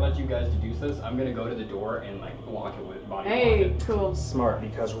 I'm gonna let you guys deduce this. I'm gonna go to the door and like block it with body. Hey, block it. cool. Smart,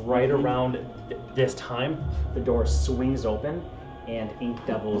 because right around this time, the door swings open and ink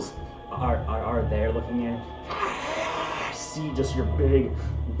devils are there looking in. See just your big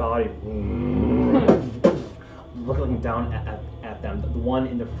body looking down at them. The one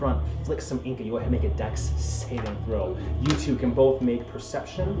in the front flicks some ink and you go ahead and make a dex saving throw. You two can both make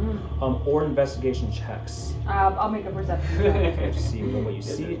perception or investigation checks. I'll make a perception check. To see what you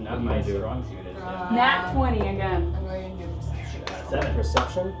This see. is What not do my you do? strong suit. Is it? Nat 20 again. I'm going to do perception. 7.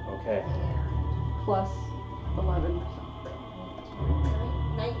 Perception? Okay. Plus 11.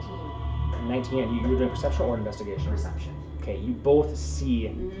 19. 19, and you're doing perception or investigation? Perception. Okay, you both see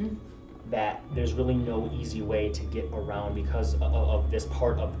Mm-hmm. that there's really no easy way to get around because of this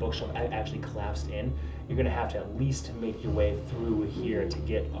part of the bookshelf actually collapsed in. You're gonna have to at least make your way through here to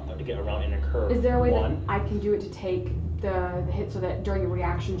get around in a curve. Is there a way One, that I can do it to take the hit so that during the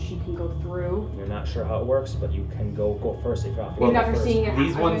reaction she can go through? you're not sure how it works, but you can go first if you're not Even feeling after first. seeing it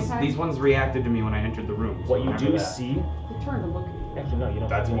These happen ones, many times? these ones reacted to me when I entered the room. so What you remember do that. see, They turned to look at me. actually no, you don't.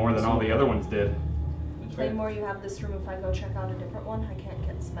 That's more than all the other ones did. That's fair. Claymore, you have this room. If I go check out a different one, I can't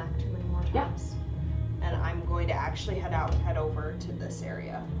get smacked too many more Yeah. times. And I'm going to actually head over to this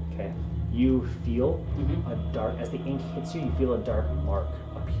area. Okay. You feel Mhm. a dark, as the ink hits you, you feel a dark mark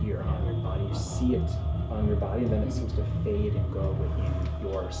appear on your body. You see it on your body, and then it seems to fade and go within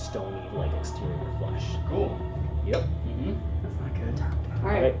your stony, like exterior flesh. Cool. Yep. Mm-hmm. That's not good. All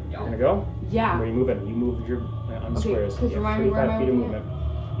All right. right. You're gonna go. Yeah. Where are you moving? You move your on the Okay, squares. please You have remind me, where am 35 I feet of moving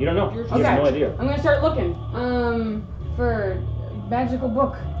movement. You don't know. You Okay. have no idea. I'm gonna start looking. For magical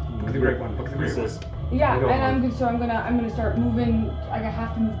book. Book of the Great One. Book of the Great One. This is Yeah, Go and on. I'm good. So I'm gonna start moving. Like I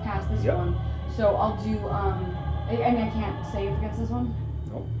have to move past this Yep. one. So I'll do and I can't save against this one.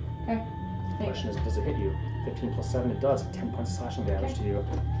 Nope. Okay. the Thank question you. is, does it hit you? 15 plus 7, it does. 10 points of slashing damage to you.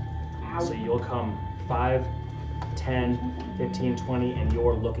 So you'll come 5, 10, 15, 20, and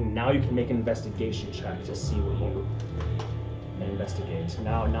you're looking. Now you can make an investigation check to see what you investigate.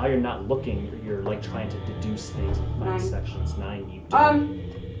 Now you're not looking. You're like trying to deduce things and find 9. sections. 9. You do.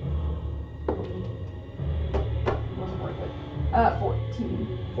 Wasn't worth it.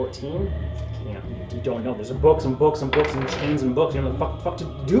 14. 14? You don't know. There's books and books and books and chains and books. You don't know what the fuck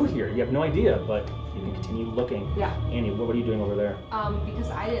to do here. You have no idea, but you can continue looking. Yeah. Annie, what are you doing over there? Because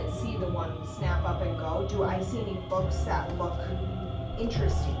I didn't see the one snap up and go, do I see any books that look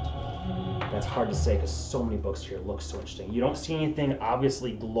interesting? That's hard to say because so many books here look so interesting. You don't see anything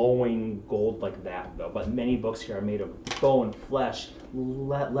obviously glowing gold like that though, but many books here are made of bone, flesh,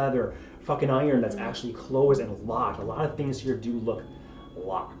 leather, fucking iron that's actually closed and locked. A lot of things here do look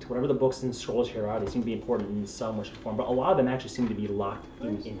locked. Whatever the books and scrolls here are, they seem to be important in some way, shape, or form, but a lot of them actually seem to be locked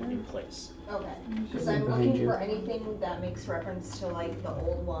in place. Okay, because I'm looking for anything that makes reference to like the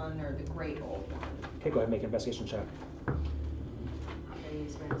old one or the great old one. Okay, go ahead and make an investigation check. I'm gonna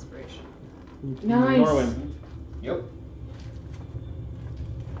use my inspiration. Nice. Norwin, Yep.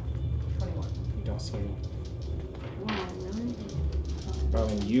 21. you don't see any. Wow, really?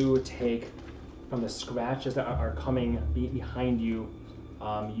 Norwin, you take from the scratches that are coming behind you,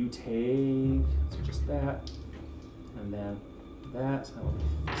 you take so just that, and then that. So that will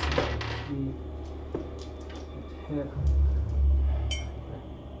be 3. Hit.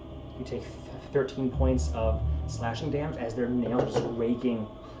 You take 13 points of slashing damage as their nails just raking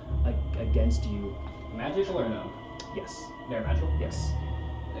against you. Magical or no? Yes. They're magical? Yes.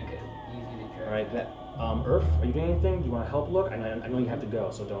 Okay, easy to track. All right. That. Earth, are you doing anything? Do you want to help look? I know you have to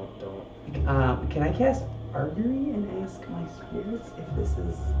go, so don't. Can I cast Augury and ask my spirits if this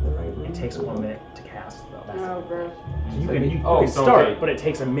is the right room? It takes 1 minute to cast, though. That's Oh, it. gross. You can Oh, can so start, okay. but it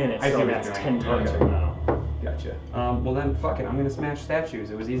takes a minute, I see so what that's you're 10 doing. turns Okay. from now. Gotcha. Well then, fuck it. I'm gonna smash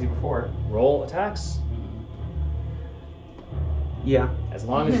statues. It was easy before. Roll attacks. Yeah. As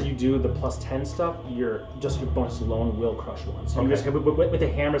long as you do the +10 stuff, your bonus alone will crush one. So you Okay. just with the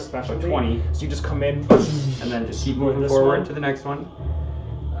hammer especially. So 20. So you just come in And then just keep moving this forward one. to the next one.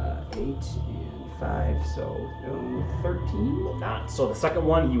 8 and 5, so 13. Will not. So the second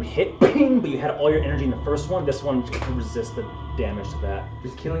one you hit, ping, but you had all your energy in the first one. This one can resist the damage to that.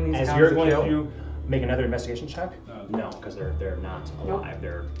 Just killing these As counts you're to going kill? through, make another investigation check. Oh. No, because they're not alive.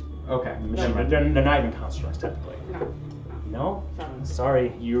 They're Okay. they're not even constructs technically. No. No? Seven.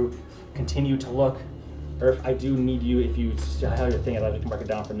 Sorry, you continue to look. Or I do need you, if you still have your thing, I'd like to mark it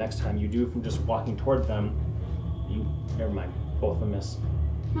down for next time. You do from just walking toward them. You, never mind, both of them miss.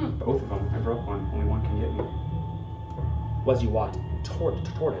 Both of them. I broke one. Only one can hit me. Was you walked toward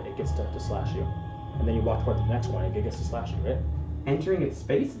it, it gets to slash you. And then you walk toward the next one, it gets to slash you, right? Entering its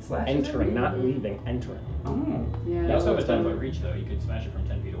space, it slashes. Entering, not leaving, entering. Oh. Yeah. You also have a it's been- 10-foot reach though. You could smash it from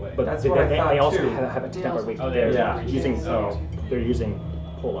 10 feet away. But That's they, what I they thought, also too. have a They temper also- weight. Oh, They're yeah. using Oh. they're using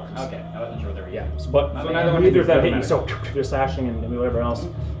pole arms. Okay, I wasn't sure what they were Yeah. using. So, but My So bad. neither one neither of them doesn't hit you, so matter. they're slashing and whatever else.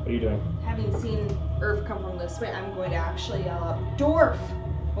 What are you doing? Having seen Earth come from this way, I'm going to actually yell out, Dwarf!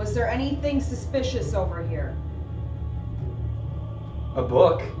 Was there anything suspicious over here? A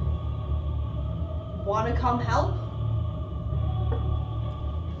book. Want to come help?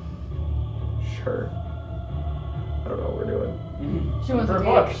 Sure. I don't know what we're doing. She wants For to a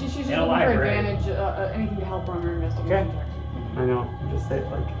book. She's In looking a for library. advantage, anything to help her on her investigation Okay. check. I know. Just say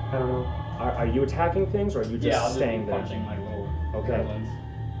like I don't know. Are you attacking things or are you just Yeah, I'll just be staying there? punching my little Okay. gremlins.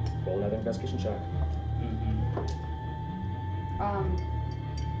 Roll another investigation check.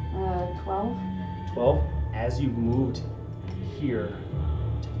 12. 12. As you've moved here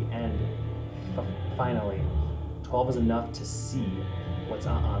to the end, finally, 12 is enough to see what's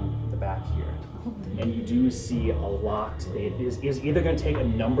on the back here. And you do see a lot. It is either going to take a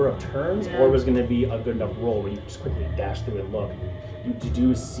number of turns or it was going to be a good enough roll where you just quickly dash through and look. You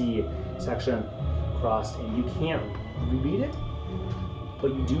do see section crossed and you can't read it,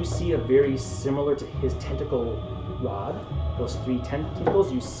 but you do see a very similar to his tentacle rod. Those 3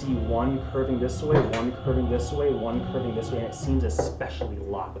 tentacles, you see one curving this way, one curving this way, one curving this way, and it seems especially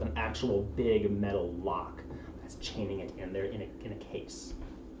locked with an actual big metal lock that's chaining it in there in a case.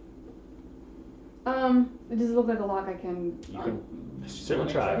 Does it look like a lock I can? You can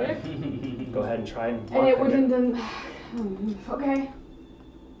certainly try. Go ahead and try and And it lock wouldn't. Okay.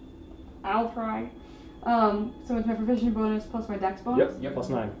 I'll try. So it's my proficiency bonus plus my dex bonus. Yep, plus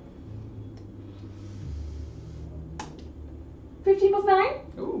 9. 15 plus 9.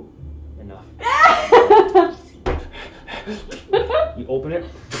 Ooh. Enough. You open it.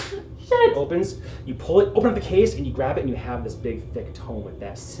 Shit. It opens. You pull it. Open up the case and you grab it and you have this big thick tome with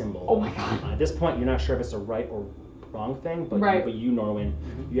that symbol. Oh my god. At this point, you're not sure if it's a right or wrong thing, but Right. you, Norwin,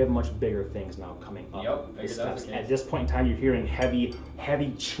 you have much bigger things now coming up. Yep, the figured that was steps. the case. At this point in time, you're hearing heavy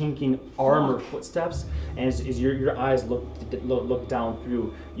chinking armor footsteps, and as your eyes look down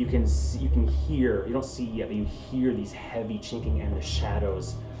through, you can hear. You don't see yet, but you hear these heavy chinking and the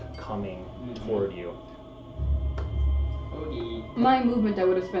shadows coming toward you. Okay. My movement I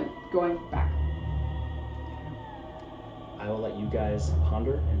would have spent going back. I will let you guys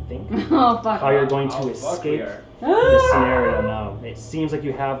ponder and think Oh fuck. how you're going to Oh, fuck, we escape are. this scenario now. It seems like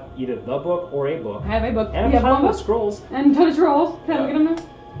you have either the book or a book. I have a book. And You a have one pile of book scrolls. and a ton of scrolls. Can I look at them now?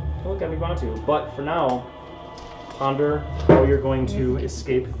 Look at me want to. But for now, ponder how you're going to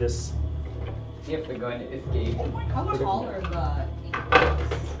escape this. If we're going to escape. How tall are the ink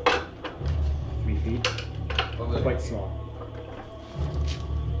books? 3 feet. What will it Quite be? small.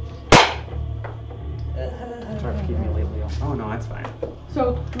 Try to keep me late, Leo. Oh no, that's fine.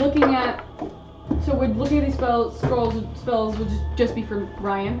 So would looking at these spells would just be for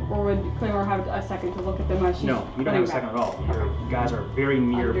Ryan, or would Claymore have a second to look at them as she's No, you don't have a second at all. You guys are very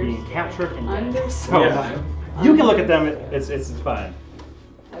near being Understood. captured and dead. Understood. So Yeah. you can look at them. It's fine.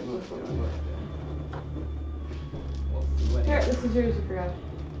 We'll see what Here, this is yours. You forgot.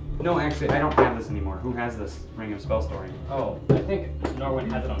 No, actually, I don't have this anymore. Who has this Ring of Spell Story? Oh, I think Norwin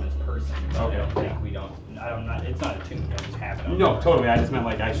has it on his person. But Okay, I don't think yeah. we don't. It's not attuned. I just have it on. No, totally. I just meant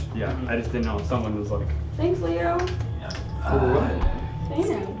like I just didn't know if someone was like. Thanks, Leo. Damn.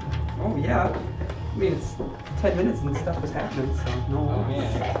 Oh yeah. I mean, it's 10 minutes and stuff is happening, so no. Oh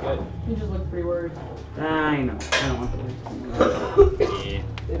man, that's good. You just look 3 words. I know. I don't want to. Yeah.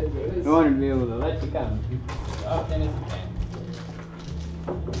 I wanted to be able to let you come as often as you can.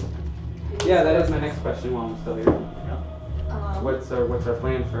 Yeah, that is my next question while I'm still here. What's our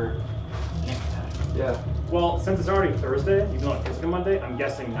plan for? Next time. Yeah. Well, since it's already Thursday, even though it is a Monday, I'm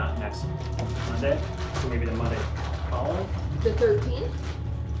guessing not next Monday. So maybe the Monday following. The 13th?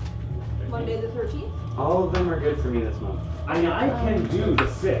 Monday the 13th? All of them are good for me this month. I mean, I can do the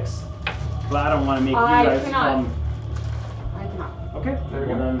 6th, but I don't want to make you I guys cannot. come. I cannot. Okay. There we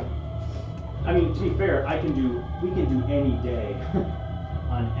Well go. then, I mean, to be fair, we can do any day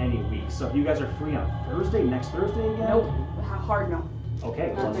on any week. So if you guys are free on Thursday, next Thursday again? Nope. Hard no. Okay,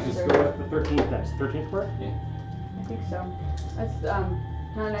 Not well, let's next just go with the 13th then. Does 13th work? I think so. That's not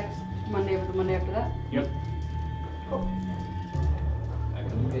next Monday, but the Monday after that. Yep. I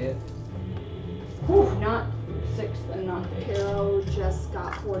can do it. Not 6th and not 8th. Caro just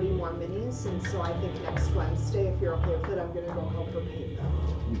got 40 more minis, and so I think next Wednesday, if you're okay with it, I'm gonna go help her paint them.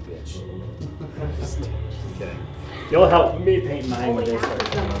 You bitch. Just kidding. You'll help me paint mine when Only they half start.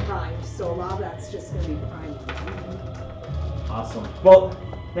 of them are primed, so a lot of that's just gonna be primed. Awesome. Well,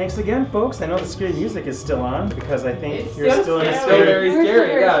 thanks again, folks. I know the scary music is still on because I think It's you're still still in a scary. scary. Very We're still scary,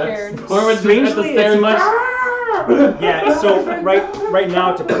 very yeah. scared. Norwin's Strangely, it's much. Ah! Yeah. So right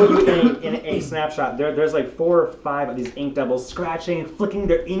now, to put you in a snapshot, there's like 4 or 5 of these ink devils scratching and flicking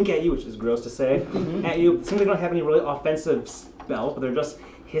their ink at you, which is gross to say. At you. It seems like they don't have any really offensive spells, but they're just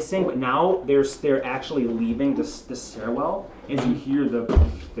hissing. But now they're actually leaving the stairwell, as you hear the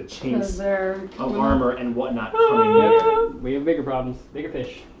Because chinks they're of armor and whatnot coming near. We have bigger problems, bigger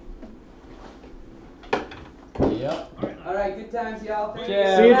fish. Yep. Alright, good times, y'all. Thank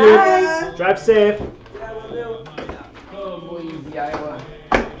Yeah. See you, dude. Drive safe. Yeah, we'll do. Oh boy, easy Iowa.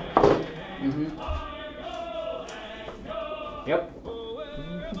 Mm-hmm. Yep.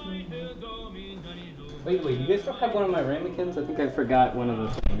 Wait, you guys don't have one of my ramekins? I think I forgot one of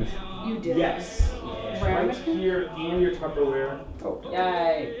those things. You did. Yes. Right Ramekin? here in your Tupperware. Oh,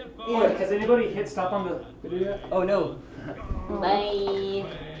 yay. Oh, has anybody hit stop on the video yet? Oh no. Oh. Bye.